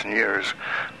and years and years.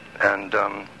 And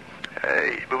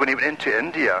but when he went into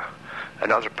India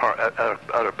and other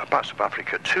parts of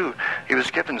Africa too, he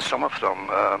was given, some of them,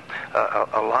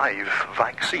 a live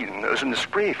vaccine that was in the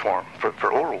spray form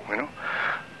for oral, you know.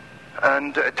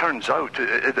 And it turns out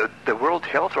the World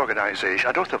Health Organization,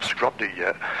 I don't know if they've scrubbed it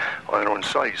yet on their own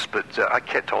sites, but I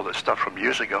kept all this stuff from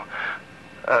years ago.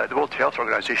 The World Health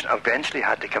Organization eventually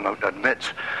had to come out and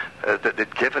admit that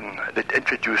they'd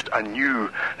introduced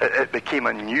it became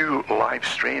a new live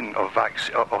strain of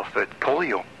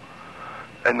polio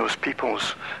in those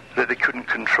peoples that they couldn't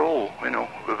control, you know,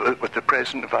 with the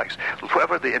present vaccine.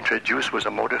 Whatever they introduced was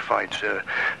a modified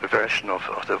version of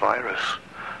the virus.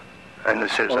 And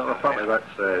it says apparently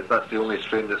that's the only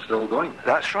strain that's still going.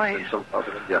 That's right. In some parts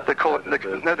of India.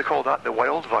 Now they call that the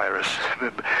wild virus,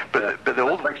 but the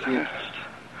old.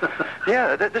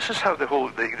 Yeah, this is how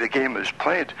the game is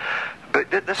played. But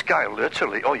this guy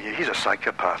literally, he's a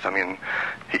psychopath. I mean,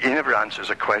 he never answers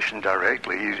a question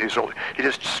directly. He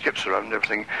just skips around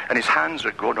everything, and his hands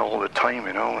are going all the time.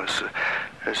 You know,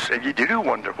 you do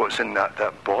wonder what's in that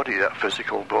body, that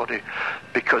physical body,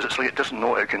 because it's like it doesn't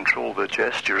know how to control the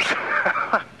gestures.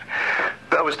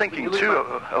 But I was thinking too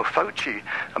of Fauci.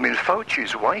 I mean,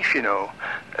 Fauci's wife, you know,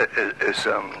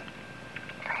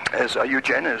 is a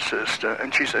eugenicist,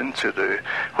 and she's into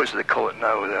what do they call it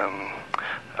now?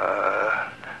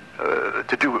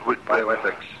 To do with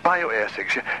bioethics.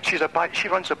 Bioethics. She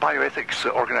runs a bioethics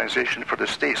organization for the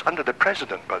States under the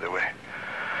president, by the way,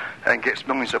 and gets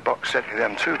millions of bucks sent to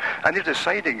them too. And they're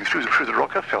deciding through the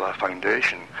Rockefeller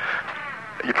Foundation.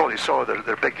 You probably saw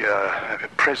their big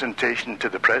presentation to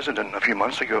the president a few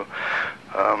months ago,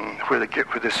 where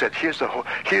they said, here's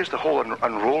the whole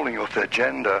unrolling of the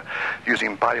agenda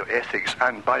using bioethics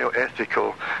and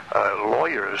bioethical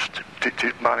lawyers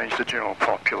to manage the general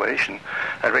population,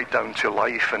 and right down to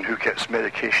life and who gets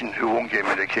medication, who won't get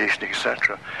medication,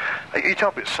 etc. You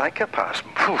talk about psychopaths.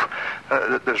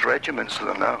 There's regiments of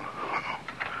them now.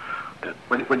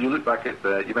 When you look back at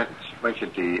you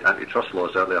mentioned the antitrust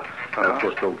laws earlier, and of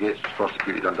course Bill Gates was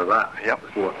prosecuted under that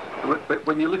before. But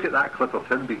when you look at that clip of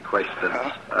him being questioned,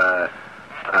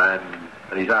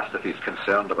 and he's asked if he's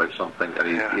concerned about something, and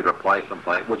he replies something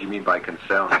like, "What do you mean by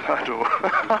concerned?" and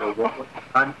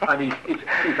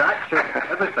his accent,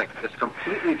 everything is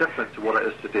completely different to what it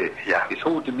is today. Yeah. His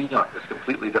whole demeanour is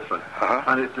completely different,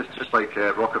 and it's just like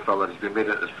Rockefeller has been made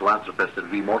as philanthropist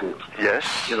and remodeled. Yes.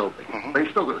 You know, but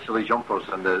he's still got the silly jumpers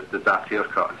and the daft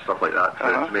haircut and stuff like that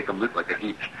to make him look like a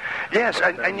geek. Yes,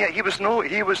 and yet he was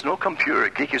no computer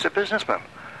geek. He's a businessman.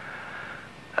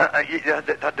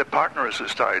 The partners that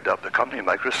started up the company,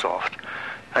 Microsoft,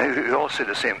 who all say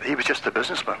the same. He was just a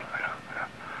businessman.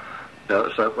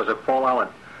 So was it Paul Allen?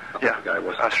 I think the guy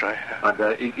was. That's right.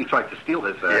 Yeah. And he tried to steal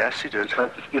his... yes, he did. He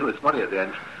tried to steal his money at the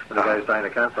end, and the guy's dying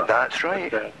of cancer. That's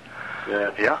right. But,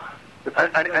 yeah.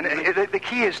 And the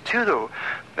key is, too, though,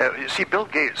 you see, Bill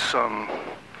Gates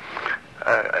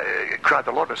grabbed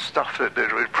a lot of stuff,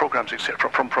 programs, etc.,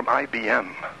 from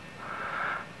IBM.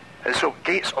 And so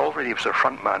Gates already was a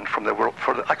front man from the world,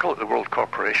 I call it the World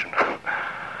Corporation,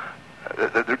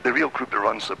 the real group that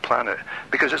runs the planet,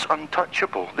 because it's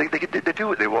untouchable. They do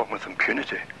what they want with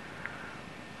impunity.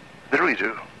 They really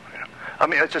do. I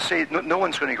mean, as I say, no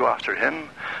one's going to go after him.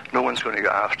 No one's going to go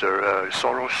after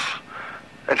Soros.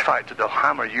 In fact, they'll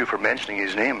hammer you for mentioning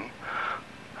his name.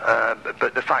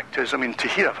 But the fact is, I mean, to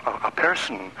hear a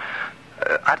person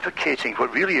advocating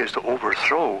what really is the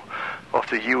overthrow of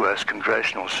the U.S.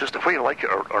 congressional system, whether you like it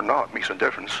or not, makes no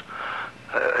difference.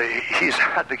 He's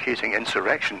advocating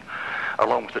insurrection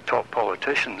along with the top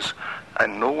politicians,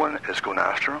 and no one is going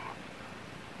after him.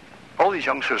 All these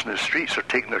youngsters in the streets are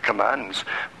taking their commands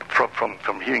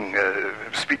from hearing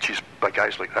speeches by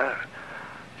guys like that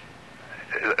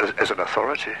as an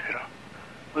authority, you know.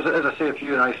 As I say, if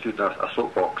you and I stood in a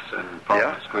soapbox in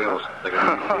Parliament Square or something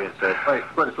and said, right,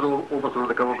 we're going to overthrow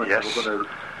the government, yes. and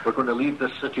we're going to leave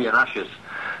this city in ashes,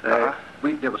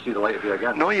 we'd never see the light of day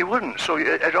again. No, you wouldn't. So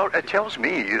it tells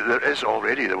me there is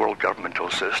already the world governmental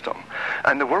system.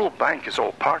 And the World Bank is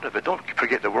all part of it. Don't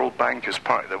forget the World Bank is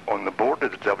on the board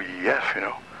of the WEF, you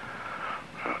know.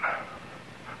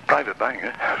 Private bank,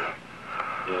 eh?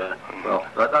 Yeah, well,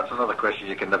 that's another question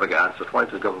you can never get answered. Why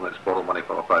do governments borrow money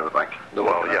from a private bank? No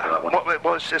one can answer that one.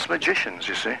 Well, it's magicians,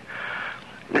 you see.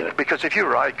 Yeah. Because if you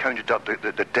or I counted up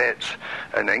the debts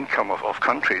and income of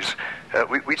countries,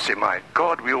 we'd say, my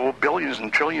God, we owe billions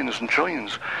and trillions and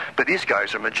trillions. But these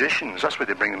guys are magicians. That's why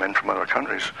they bring them in from other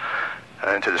countries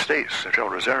into the States, the Federal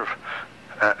Reserve.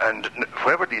 And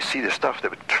wherever they see the stuff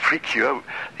that would freak you out,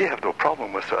 they have no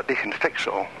problem with it. They can fix it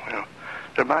all. You know,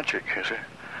 they're magic, you see.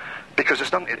 Because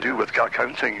it's nothing to do with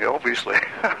accounting, obviously.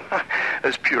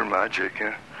 It's pure magic,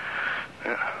 yeah.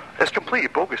 It's completely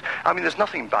bogus. I mean, there's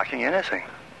nothing backing anything.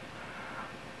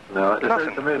 No, nothing.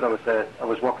 It's amazing. I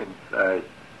was walking down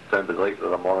by the lake the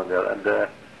other morning there, and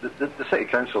the city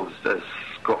council has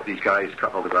got these guys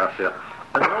cutting all the grass there,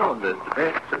 and they're all on the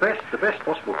best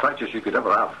possible tractors you could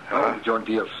ever have. All the John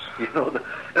Deeres, you know,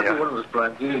 every one was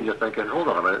brand new, and you're thinking, hold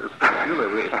on a minute, it's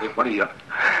really a way to save money here.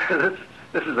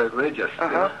 This is outrageous. You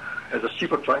know? There's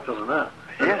cheaper tractors than that.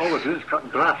 And yes. all they do is cutting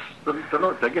grass. They're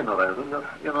not digging or anything.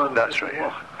 You know, that's right.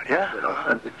 Yeah. You know,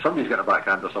 and somebody's got a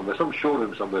backhander somewhere, some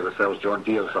showroom somewhere that sells John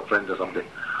Deere's, a friend of somebody.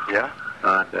 Yeah.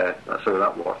 And that's how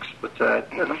that works. But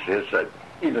as I say,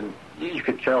 even you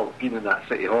could tell, being in that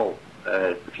City Hall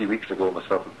a few weeks ago,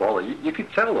 myself and Paula, you could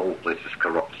tell the whole place is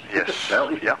corrupt. Yes. You could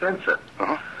tell, you could sense it.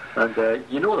 And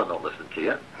you know they're not listening to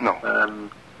you. No.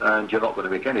 And you're not going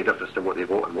to make any difference to what they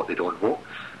vote and what they don't vote.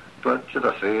 But as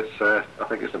I say, I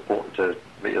think it's important to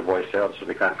make your voice heard so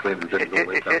they can't claim they didn't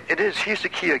know later. It is. Here's the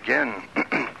key again.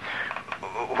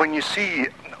 When you see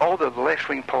all the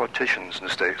left-wing politicians in the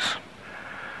States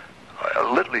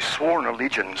literally sworn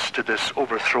allegiance to this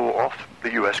overthrow of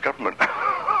the U.S. government.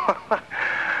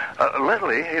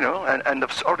 Literally, you know, and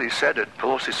they've already said it,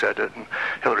 Pelosi said it, and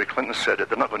Hillary Clinton said it,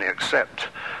 they're not going to accept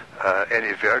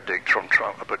any verdict from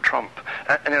about Trump.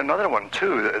 And another one,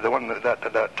 too, the one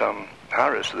that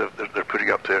Harris, they're putting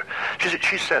up there,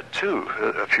 she said, too,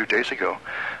 a few days ago,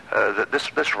 that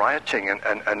this rioting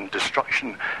and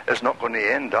destruction is not going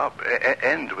to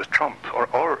end with Trump,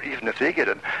 or even if they get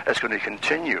it, it's going to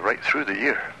continue right through the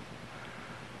year.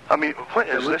 I mean, what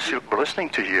is this we're listening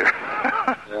to here?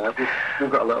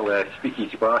 We've got a little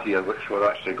speakeasy bar here, which we're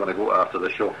actually going to go to after the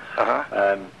show.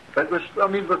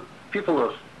 But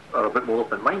people are a bit more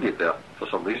open-minded there for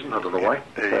some reason. I don't know why.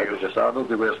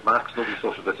 Nobody wears masks, nobody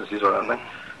social distances or anything.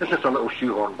 It's just a little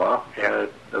shoehorn bar.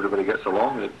 Everybody gets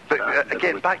along. But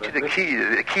again, back to the key.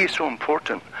 The key is so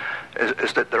important,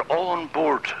 is that they're all on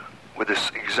board with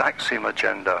this exact same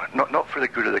agenda, not for the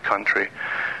good of the country.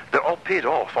 They're all paid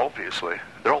off, obviously.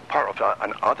 They're all part of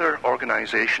another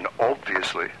organization,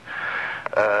 obviously,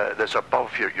 that's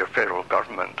above your federal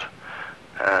government.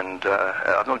 And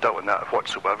I've no doubt in that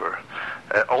whatsoever.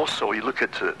 Also, you look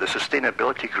at the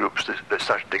sustainability groups that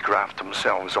started to graft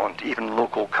themselves onto even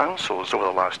local councils over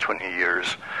the last 20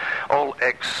 years. All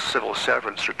ex-civil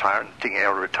servants taking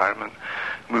early retirement,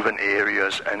 moving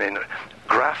areas, and then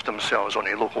graft themselves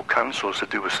onto local councils to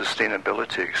do with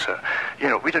sustainability. So, you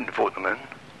know, we didn't vote them in.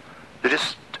 They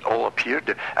just all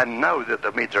appeared. And now that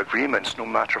they've made their agreements, no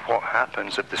matter what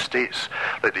happens, if the states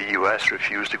like the US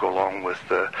refuse to go along with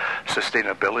the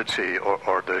sustainability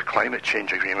or the climate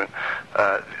change agreement,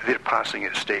 they're passing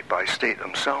it state by state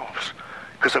themselves.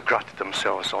 because they've grafted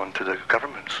themselves onto the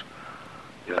governments.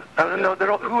 Yeah. And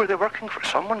who are they working for?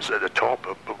 Someone's at the top,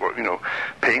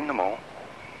 paying them all.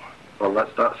 Well,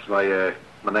 that's my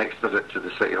next visit to the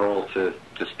City Hall to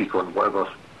speak on whatever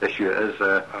issue it is.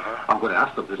 I'm going to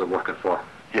ask them who they're working for.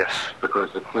 Yes.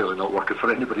 Because they're clearly not working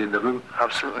for anybody in the room.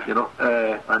 Absolutely.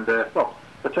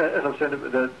 But as I'm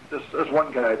saying, there's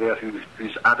one guy there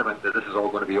who's adamant that this is all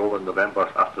going to be over in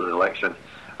November after the election.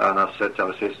 And I've said to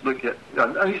him, I says, look,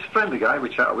 and he's a friendly guy, we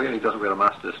chat away, and he doesn't wear a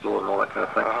mask to the store and all that kind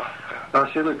of thing. And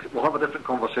I say, look, we'll have a different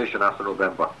conversation after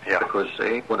November, because it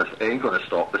ain't going to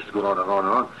stop. This is going on and on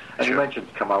and on. And you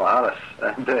mentioned Kamala Harris,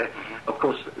 and of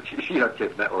course, she had to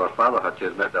admit, or her father had to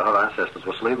admit, that her ancestors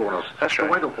were slave owners. That's right.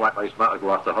 So why don't Black Lives Matter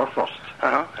go after her first?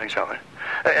 Exactly.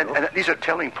 And these are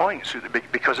telling points,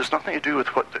 because it's nothing to do with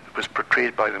what was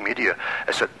portrayed by the media.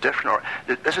 It's a different,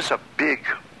 this is a big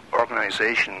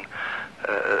organisation.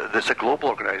 There's a global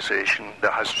organisation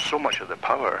that has so much of the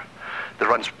power that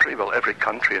runs pretty well every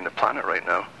country in the planet right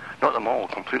now. Not them all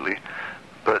completely,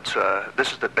 but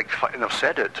this is the big fight. And I've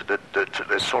said it, that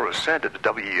Soros said at the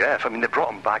WEF. I mean, they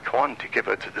brought him back on to give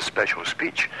it the special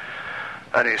speech.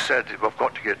 And he said, we've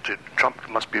got to get to, Trump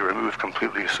must be removed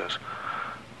completely, he says.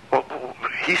 Well,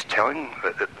 he's telling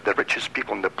the richest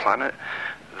people on the planet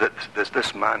that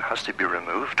this man has to be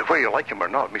removed. Whether you like him or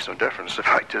not, it makes no difference. The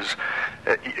fact is,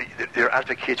 they're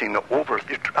advocating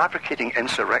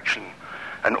insurrection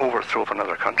and overthrow of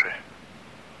another country.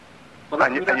 Well,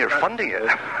 and you're funding it.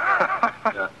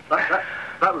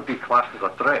 That would be classed as a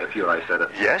threat if you or I said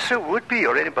it. Yes, it would be,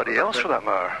 or anybody else for that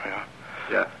matter.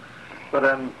 Yeah. But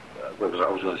I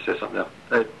was going to say something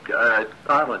there.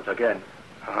 Ireland again.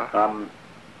 I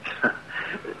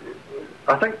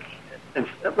think.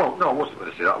 Well, no, I wasn't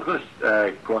going to say that. I was going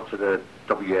to go on to the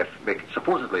WF,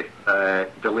 supposedly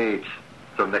delayed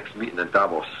their next meeting in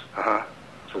Davos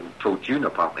till June,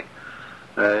 apparently.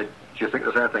 Do you think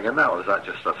there's anything in that, or is that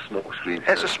just a smoke screen?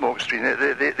 It's a smoke screen.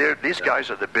 These guys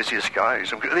are the busiest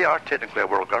guys. They are technically a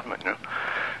world government,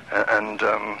 and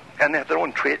they have their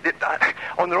own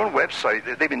on their own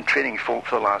website. They've been training folk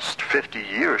for the last 50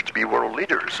 years to be world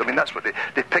leaders. I mean, that's what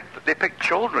they pick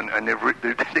children and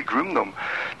they groom them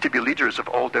to be leaders of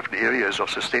all different areas of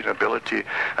sustainability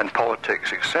and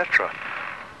politics, etc.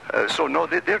 So no,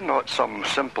 they're not some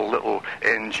simple little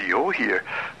NGO here.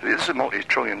 This is a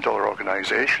multi-trillion-dollar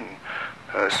organisation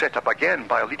set up again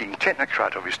by a leading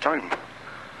technocrat of his time,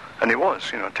 and he was,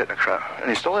 a technocrat, and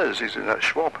he still is. He's at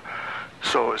Schwab.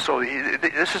 So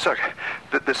this is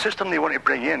the system they want to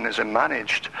bring in is a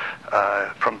managed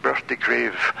from birth to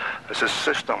grave as a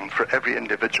system for every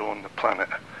individual on the planet,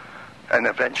 and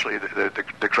eventually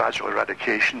the gradual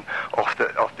eradication of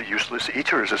the useless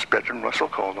eaters, as Bertrand Russell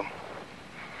called them.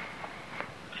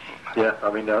 Yeah,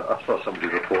 I mean, I saw somebody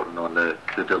reporting on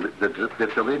they've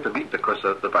delayed the meeting because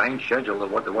they're behind schedule and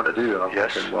what they want to do. And I'm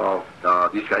thinking, well,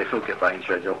 these guys will get behind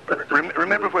schedule.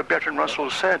 Remember what Bertrand Russell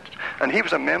said, and he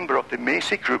was a member of the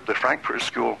Macy group, the Frankfurt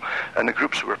School, and the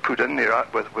groups that were put in there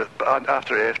after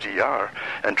FDR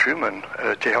and Truman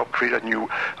to help create a new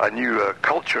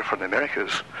culture for the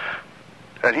Americas.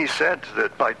 And he said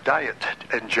that by diet,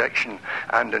 injection,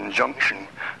 and injunction,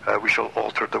 we shall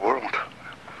alter the world.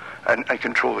 And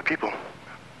control the people.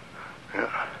 Yeah,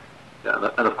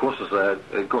 and of course, as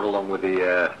going along with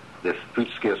the food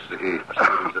scarcity that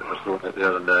are thrown out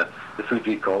there and the food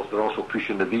recalls, they're also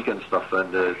pushing the vegan stuff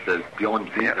and the Beyond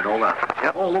Meat and all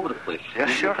that, all over the place. Yes,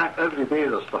 sure. Every day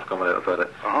there's stuff coming out about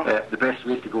it. The best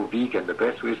ways to go vegan, the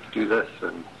best ways to do this,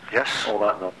 and all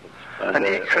that nonsense. And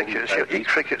eat crickets, eat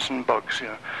crickets and bugs.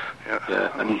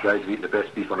 Yeah, and these guys are eating the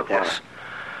best beef on the planet.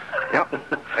 Yes.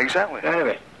 Exactly.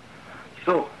 Anyway.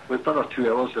 So, we've done our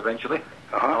 2 hours eventually,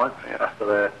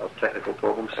 after our technical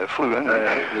problems. It flew in.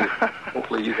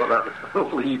 Hopefully you got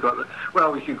that.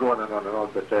 Well, we could go on and on and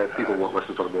on, but people won't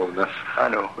listen for more than this. I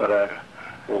know. But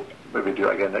we'll maybe do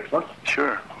it again next month.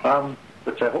 Sure.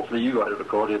 But hopefully you got it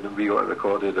recorded and we got it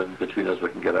recorded, and between us we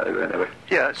can get it out anyway.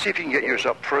 Yeah, see if you can get yours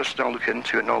up first, and I'll look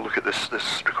into it, and I'll look at this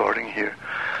recording here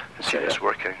and see if it's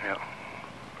working. Yeah.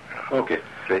 Okay,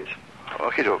 great.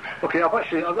 Okay, doke. Okay, I've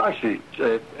actually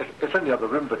it's in the other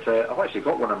room, but I've actually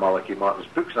got one of Malachi Martin's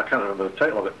books, and I can't remember the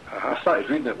title of it. I started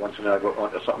reading it once, and I got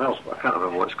onto something else, but I can't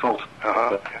remember what it's called.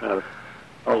 But,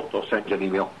 I'll send you an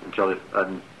email and tell you,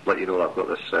 and let you know that I've got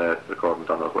this recording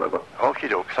done or whatever. Okay,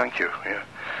 doke. Thank you. Yeah.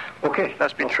 Okay,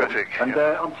 that's been terrific. And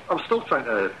I'm still trying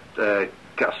to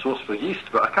get a source for yeast,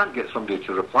 but I can't get somebody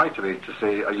to reply to me to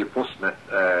say, are you posting it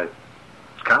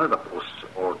Canada Post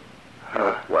or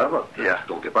whatever? Yeah.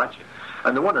 Don't get back to you.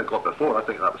 And the one I got before, I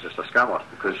think that was just a scammer,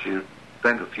 because you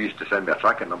then refused to send me a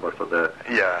tracking number for the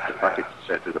package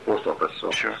sent to the post office.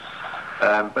 So. Sure.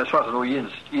 But as far as I know,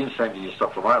 Ian's sending you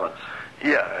stuff from Ireland.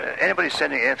 Yeah, anybody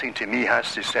sending anything to me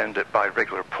has to send it by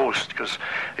regular post, because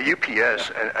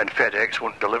UPS and FedEx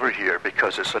won't deliver here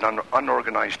because it's an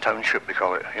unorganized township, we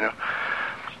call it, you know.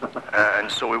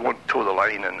 And so we won't toe the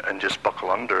line and just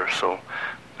buckle under. So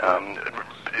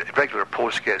regular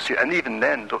post gets here, and even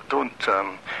then, don't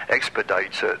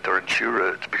expedite it or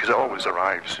insure it, because it always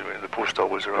arrives. The post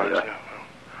always arrives. Yeah.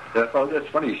 Yeah, well, it's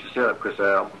funny you should say that, because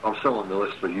I'm still on the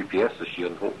list for UPS this year,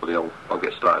 and hopefully I'll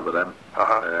get started with them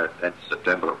in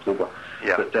September, October.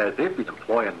 Yeah. But they've been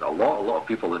employing a lot of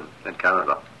people in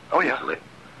Canada. Oh, yeah. recently.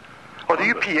 Well, the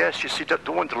UPS, you see,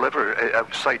 don't deliver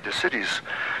outside the cities.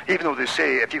 Even though they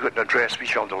say, if you've got an address, we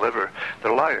shall deliver,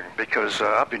 they're lying, because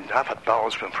I've had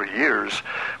pals with them for years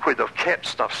where they've kept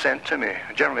stuff sent to me,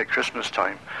 generally at Christmas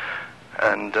time.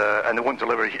 And they won't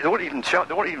deliver. They won't even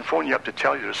phone you up to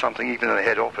tell you there's something, even in the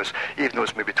head office, even though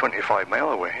it's maybe 25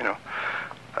 miles away. You know,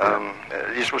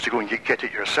 you're supposed to go and get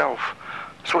it yourself.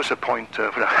 So what's the point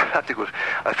when I had to go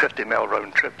a 50-mile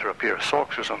round trip for a pair of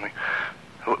socks or something?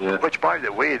 Yeah. Which, by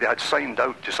the way, they had signed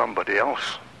out to somebody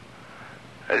else.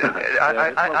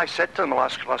 I said to them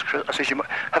last Christmas, I said, "You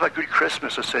have a good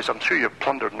Christmas." I says, "I'm sure you've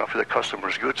plundered enough of the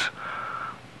customers' goods."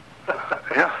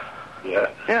 Yeah.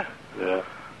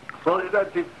 Well,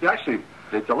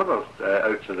 they deliver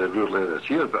out to the rural areas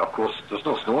here, but of course there's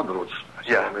no snow on the roads.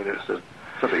 So, yeah. I mean, it's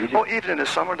pretty easy. Well, even in the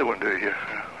summer they won't do it here.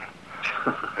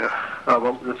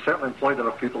 Well, they've certainly employed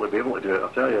enough people to be able to do it, I'll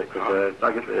tell you, because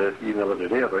I get the email every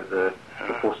day about the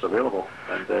posts available,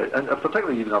 and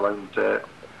particularly even around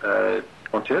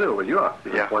Ontario, where you are,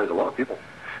 they've employed a lot of people.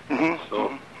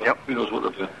 So, who knows what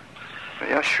they're doing.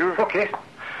 Yeah, sure. Okay.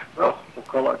 Well, we'll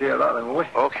call it a day at that then, won't we?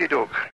 Okie doke.